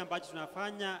 Chochote ambacho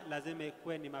tunafanya lazima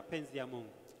ikuwe ni mapenzi ya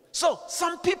Mungu. So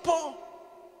some people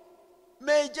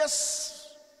may just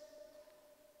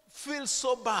feel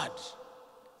so bad.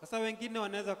 Sasa wengine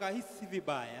wanaweza kuhisi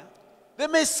vibaya. They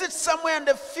may sit somewhere and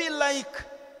they feel like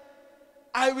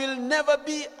I will never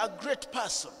be a great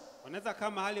person. Wanaweza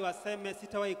kama hali waseme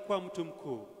sitawahi kuwa mtu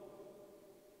mkuu.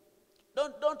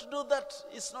 Don't do that.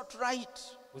 It's not right.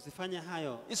 Usifanye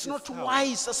hayo. It's not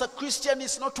wise. As a Christian,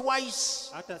 it's not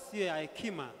wise. Hata sio ya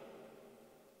hekima.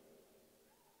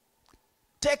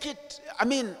 Take it,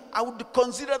 I would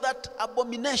consider that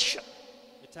abomination.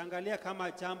 Itaangalia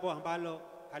kama jambo ambalo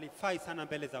halifai sana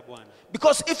mbele za Bwana.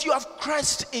 Because if you have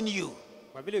Christ in you,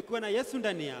 kwa vile ukiwa na Yesu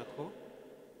ndani yako,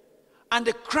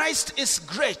 and Christ is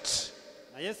great,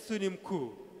 na Yesu ni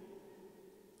mkuu,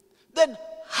 then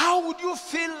how would you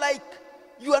feel like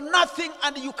you are nothing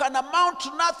and you can amount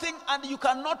to nothing and you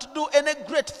cannot do any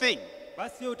great thing?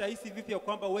 Basi wewe utahisi vipi ya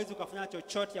kwamba huwezi ukafanya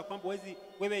chochote, ya kwamba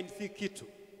wewe si kitu?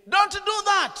 Don't do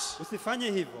that.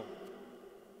 Usifanye hivyo.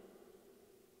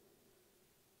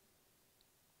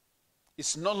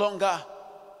 It no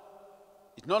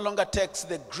longer takes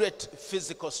the great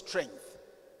physical strength.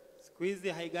 Siku hizi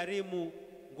haigharimu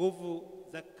nguvu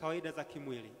za kawaida za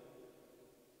kimwili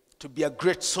to be a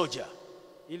great soldier.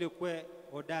 Ili kuwe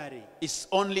hodari. It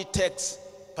only takes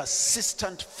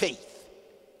persistent faith.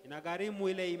 Inagharimu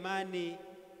ile imani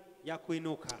ya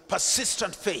kuinuka.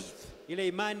 Persistent faith. Ile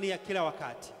imani ya kila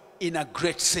wakati. In a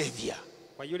great savior.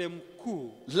 Kwa yule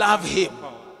mkuu. Love him.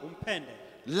 Umpende.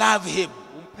 Love him.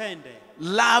 Umpende.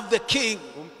 Love the king.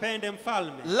 Umpende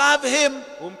mfalme. Love him.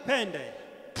 Umpende.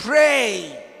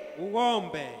 Pray.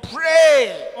 Uombe.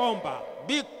 Pray. Omba.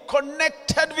 Be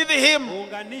connected with him.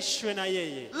 Uunganishwe na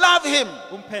yeye. Love him.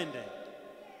 Umpende.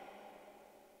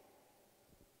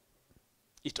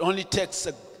 It only takes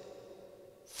a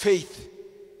faith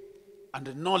and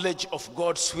the knowledge of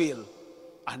God's will,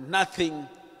 and nothing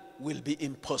will be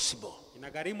impossible.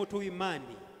 Inagharimu tu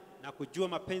imani na kujua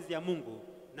mapenzi ya Mungu,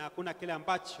 na hakuna kile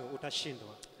ambacho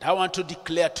utashindwa. I want to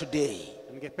declare today.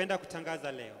 Ningependa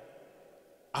kutangaza leo.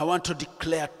 I want to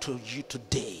declare to you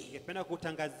today. Ningependa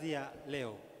kutangazia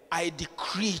leo. I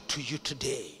decree to you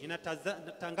today.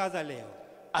 Ninatangaza leo.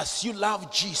 As you love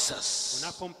Jesus.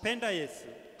 Unapompenda Yesu.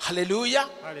 Hallelujah.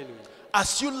 Hallelujah.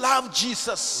 As you love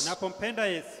Jesus. Unapompenda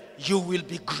Yesu. You will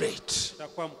be great.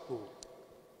 Utakuwa mkuu.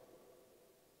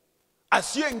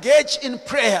 As you engage in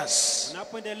prayers.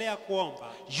 Unapoendelea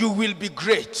kuomba. You will be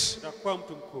great. Utakuwa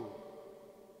mtu mkuu.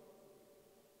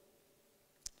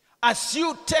 As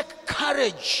you take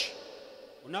courage.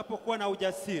 Unapokuwa na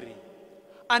ujasiri.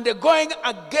 And going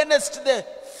against the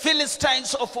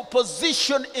Philistines of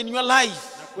opposition in your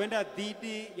life. Na kwenda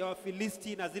dhidi ya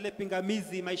Wafilisti na zile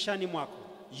pingamizi maishani mwako.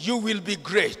 You will be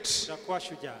great. Utakuwa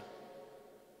shujaa.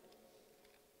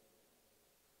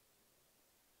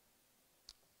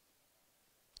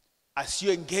 As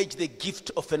you engage the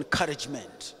gift of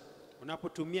encouragement.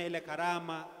 Unapotumia ile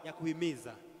karama ya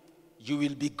kuhimiza. You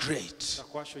will be great.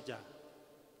 Utakuwa shujaa.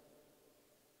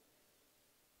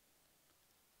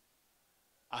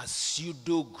 As you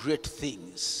do great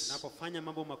things. Unapofanya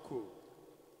mambo makuu.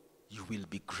 You will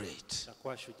be great.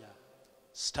 Utakuwa shujaa.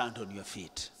 Stand on your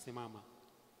feet. Simama.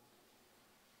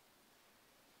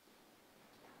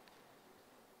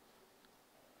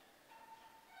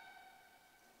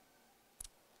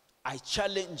 I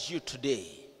challenge you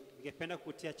today. Ningependa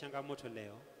kutia changamoto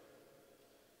leo.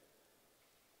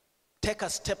 Take a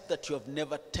step that you have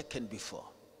never taken before.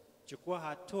 Chukua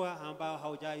hatua ambayo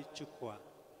haujaichukua.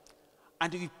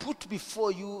 And we put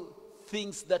before you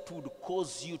things that would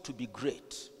cause you to be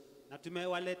great. Na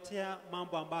tumewaletea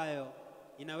mambo ambayo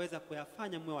inaweza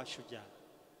kuyafanya mwe wa shujaa.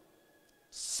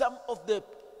 Some of the,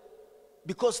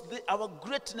 because our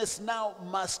greatness now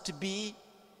must be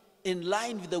in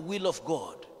line with the will of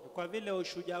God. Kwa vile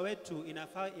ushujaa wetu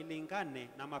inafaa ilingane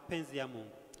na mapenzi ya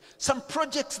Mungu. Some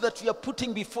projects that we are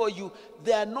putting before you,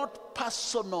 they are not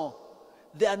personal.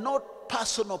 They are not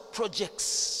personal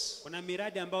projects. Kuna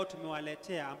miradi ambayo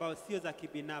tumewaletea ambayo sio za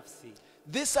kibinafsi.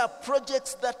 These are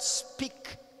projects that speak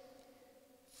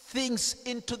things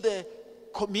into the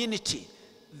community.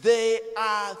 They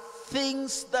are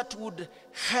things that would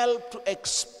help to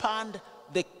expand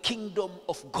the kingdom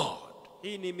of God.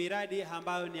 Hii ni miradi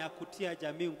ambayo ni ya kutia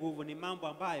jamii nguvu, ni mambo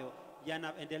ambayo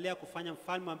yanaendelea kufanya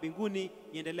mfalme wa mbinguni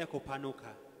iendelee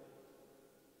kupanuka.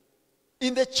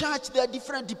 In the church there are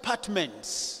different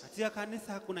departments. Katika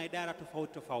kanisa kuna idara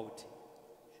tofauti tofauti.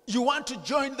 You want to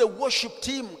join the worship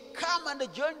team, come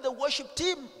and join the worship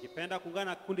team. Ukipenda kuungana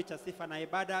na kundi cha sifa na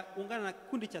ibada, ungana na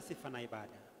kundi cha sifa na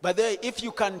ibada. By the way, if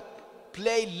you can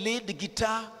play lead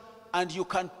guitar and you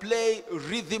can play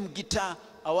rhythm guitar,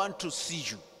 I want to see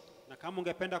you. Na kama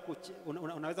ungependa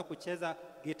unaweza kucheza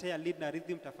gitaa ya lead na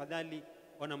rhythm, tafadhali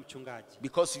ona mchungaji.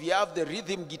 Because we have the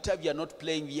rhythm guitar we are not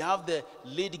playing, we have the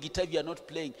lead guitar we are not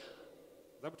playing.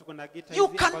 Sababu tuko na gitaa You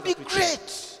hizi can ambazo be tucheza.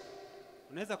 great.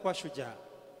 Unaweza kuwa shujaa.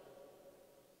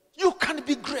 You can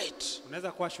be great.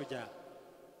 Unaweza kuwa shujaa.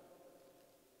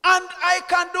 And I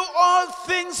can do all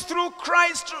things through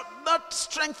Christ that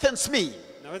strengthens me.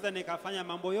 Naweza nikafanya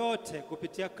mambo yote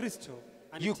kupitia Kristo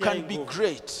anitia You can be nguvu.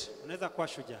 great. Unaweza kuwa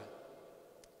shujaa.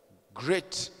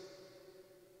 Great.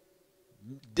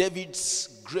 David's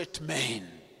great men,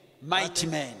 mighty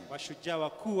men. Washujaa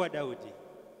wakuu wa Daudi.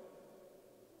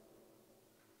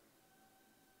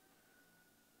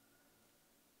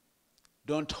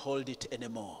 Don't hold it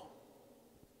anymore.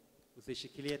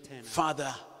 Usishikilie tena.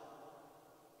 Father,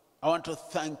 I want to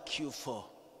thank you for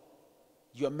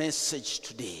your message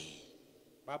today.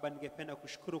 Baba, ningependa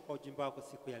kushukuru kwa ujumbe wako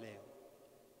siku ya leo.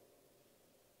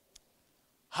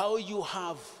 How you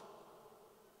have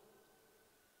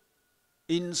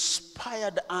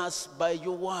inspired us by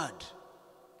your word.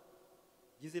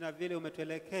 Jinsi na vile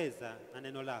umetuelekeza na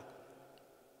neno lako.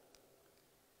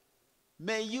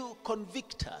 May you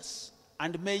convict us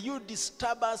and may you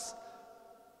disturb us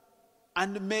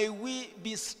and may we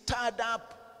be stirred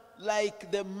up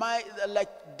like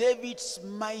David's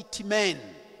mighty men.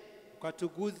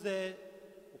 Ukatuguze,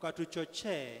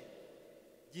 ukatuchochee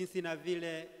jinsi na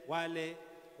vile wale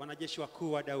wanajeshi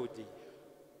wakuu wa Daudi.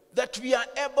 that we are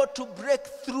able to break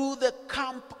through the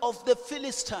camp of the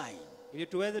Philistine. ili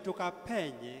tuweze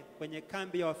tukapenye kwenye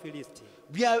kambi ya Wafilisti.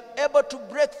 We are able to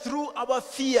break through our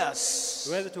fears.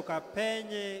 Tuweze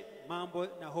tukapenye mambo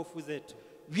na hofu zetu.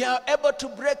 We are able to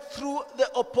break through the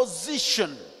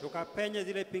opposition. Tukapenye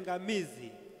zile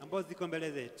pingamizi ambazo ziko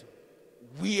mbele zetu.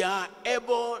 We are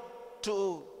able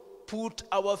to put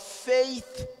our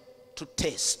faith to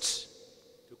test.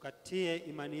 Tukatie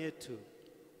imani yetu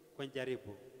kwenye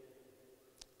jaribu.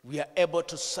 We are able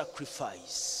to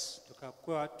sacrifice.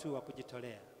 Tukakuwa watu wa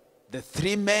kujitolea. The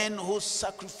three men who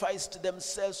sacrificed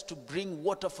themselves to bring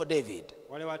water for David.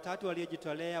 Wale watatu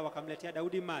waliojitolea wakamletea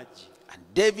Daudi maji. And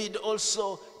David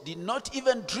also did not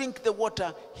even drink the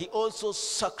water, he also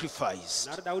sacrificed.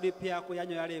 Na Daudi pia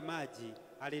kuyanywa yale maji,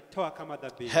 alitoa kama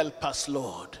dhabihu. Help us,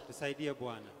 Lord. Tusaidie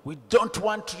Bwana. We don't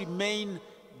want to remain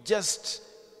just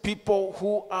people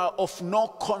who are of no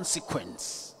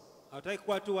consequence. Hataki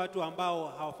kuwa tu watu ambao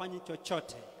hawafanyi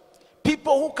chochote. People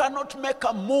who cannot make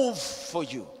a move for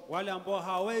you. Wale ambao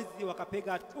hawezi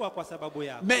wakapiga hatua kwa sababu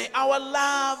yako. May our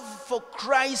love for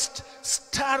Christ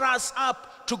stir us up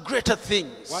to greater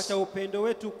things. Wacha upendo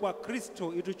wetu kwa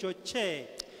Kristo ituchochee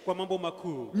kwa mambo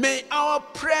makuu. May our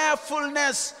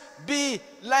prayerfulness be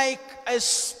like a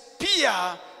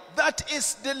spear that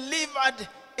is delivered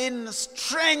in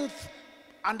strength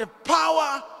and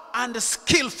power and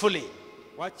skillfully.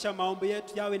 Wacha maombi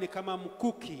yetu yawe ni kama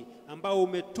mkuki ambao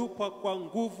umetupwa kwa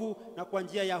nguvu na kwa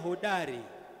njia ya hodari.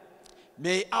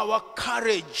 May our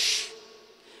courage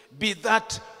be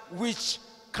that which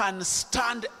can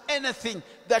stand anything,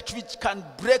 that which can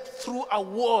break through a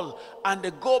wall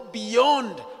and go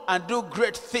beyond and do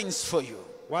great things for you.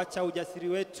 Wacha ujasiri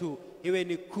wetu iwe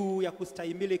ni kuu ya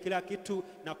kustahimili kila kitu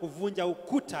na kuvunja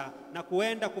ukuta na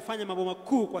kuenda kufanya mambo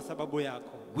makuu kwa sababu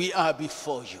yako. We are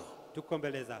before you. Tuko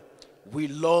mbele zako. We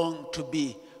long to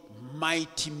be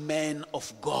mighty men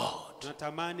of God.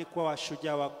 Tunatamani kuwa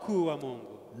washujaa wakuu wa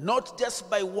Mungu. Not just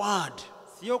by word,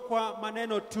 Sio kwa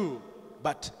maneno tu,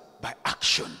 but by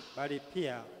action. bali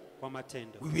pia kwa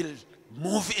matendo. We will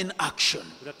move in action.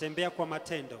 Tutatembea kwa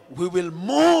matendo. We will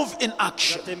move in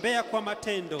action. Tutatembea kwa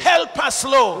matendo. Help us,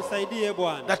 Lord, Tusaidie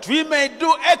Bwana. that we may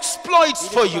do exploits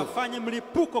for you. Tufanye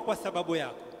mlipuko kwa sababu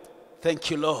yako.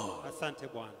 Thank you, Lord. Asante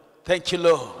Bwana. Thank you,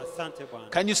 Lord. Asante Bwana.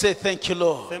 Can you say thank you,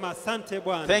 Lord? Sema asante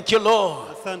Bwana. Thank you, Lord.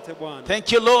 Asante Bwana.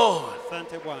 Thank you, Lord.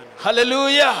 Asante Bwana.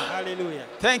 Hallelujah. Hallelujah.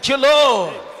 Thank you,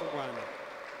 Lord. Asante Bwana.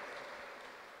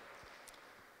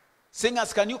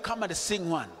 Singers, can you come and sing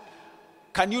one?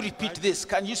 Can you repeat this?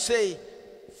 Can you say,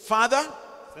 Father,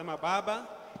 Sema Baba,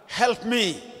 help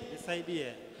me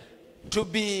nisaidie to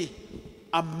be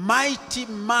a mighty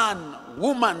man,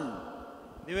 woman.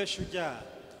 niwe shujaa.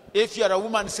 If you are a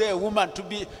woman, say a woman. To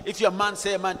be, if you are a man,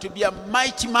 say a man. To be a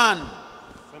mighty man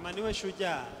Sema niwe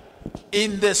shujaa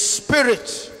in the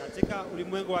spirit, katika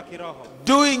ulimwengu wa kiroho.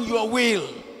 doing your will,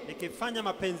 Nikifanya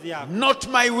mapenzi yako. not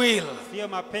my will, Sio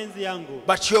mapenzi yangu,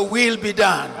 but your will be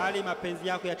done. bali mapenzi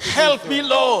yako yatimizwe. Help me,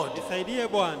 Lord, Nisaidie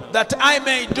Bwana that I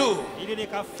may do ili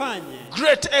nikafanye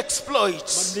great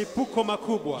exploits. mlipuko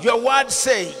makubwa. Your word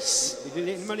says,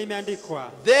 Limeandikwa,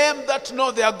 them that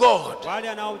know their God wale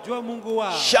wanaojua Mungu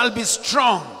wao shall be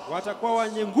strong watakuwa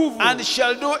wenye nguvu and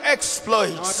shall do na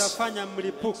exploits watafanya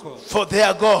mlipuko for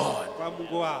their God. kwa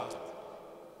Mungu wao.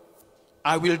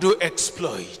 I will do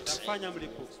exploit Watafanya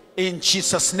mlipuko in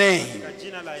Jesus' name. kwa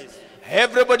jina la Yesu.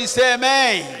 Everybody say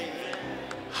amen.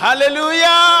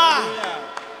 Hallelujah.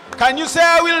 Can you say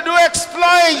I will do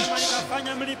exploit?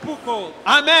 Nikafanya mlipuko.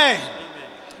 Amen.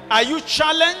 Are you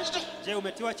challenged? Je,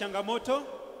 umetiwa changamoto?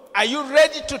 Are you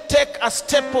ready to take a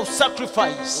step of Uko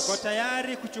sacrifice?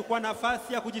 tayari kuchukua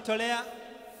nafasi ya kujitolea?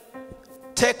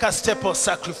 Take a step of Kwa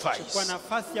sacrifice,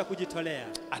 nafasi ya kujitolea.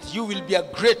 and you will be a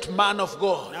great man of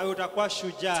God. Nawe utakuwa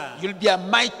shujaa. You'll be a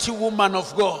mighty woman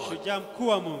of God, Shujaa mkuu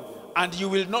wa Mungu. and you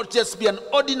will not just be an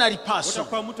ordinary person.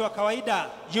 Utakuwa mtu wa kawaida.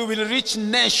 You will reach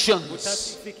nations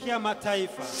Utafikia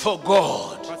mataifa for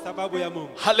God. kwa sababu ya Mungu.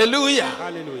 Hallelujah.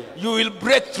 Hallelujah. You will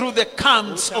break through the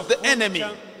camps of the enemy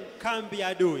Kambi ya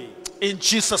adui in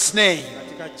Jesus' name.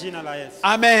 katika jina la Yesu.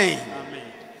 Amen. Amen.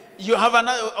 You have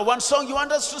another one song you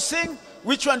want us to sing?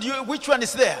 Which one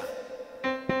is there?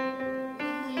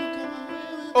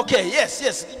 Okay, yes,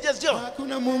 just Joe.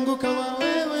 Hakuna Mungu kama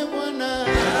wewe Bwana.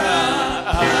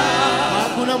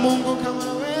 Hakuna Mungu kama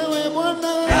wewe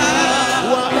Bwana.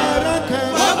 Wa baraka.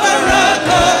 Wa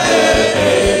baraka.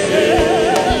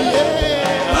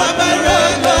 Wa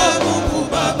baraka Mungu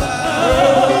Baba.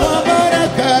 Wa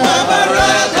baraka. Wa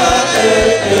baraka.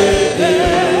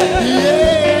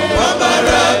 Wa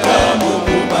baraka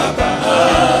Mungu Baba.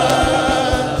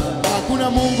 Hakuna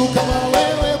Mungu kama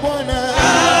wewe Bwana.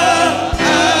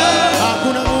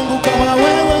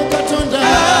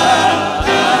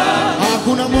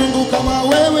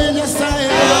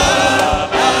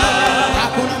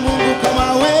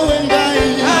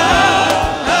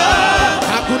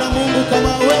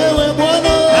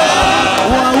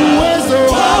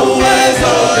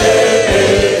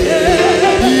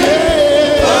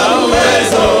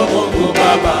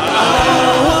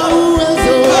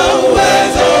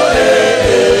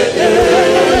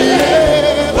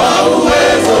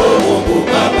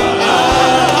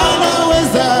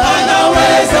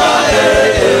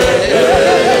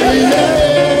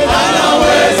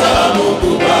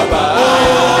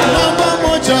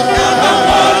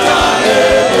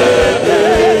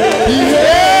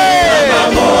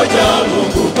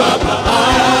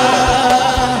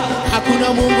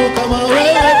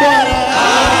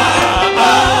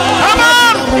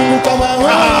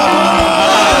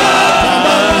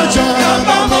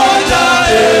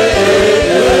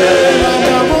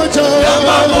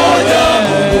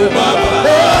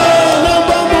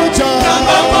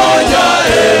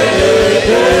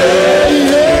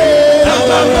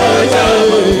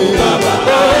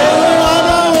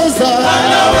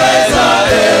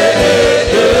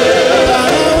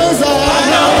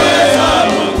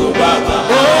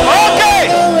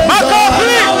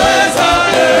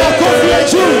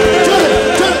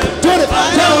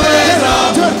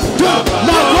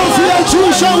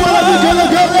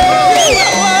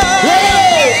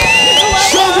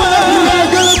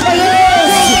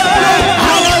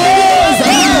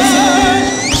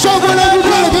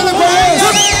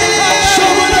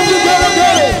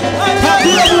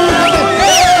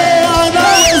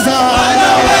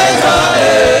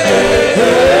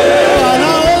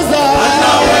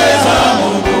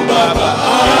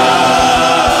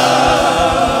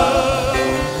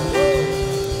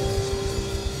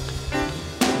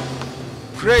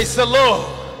 Praise the Lord.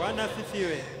 Bwana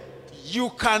asifiwe.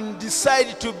 You can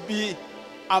decide to be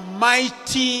a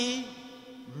mighty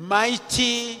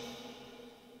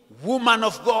woman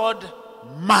of God,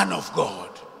 man of God.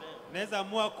 Unaweza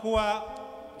amua kuwa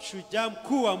shujaa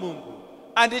mkuu wa Mungu.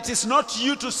 And it is not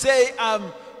you to say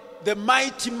I'm the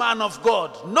mighty man of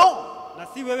God. No. Na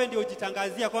si wewe ndio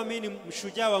ujitangazia kwa mimi ni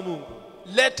mshujaa wa Mungu.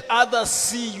 Let others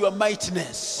see your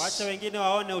mightiness. Wacha wengine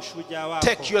waone ushujaa wako.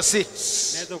 Take your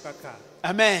seats. Unaweza ukakaa.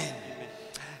 Amen. Amen.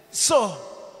 So,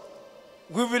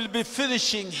 we will be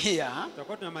finishing here,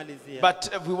 Tutakuwa tunamalizia.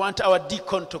 but we want our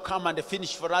deacon to come and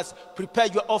finish for us. Prepare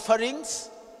your offerings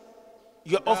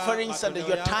and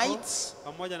your tithes.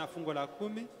 Pamoja na fungo la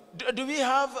 10. Do we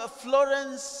have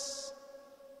Florence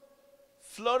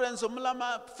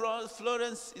Omulama?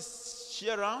 Florence, is she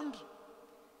around?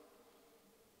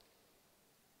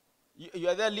 You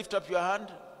are there, lift up your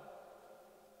hand.